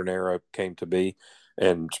modern era came to be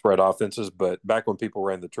and spread offenses. But back when people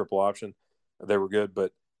ran the triple option, they were good.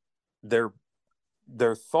 But they're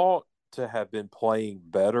thought to have been playing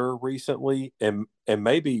better recently, and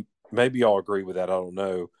maybe y'all agree with that. I don't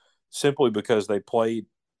know, simply because they played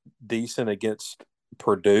decent against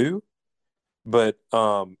Purdue, but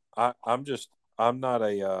I'm not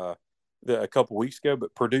a a couple weeks ago,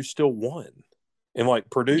 but Purdue still won, and like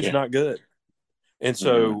Purdue's not good, and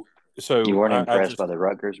so you weren't impressed by the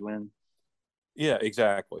Rutgers win. Yeah,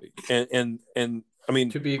 exactly, and I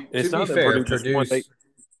mean, to be not fair, Purdue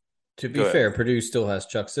Purdue still has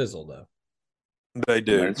Chuck Sizzle though. They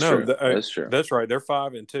do. That's true. That's true. That's right. They're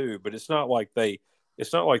 5-2, but it's not like they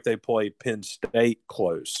play Penn State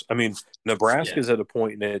close. I mean, Nebraska's at a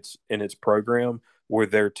point in its program where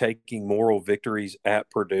they're taking moral victories at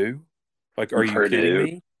Purdue. Like, are you kidding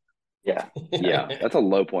me? Yeah, yeah. That's a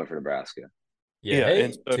low point for Nebraska. Yeah,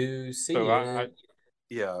 and to see it.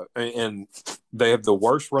 And they have the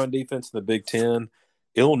worst run defense in the Big Ten.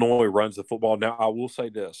 Illinois runs the football. Now, I will say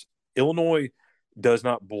this: Illinois does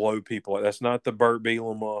not blow people. That's not the Burt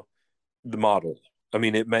Bielema the model. I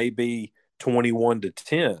mean, it may be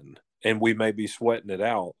 21-10, and we may be sweating it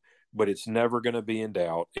out, but it's never going to be in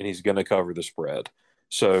doubt, and he's going to cover the spread.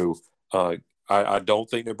 So I don't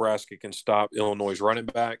think Nebraska can stop Illinois' running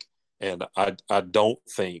back, and I don't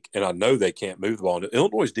think, and I know they can't move the ball.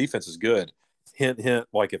 Illinois' defense is good. Hint, hint,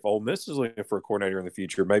 like if Ole Miss is looking for a coordinator in the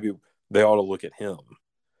future, maybe they ought to look at him.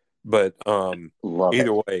 But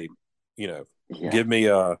either way, give me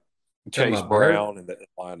Chase Brown and the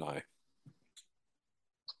Illini.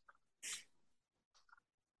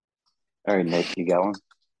 All right, Nick, you got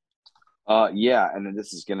one? Yeah, and then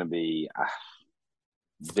this is going to be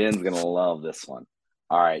Ben's going to love this one.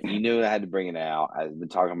 All right, you knew I had to bring it out. I've been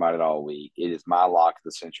talking about it all week. It is my lock of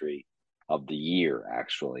the century of the year,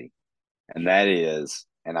 actually. And that is,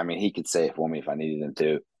 and I mean, he could say it for me if I needed him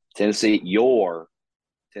to. Tennessee Volunteers.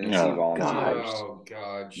 Oh,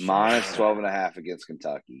 God. Minus 12.5 against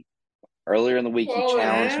Kentucky. Earlier in the week, he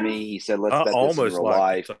challenged me. He said, let's bet this in real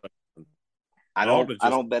life. I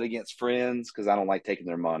don't bet against friends because I don't like taking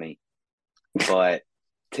their money. But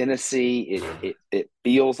Tennessee, it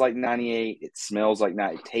feels like 98. It smells like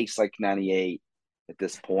 98. It tastes like 98 at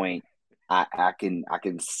this point. I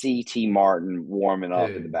can see T. Martin warming up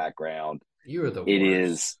in the background. You are the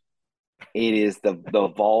worst. It is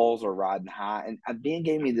the Vols are riding high. And Ben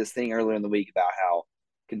gave me this thing earlier in the week about how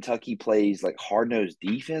Kentucky plays like hard-nosed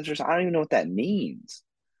defense or something. I don't even know what that means.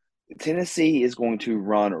 Tennessee is going to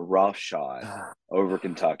run roughshod over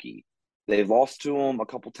Kentucky. They've lost to them a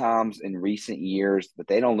couple times in recent years, but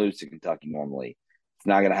they don't lose to Kentucky normally. It's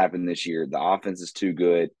not going to happen this year. The offense is too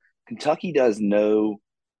good. Kentucky does no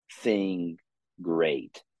thing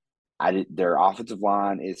great. Their offensive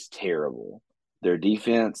line is terrible. Their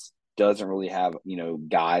defense doesn't really have,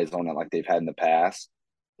 guys on it like they've had in the past.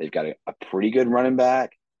 They've got a pretty good running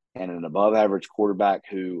back and an above-average quarterback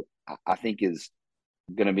who I think is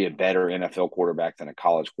going to be a better NFL quarterback than a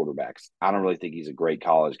college quarterback. I don't really think he's a great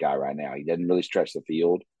college guy right now. He doesn't really stretch the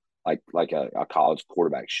field like a college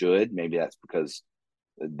quarterback should. Maybe that's because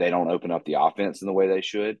they don't open up the offense in the way they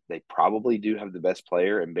should. They probably do have the best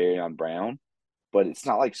player in Barryon Brown, but it's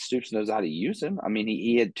not like Stoops knows how to use him. I mean,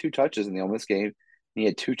 he had 2 touches in the Ole Miss game. He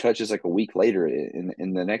had 2 touches like a week later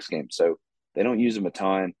in the next game. So they don't use him a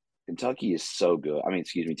ton. Kentucky is so good.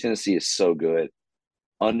 Tennessee is so good.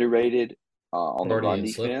 Underrated on the run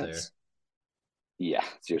defense. Yeah,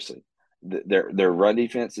 seriously. Their run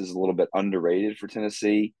defense is a little bit underrated for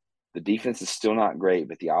Tennessee. The defense is still not great,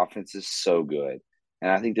 but the offense is so good. And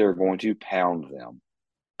I think they're going to pound them.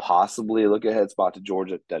 Possibly a look-ahead spot to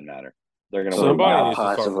Georgia. Doesn't matter. They're going to win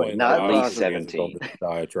possibly at least 17.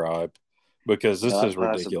 Diatribe, because this is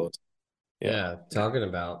ridiculous. Yeah, talking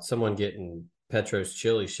about someone getting Petro's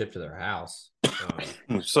chili shipped to their house.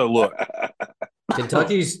 So look,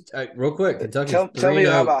 Kentucky's real quick. Kentucky's tell me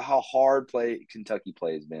about how hard Kentucky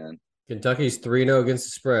plays, man. Kentucky's 3-0 against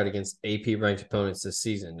the spread against AP ranked opponents this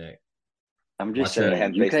season, Nick. I'm just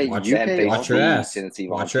saying, watch your ass.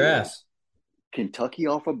 Watch your ass. Kentucky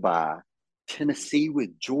off a bye. Tennessee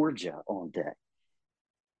with Georgia on deck.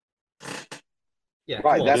 Yeah,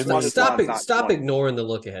 right. That's why stop ignoring the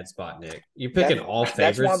look ahead spot, Nick. You're picking all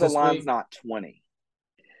favorites. That's why the line's week? not 20.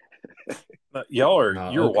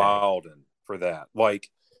 You're wilding for that. Like,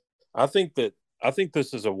 I think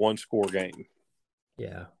this is a 1-score game.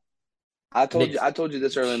 Yeah. I told you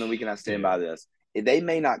this earlier in the week, and I stand by this. They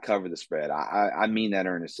may not cover the spread. I mean that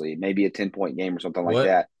earnestly. Maybe a 10-point game or something like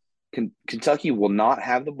that. Kentucky will not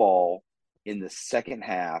have the ball in the second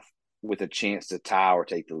half with a chance to tie or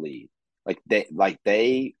take the lead.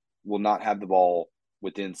 They will not have the ball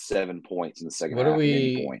within 7 points in the second half. At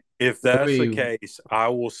any point. If that's the case, I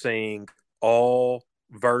will sing all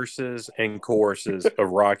verses and choruses of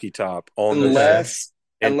Rocky Top on unless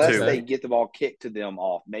they get the ball kicked to them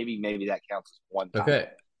off. Maybe that counts as one time. Okay.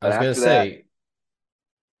 I was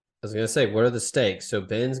gonna say, what are the stakes? So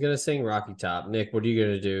Ben's gonna sing Rocky Top. Nick, what are you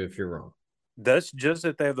gonna do if you're wrong? That's just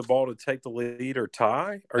that they have the ball to take the lead or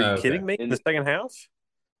tie? Are you kidding me? In the second half?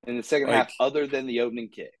 In the second half, other than the opening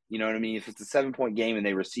kick. You know what I mean? If it's a 7-point game and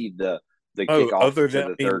they receive the kickoff to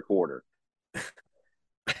the third quarter.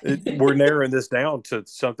 We're narrowing this down to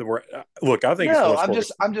something where look, I think I'm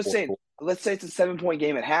just saying, let's say it's a 7-point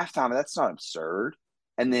game at halftime, and that's not absurd.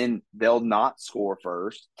 And then they'll not score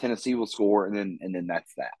first. Tennessee will score, and then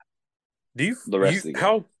that's that.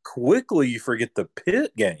 How quickly you forget the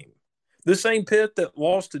Pitt game? The same Pitt that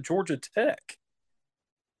lost to Georgia Tech.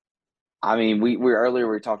 I mean, we earlier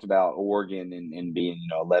we talked about Oregon and being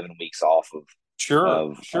 11 weeks off of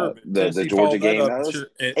the Georgia game. That was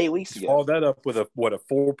 8 weeks ago. Followed that up with a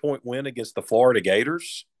 4-point win against the Florida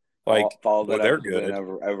Gators. They're good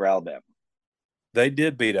over Alabama. They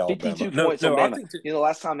did beat Alabama. 52 points on Bama. The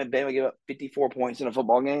last time Bama gave up 54 points in a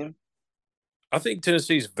football game? I think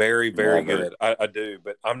Tennessee's very, very good. I do,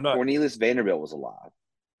 but I'm not. Cornelius Vanderbilt was alive.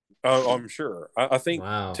 I'm sure. I think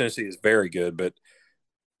Tennessee is very good, but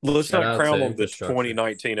let's not crown them the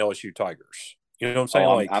 2019 LSU Tigers. You know what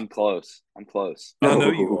I'm saying? I'm close. I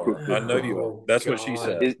know you are. That's what she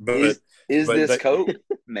said. Is this Coke?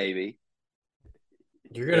 Maybe.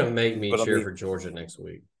 You're going to make me cheer for Georgia next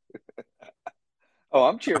week.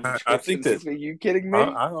 I'm cheering for Georgia. I think that. Are you kidding me?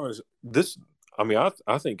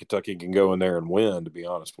 I think Kentucky can go in there and win, to be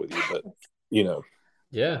honest with you. But,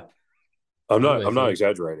 Yeah. I'm not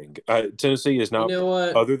exaggerating. Tennessee is not,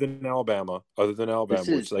 other than Alabama,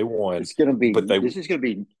 which they won. This is going to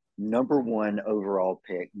be number 1 overall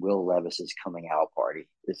pick, Will Levis's coming out party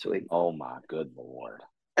this week. Oh my good Lord!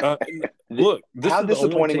 Look, how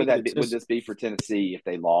disappointing would this be for Tennessee if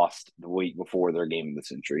they lost the week before their game of the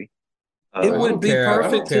century? It would be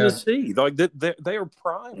perfect Tennessee. They are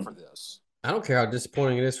primed for this. I don't care how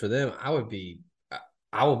disappointing it is for them. I will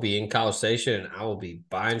be in College Station and I will be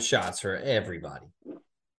buying shots for everybody.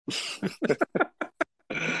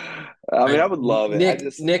 I would love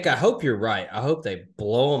it. Nick, I hope you're right. I hope they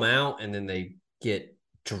blow them out and then they get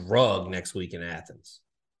drugged next week in Athens.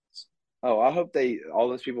 Oh, I hope all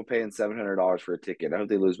those people paying $700 for a ticket, I hope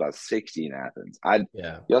they lose by 60 in Athens.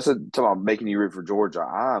 You also talk about making you root for Georgia.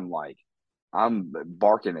 I'm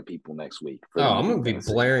barking at people next week. I'm going to be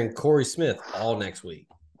blaring Corey Smith all next week.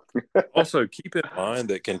 Also, keep in mind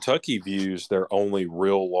that Kentucky views their only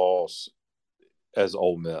real loss as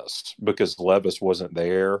Ole Miss because Levis wasn't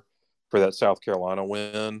there for that South Carolina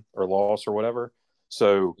win or loss or whatever.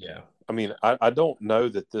 So, I don't know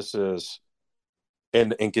that this is –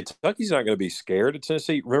 and Kentucky's not going to be scared of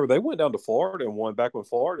Tennessee. Remember, they went down to Florida and won back when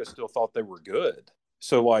Florida still thought they were good.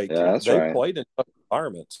 So, played in tough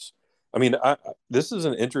environments. This is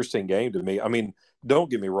an interesting game to me.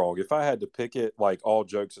 Don't get me wrong. If I had to pick it, all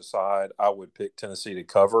jokes aside, I would pick Tennessee to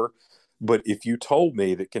cover. But if you told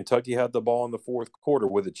me that Kentucky had the ball in the fourth quarter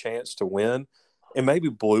with a chance to win and maybe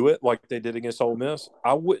blew it like they did against Ole Miss,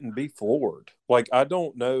 I wouldn't be floored. I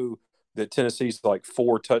don't know that Tennessee's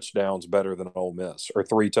 4 touchdowns better than Ole Miss or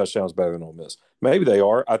 3 touchdowns better than Ole Miss. Maybe they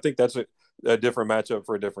are. I think that's a different matchup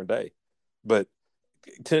for a different day. But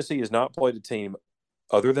Tennessee has not played a team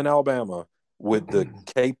other than Alabama with the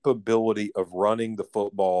capability of running the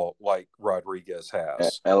football like Rodriguez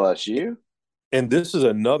has. LSU? And this is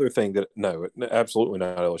another thing that absolutely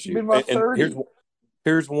not LSU. And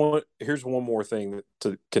here's one more thing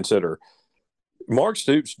to consider. Mark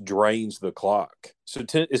Stoops drains the clock, so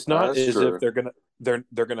it's not as if they're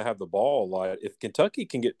gonna have the ball a lot. If Kentucky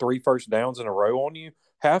can get 3 first downs in a row on you,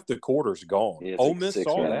 half the quarter's gone. Ole Miss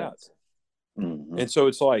saw that. Mm-hmm. And so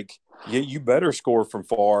it's you better score from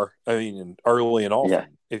far. Early and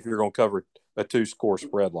often if you're going to cover a 2-score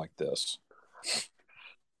spread like this.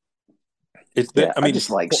 I just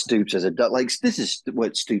like Stoops as this is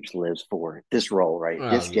what Stoops lives for. This role, right?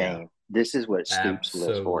 This game. This is what Stoops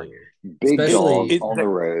lives for. Big dog on the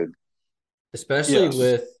road. Especially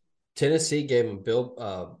with Tennessee gave him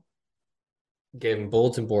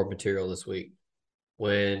bulletin board material this week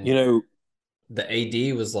when the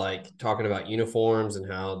AD was talking about uniforms and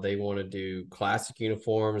how they want to do classic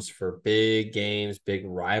uniforms for big games, big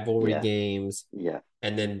rivalry games. Yeah.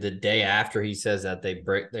 And then the day after he says that they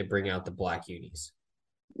bring out the black unis.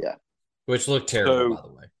 Yeah. Which look terrible, by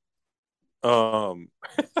the way.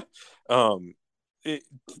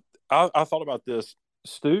 I thought about this.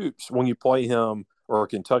 Stoops, when you play him or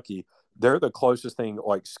Kentucky, they're the closest thing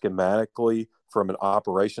schematically from an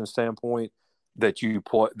operation standpoint that you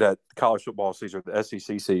play that college football sees or the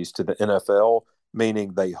SEC sees to the NFL,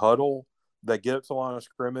 meaning they huddle, they get up to the line of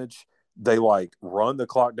scrimmage, they run the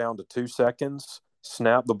clock down to 2 seconds,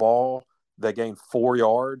 snap the ball, they gain 4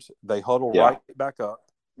 yards, they huddle right back up.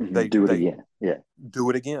 They do it again. Yeah. Do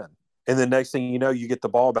it again. And the next thing you know, you get the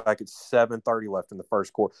ball back at 7:30 left in the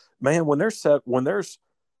first quarter. Man, when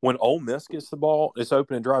Ole Miss gets the ball, it's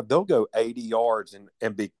open and drive, they'll go 80 yards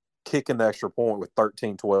and be kicking the extra point with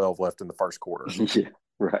 13-12 left in the first quarter. Yeah,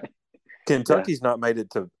 right. Kentucky's not made it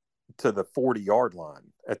to the 40-yard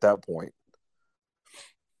line at that point.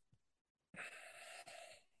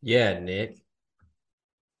 Yeah, Nick.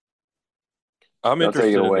 I'm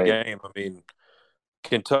interested in the game. I mean,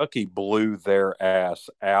 Kentucky blew their ass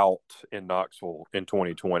out in Knoxville in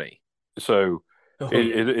 2020. So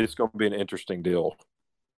it's going to be an interesting deal.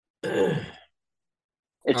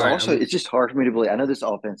 It's just hard for me to believe. I know this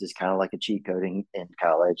offense is kind of like a cheat coding in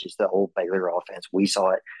college. It's the old Baylor offense. We saw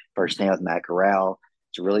it firsthand with Matt Corral.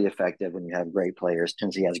 It's really effective when you have great players.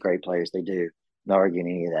 Tennessee has great players. They do. Not arguing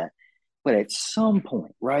any of that. But at some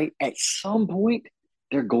point, right? At some point,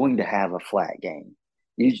 they're going to have a flat game.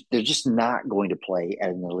 They're just not going to play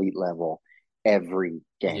at an elite level every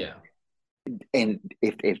game. Yeah. And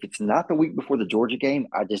if it's not the week before the Georgia game,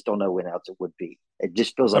 I just don't know when else it would be. It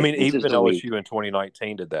just feels like even LSU in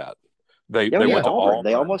 2019 did that. They went to Auburn.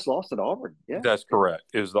 They almost lost at Auburn. Yeah, that's correct.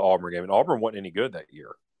 It was the Auburn game, and Auburn wasn't any good that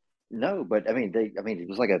year. No, but it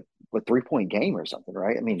was like a 3-point game or something,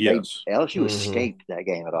 right? I mean, yes. LSU escaped that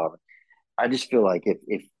game at Auburn. I just feel like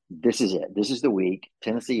if this is it, this is the week.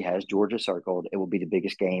 Tennessee has Georgia circled. It will be the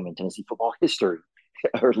biggest game in Tennessee football history,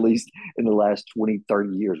 or at least in the last 20,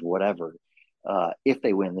 30 years, whatever. If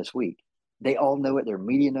they win this week, they all know it. Their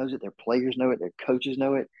media knows it. Their players know it. Their coaches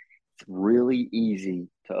know it. It's really easy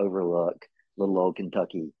to overlook little old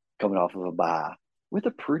Kentucky coming off of a bye with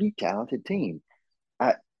a pretty talented team.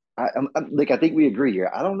 I think we agree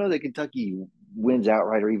here. I don't know that Kentucky wins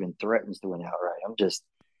outright or even threatens to win outright. I'm just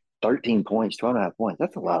 13 points, 12.5 points.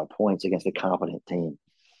 That's a lot of points against a competent team.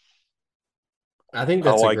 I think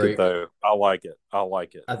that's it though. I like it.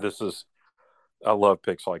 I love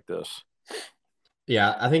picks like this.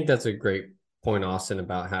 Yeah, I think that's a great point, Austin,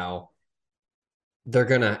 about how they're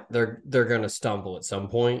gonna stumble at some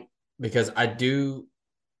point, because I do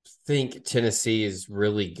think Tennessee is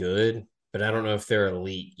really good, but I don't know if they're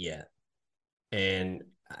elite yet. And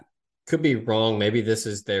I could be wrong. Maybe this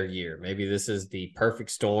is their year. Maybe this is the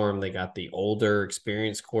perfect storm. They got the older,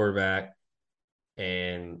 experienced quarterback,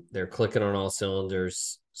 and they're clicking on all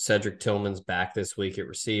cylinders. Cedric Tillman's back this week at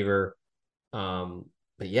receiver.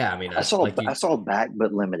 But yeah, I mean, I saw back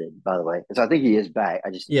but limited, by the way. So I think he is back.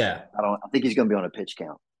 I think he's going to be on a pitch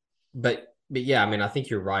count. But yeah, I mean, I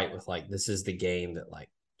think you're right with this is the game that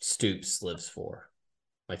Stoops lives for.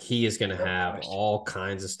 He is going to have all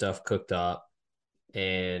kinds of stuff cooked up,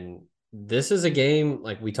 and this is a game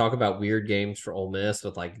we talk about weird games for Ole Miss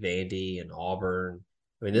with Vandy and Auburn.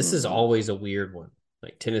 I mean, this is always a weird one,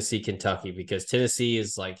 Tennessee, Kentucky, because Tennessee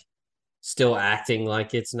is still acting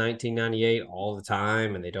like it's 1998 all the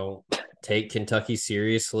time, and they don't take Kentucky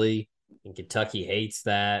seriously, and Kentucky hates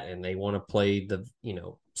that, and they want to play the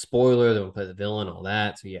spoiler, they want to play the villain, all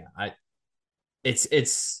that. So yeah,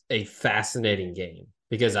 it's a fascinating game,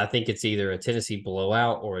 because I think it's either a Tennessee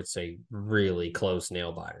blowout or it's a really close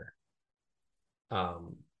nail biter.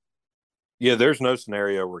 Yeah, there's no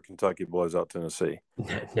scenario where Kentucky blows out Tennessee.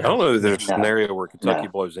 No, I don't know if there's a scenario where Kentucky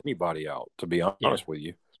blows anybody out, to be honest with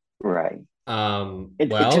you. Right.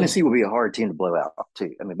 Tennessee will be a hard team to blow out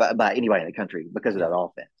too. I mean, by anybody in the country, because of that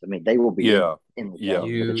offense. I mean, they will be in the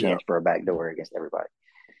game with a chance for a backdoor against everybody.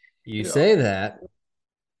 You say that.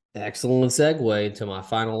 Excellent segue to my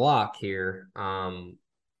final lock here. Talking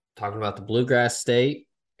about the Bluegrass State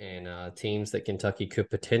and teams that Kentucky could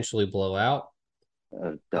potentially blow out.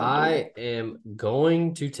 I am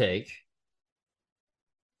going to take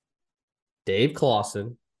Dave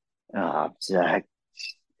Clawson. Zach.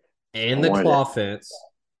 And the Clawfence.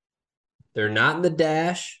 They're not in the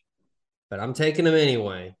dash, but I'm taking them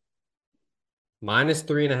anyway.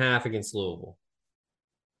 -3.5 against Louisville.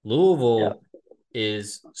 Louisville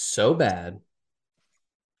is so bad,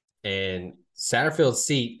 and Satterfield's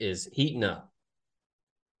seat is heating up.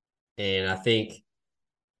 And I think,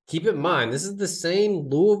 keep in mind, this is the same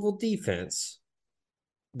Louisville defense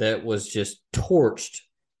that was just torched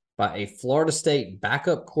by a Florida State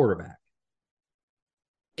backup quarterback.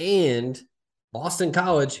 And Boston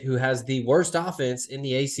College, who has the worst offense in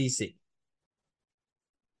the ACC.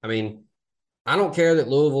 I mean, I don't care that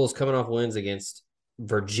Louisville is coming off wins against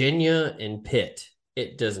Virginia and Pitt.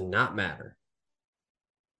 It does not matter.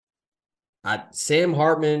 Sam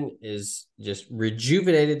Hartman is just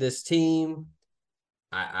rejuvenated this team.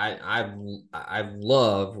 I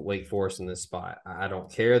love Wake Forest in this spot. I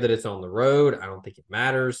don't care that it's on the road. I don't think it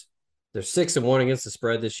matters. They're 6-1 against the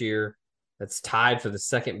spread this year. That's tied for the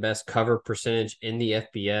second best cover percentage in the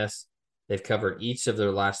FBS. They've covered each of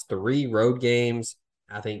their last 3 road games.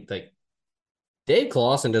 I think like Dave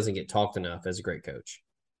Clawson doesn't get talked enough as a great coach.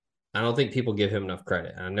 I don't think people give him enough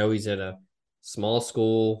credit. I know he's at a small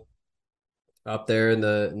school up there in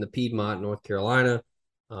the Piedmont, North Carolina.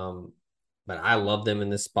 But I love them in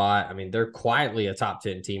this spot. I mean, they're quietly a top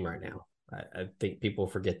 10 team right now. I think people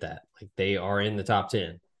forget that. Like they are in the top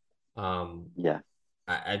 10. Yeah.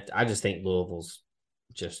 I just think Louisville's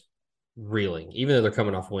just reeling. Even though they're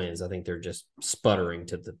coming off wins, I think they're just sputtering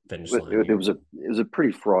to the finish line. It was a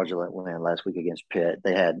pretty fraudulent win last week against Pitt.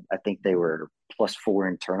 I think they were +4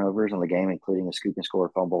 in turnovers on the game, including a scoop and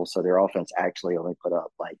score fumble. So their offense actually only put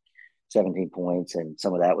up like 17 points, and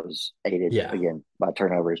some of that was aided again by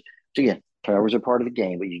turnovers. So again, turnovers are part of the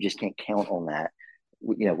game, but you just can't count on that.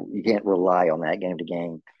 You can't rely on that game to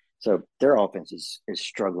game. So their offense is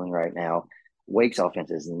struggling right now. Wake's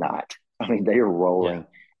offense is not. I mean, they are rolling.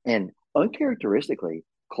 Yeah. And uncharacteristically,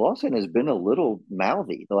 Clawson has been a little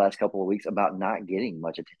mouthy the last couple of weeks about not getting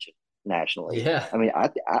much attention nationally. Yeah. I mean, I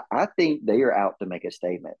think they are out to make a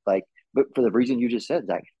statement. Like, but for the reason you just said,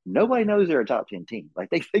 Zach, nobody knows they're a top 10 team. Like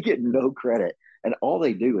they get no credit. And all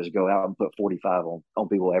they do is go out and put 45 on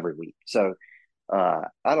people every week. So I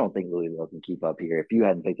don't think Louisville can keep up here. If you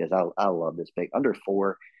hadn't picked this, I love this pick. Under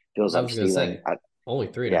 4 feels like stealing. Only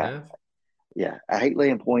 3.5. Yeah. I hate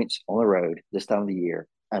laying points on the road this time of the year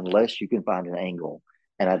unless you can find an angle.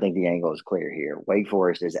 And I think the angle is clear here. Wake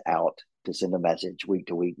Forest is out to send a message week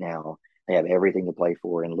to week now. They have everything to play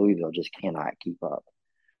for, and Louisville just cannot keep up.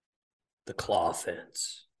 The claw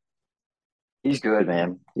fence. He's good,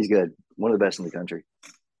 man. He's good. One of the best in the country.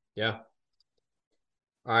 Yeah.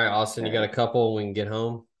 All right, Austin, you got a couple we can get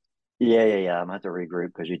home? Yeah. I'm going to have to regroup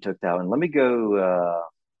because you took that one. Let me go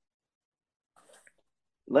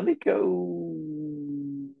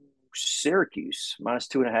Syracuse,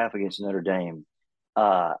 -2.5 against Notre Dame.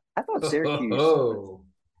 I thought Syracuse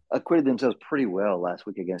acquitted themselves pretty well last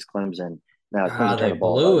week against Clemson. Now, Clemson turned the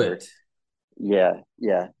ball over. Yeah.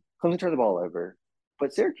 Clemson turned the ball over.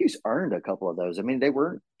 But Syracuse earned a couple of those. I mean, they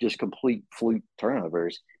weren't just complete fluke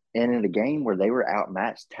turnovers. And in a game where they were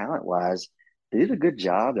outmatched talent-wise, they did a good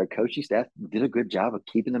job. Their coaching staff did a good job of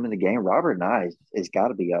keeping them in the game. Robert Nye has got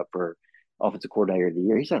to be up for Offensive Coordinator of the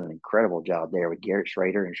Year. He's done an incredible job there with Garrett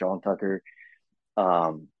Schrader and Sean Tucker.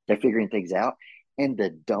 They're figuring things out. And the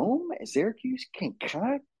Dome at Syracuse can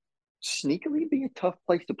kind of sneakily be a tough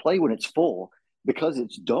place to play when it's full because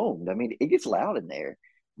it's domed. I mean, it gets loud in there.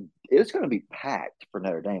 It's going to be packed for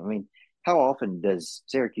Notre Dame. I mean, how often does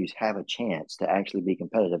Syracuse have a chance to actually be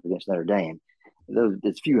competitive against Notre Dame?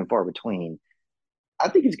 It's few and far between. I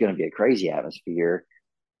think it's going to be a crazy atmosphere.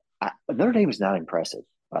 Notre Dame is not impressive,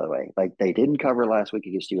 by the way. Like, they didn't cover last week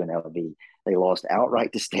against UNLV. They lost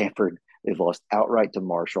outright to Stanford. They've lost outright to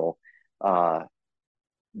Marshall.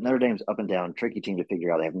 Notre Dame's up and down, tricky team to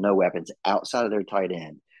figure out. They have no weapons outside of their tight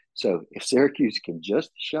end. So if Syracuse can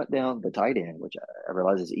just shut down the tight end, which I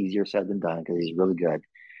realize is easier said than done because he's really good,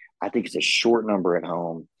 I think it's a short number at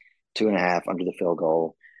home, 2.5 under the field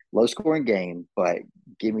goal. Low scoring game, but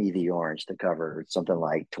give me the Orange to cover something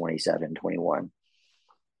like 27-21.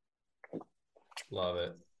 Love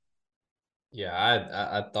it. Yeah,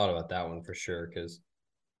 I thought about that one for sure because,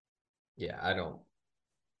 I don't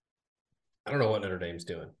know what Notre Dame's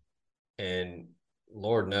doing. And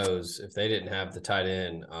Lord knows if they didn't have the tight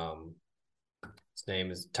end, his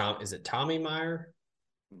name is Tom. Is it Tommy Meyer?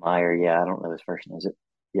 Meyer, yeah. I don't know his first name. Is it?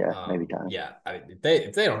 Yeah, maybe Tom. Yeah. I mean,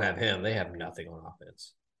 if they don't have him, they have nothing on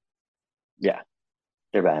offense. Yeah,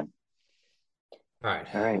 they're bad. All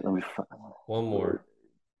right. Let me one more.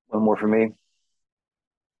 One more for me.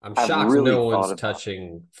 I'm shocked no one's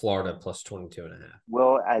touching Florida plus 22.5.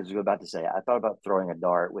 Well, as you were about to say, I thought about throwing a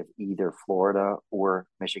dart with either Florida or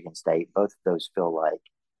Michigan State. Both of those feel like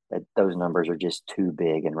that those numbers are just too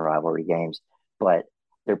big in rivalry games. But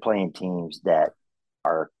they're playing teams that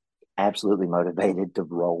are absolutely motivated to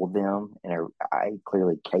roll them and are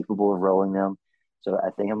clearly capable of rolling them. So I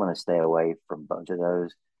think I'm going to stay away from both of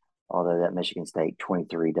those, although that Michigan State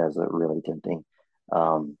 23 does look really tempting.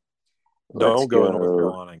 Don't go to North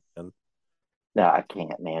Carolina again. No, I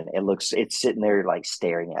can't, man. It's sitting there like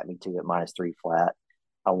staring at me too at -3 flat.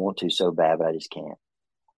 I want to so bad, but I just can't.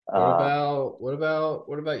 What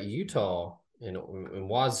about Utah and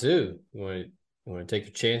Wazoo? You want to take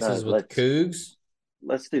your chances with the Cougs?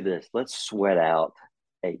 Let's do this. Let's sweat out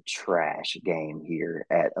a trash game here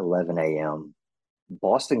at 11 a.m.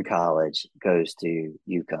 Boston College goes to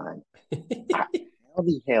UConn. How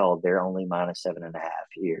the hell they're only -7.5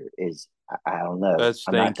 here is I don't know.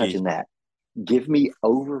 I'm not touching that. Give me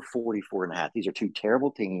over 44.5. These are two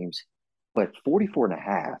terrible teams, but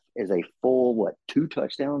 44.5 is a full 2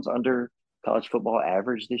 touchdowns under college football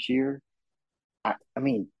average this year. I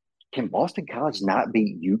mean, can Boston College not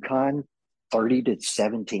beat UConn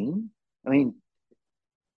 30-17? I mean,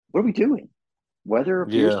 what are we doing? Weather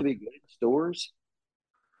appears to be good in stores.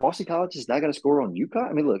 Boston College is not going to score on UConn.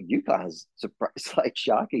 I mean, look, UConn is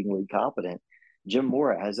shockingly competent. Jim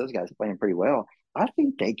Mora has those guys playing pretty well. I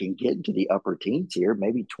think they can get into the upper teens here,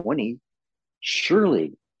 maybe 20.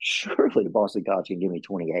 Surely Boston College can give me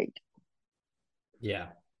 28. Yeah.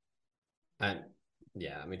 I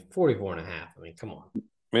mean, 44.5. I mean, come on. I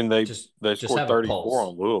mean, they scored 34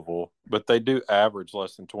 on Louisville, but they do average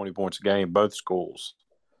less than 20 points a game, both schools.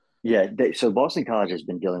 Yeah, so Boston College has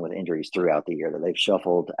been dealing with injuries throughout the year that they've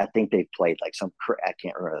shuffled. I think they've played like I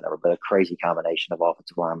can't remember the number, but a crazy combination of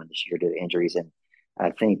offensive linemen this year due to injuries. And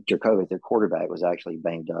I think Jurkovec, their quarterback, was actually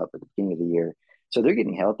banged up at the beginning of the year. So they're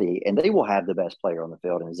getting healthy, and they will have the best player on the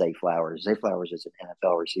field in Zay Flowers. Zay Flowers is an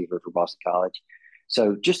NFL receiver for Boston College.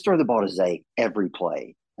 So just throw the ball to Zay every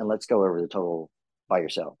play, and let's go over the total by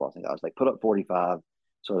yourself, Boston College. Like put up 45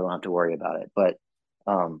 so I don't have to worry about it. But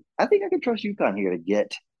I think I can trust UConn here to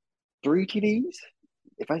get 3 TDs.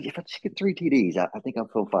 If I just get 3 TDs, I think I'll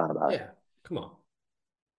feel fine about it. Yeah, come on.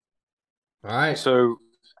 All right. So,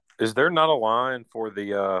 is there not a line for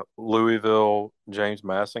the Louisville James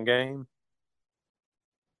Madison game?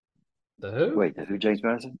 The who? Wait, the who James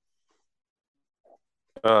Madison?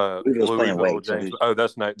 Louisville James. Oh,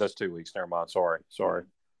 that's 2 weeks. Never mind. Sorry.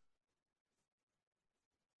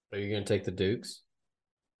 Are you going to take the Dukes?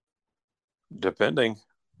 Depending.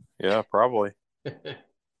 Yeah, probably.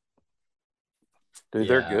 Dude,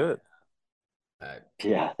 they're good.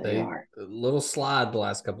 Yeah, they are. A little slide the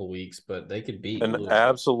last couple of weeks, but they could beat an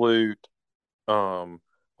absolute. Well,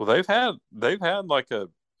 they've had like a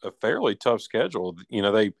fairly tough schedule. You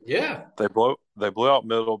know, they blew out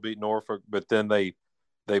Middle, beat Norfolk, but then they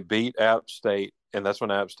beat App State, and that's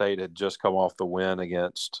when App State had just come off the win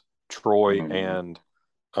against Troy and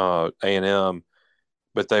A&M.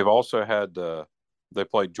 But they've also had they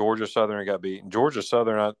played Georgia Southern and got beaten. Georgia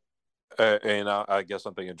Southern, I guess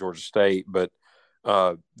I'm thinking Georgia State, but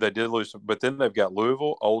they did lose. But then they've got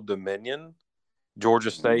Louisville, Old Dominion,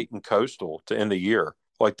 Georgia State, and Coastal to end the year.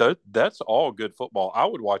 Like that's all good football. I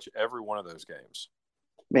would watch every one of those games.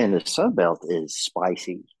 Man, the Sun Belt is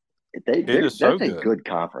spicy. That's a good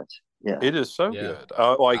conference. Yeah, it is so good.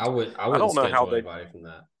 I don't know how anybody from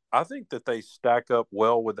that. I think that they stack up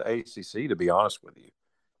well with the ACC. To be honest with you,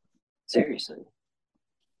 seriously.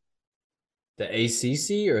 The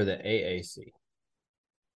ACC or the AAC?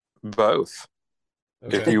 Both.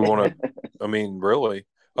 Okay. If you want to, I mean, really,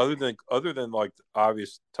 other than like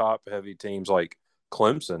obvious top heavy teams like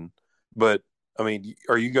Clemson, but I mean,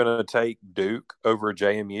 are you going to take Duke over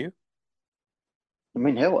JMU? I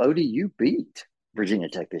mean, hell, ODU beat Virginia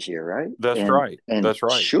Tech this year, right? That's right.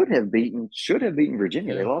 Should have beaten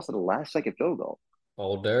Virginia. Yeah. They lost at the last second field goal.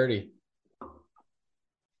 Old dirty.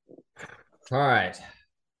 All right.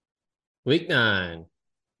 Week 9.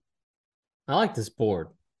 I like this board.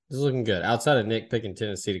 This is looking good. Outside of Nick picking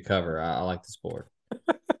Tennessee to cover, I like this board.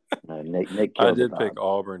 Nick I did pick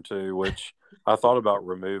Auburn too, which I thought about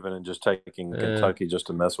removing and just taking Kentucky just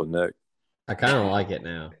to mess with Nick. I kind of like it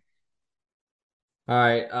now. All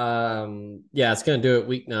right. Yeah, it's going to do it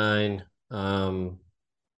week 9.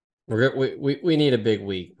 We need a big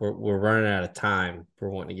week. We're running out of time. We're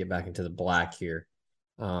wanting to get back into the black here.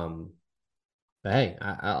 But hey,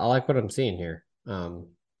 I like what I'm seeing here.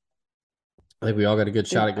 I think we all got a good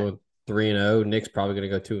shot at going 3-0. Nick's probably going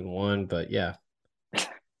to go 2-1, but yeah.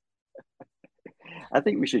 I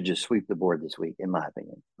think we should just sweep the board this week, in my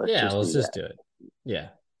opinion. Let's just do it. Yeah.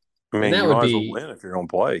 I mean, you might as well win if you're going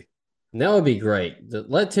to play. That would be great.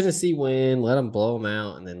 Let Tennessee win, let them blow them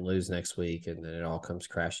out, and then lose next week, and then it all comes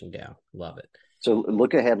crashing down. Love it. So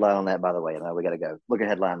look a headline on that, by the way. Now we got to go. Look a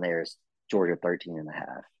headline there is Georgia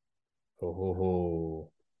 13.5.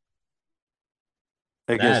 Oh.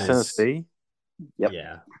 Against Tennessee? Yep.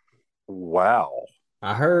 Yeah. Wow.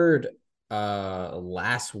 I heard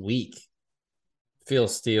last week Phil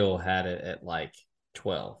Steele had it at like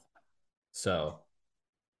 12. So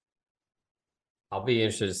I'll be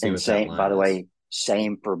interested to see what that line by the is. way,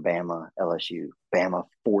 same for Bama, LSU. Bama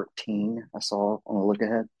 14, I saw on the look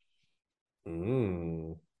ahead.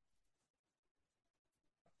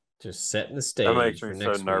 Just setting the stage. That makes me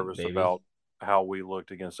for so nervous about how we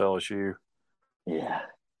looked against LSU. Yeah.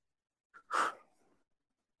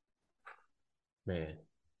 Man,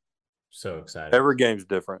 so excited. Every game's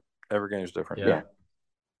different. Yeah.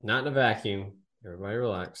 Not in a vacuum. Everybody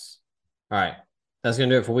relax. All right. That's going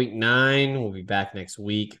to do it for week 9. We'll be back next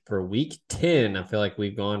week. For week 10, I feel like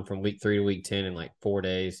we've gone from week 3 to week 10 in like 4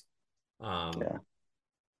 days.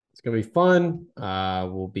 It's It's going to be fun.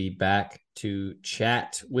 We'll be back to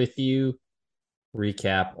chat with you,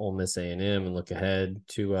 recap Ole Miss A&M, and look ahead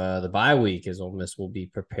to the bye week as Ole Miss will be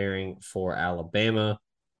preparing for Alabama.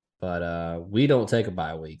 But we don't take a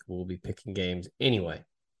bye week. We'll be picking games anyway.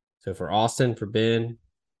 So for Austin, for Ben,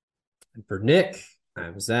 and for Nick,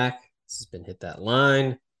 I'm Zach. This has been Hit That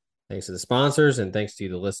Line. Thanks to the sponsors, and thanks to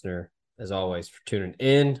you, the listener, as always, for tuning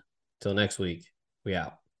in. Till next week, we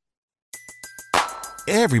out.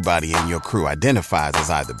 Everybody in your crew identifies as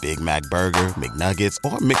either Big Mac Burger, McNuggets,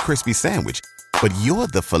 or McCrispy Sandwich. But you're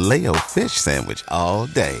the Filet-O-Fish Sandwich all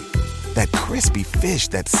day. That crispy fish,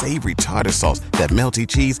 that savory tartar sauce, that melty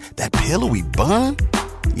cheese, that pillowy bun.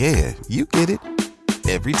 Yeah, you get it.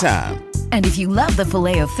 Every time. And if you love the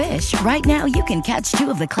Filet-O-Fish, right now you can catch 2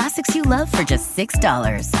 of the classics you love for just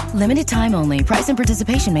 $6. Limited time only. Price and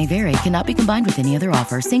participation may vary. Cannot be combined with any other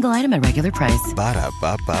offer. Single item at regular price.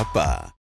 Ba-da-ba-ba-ba.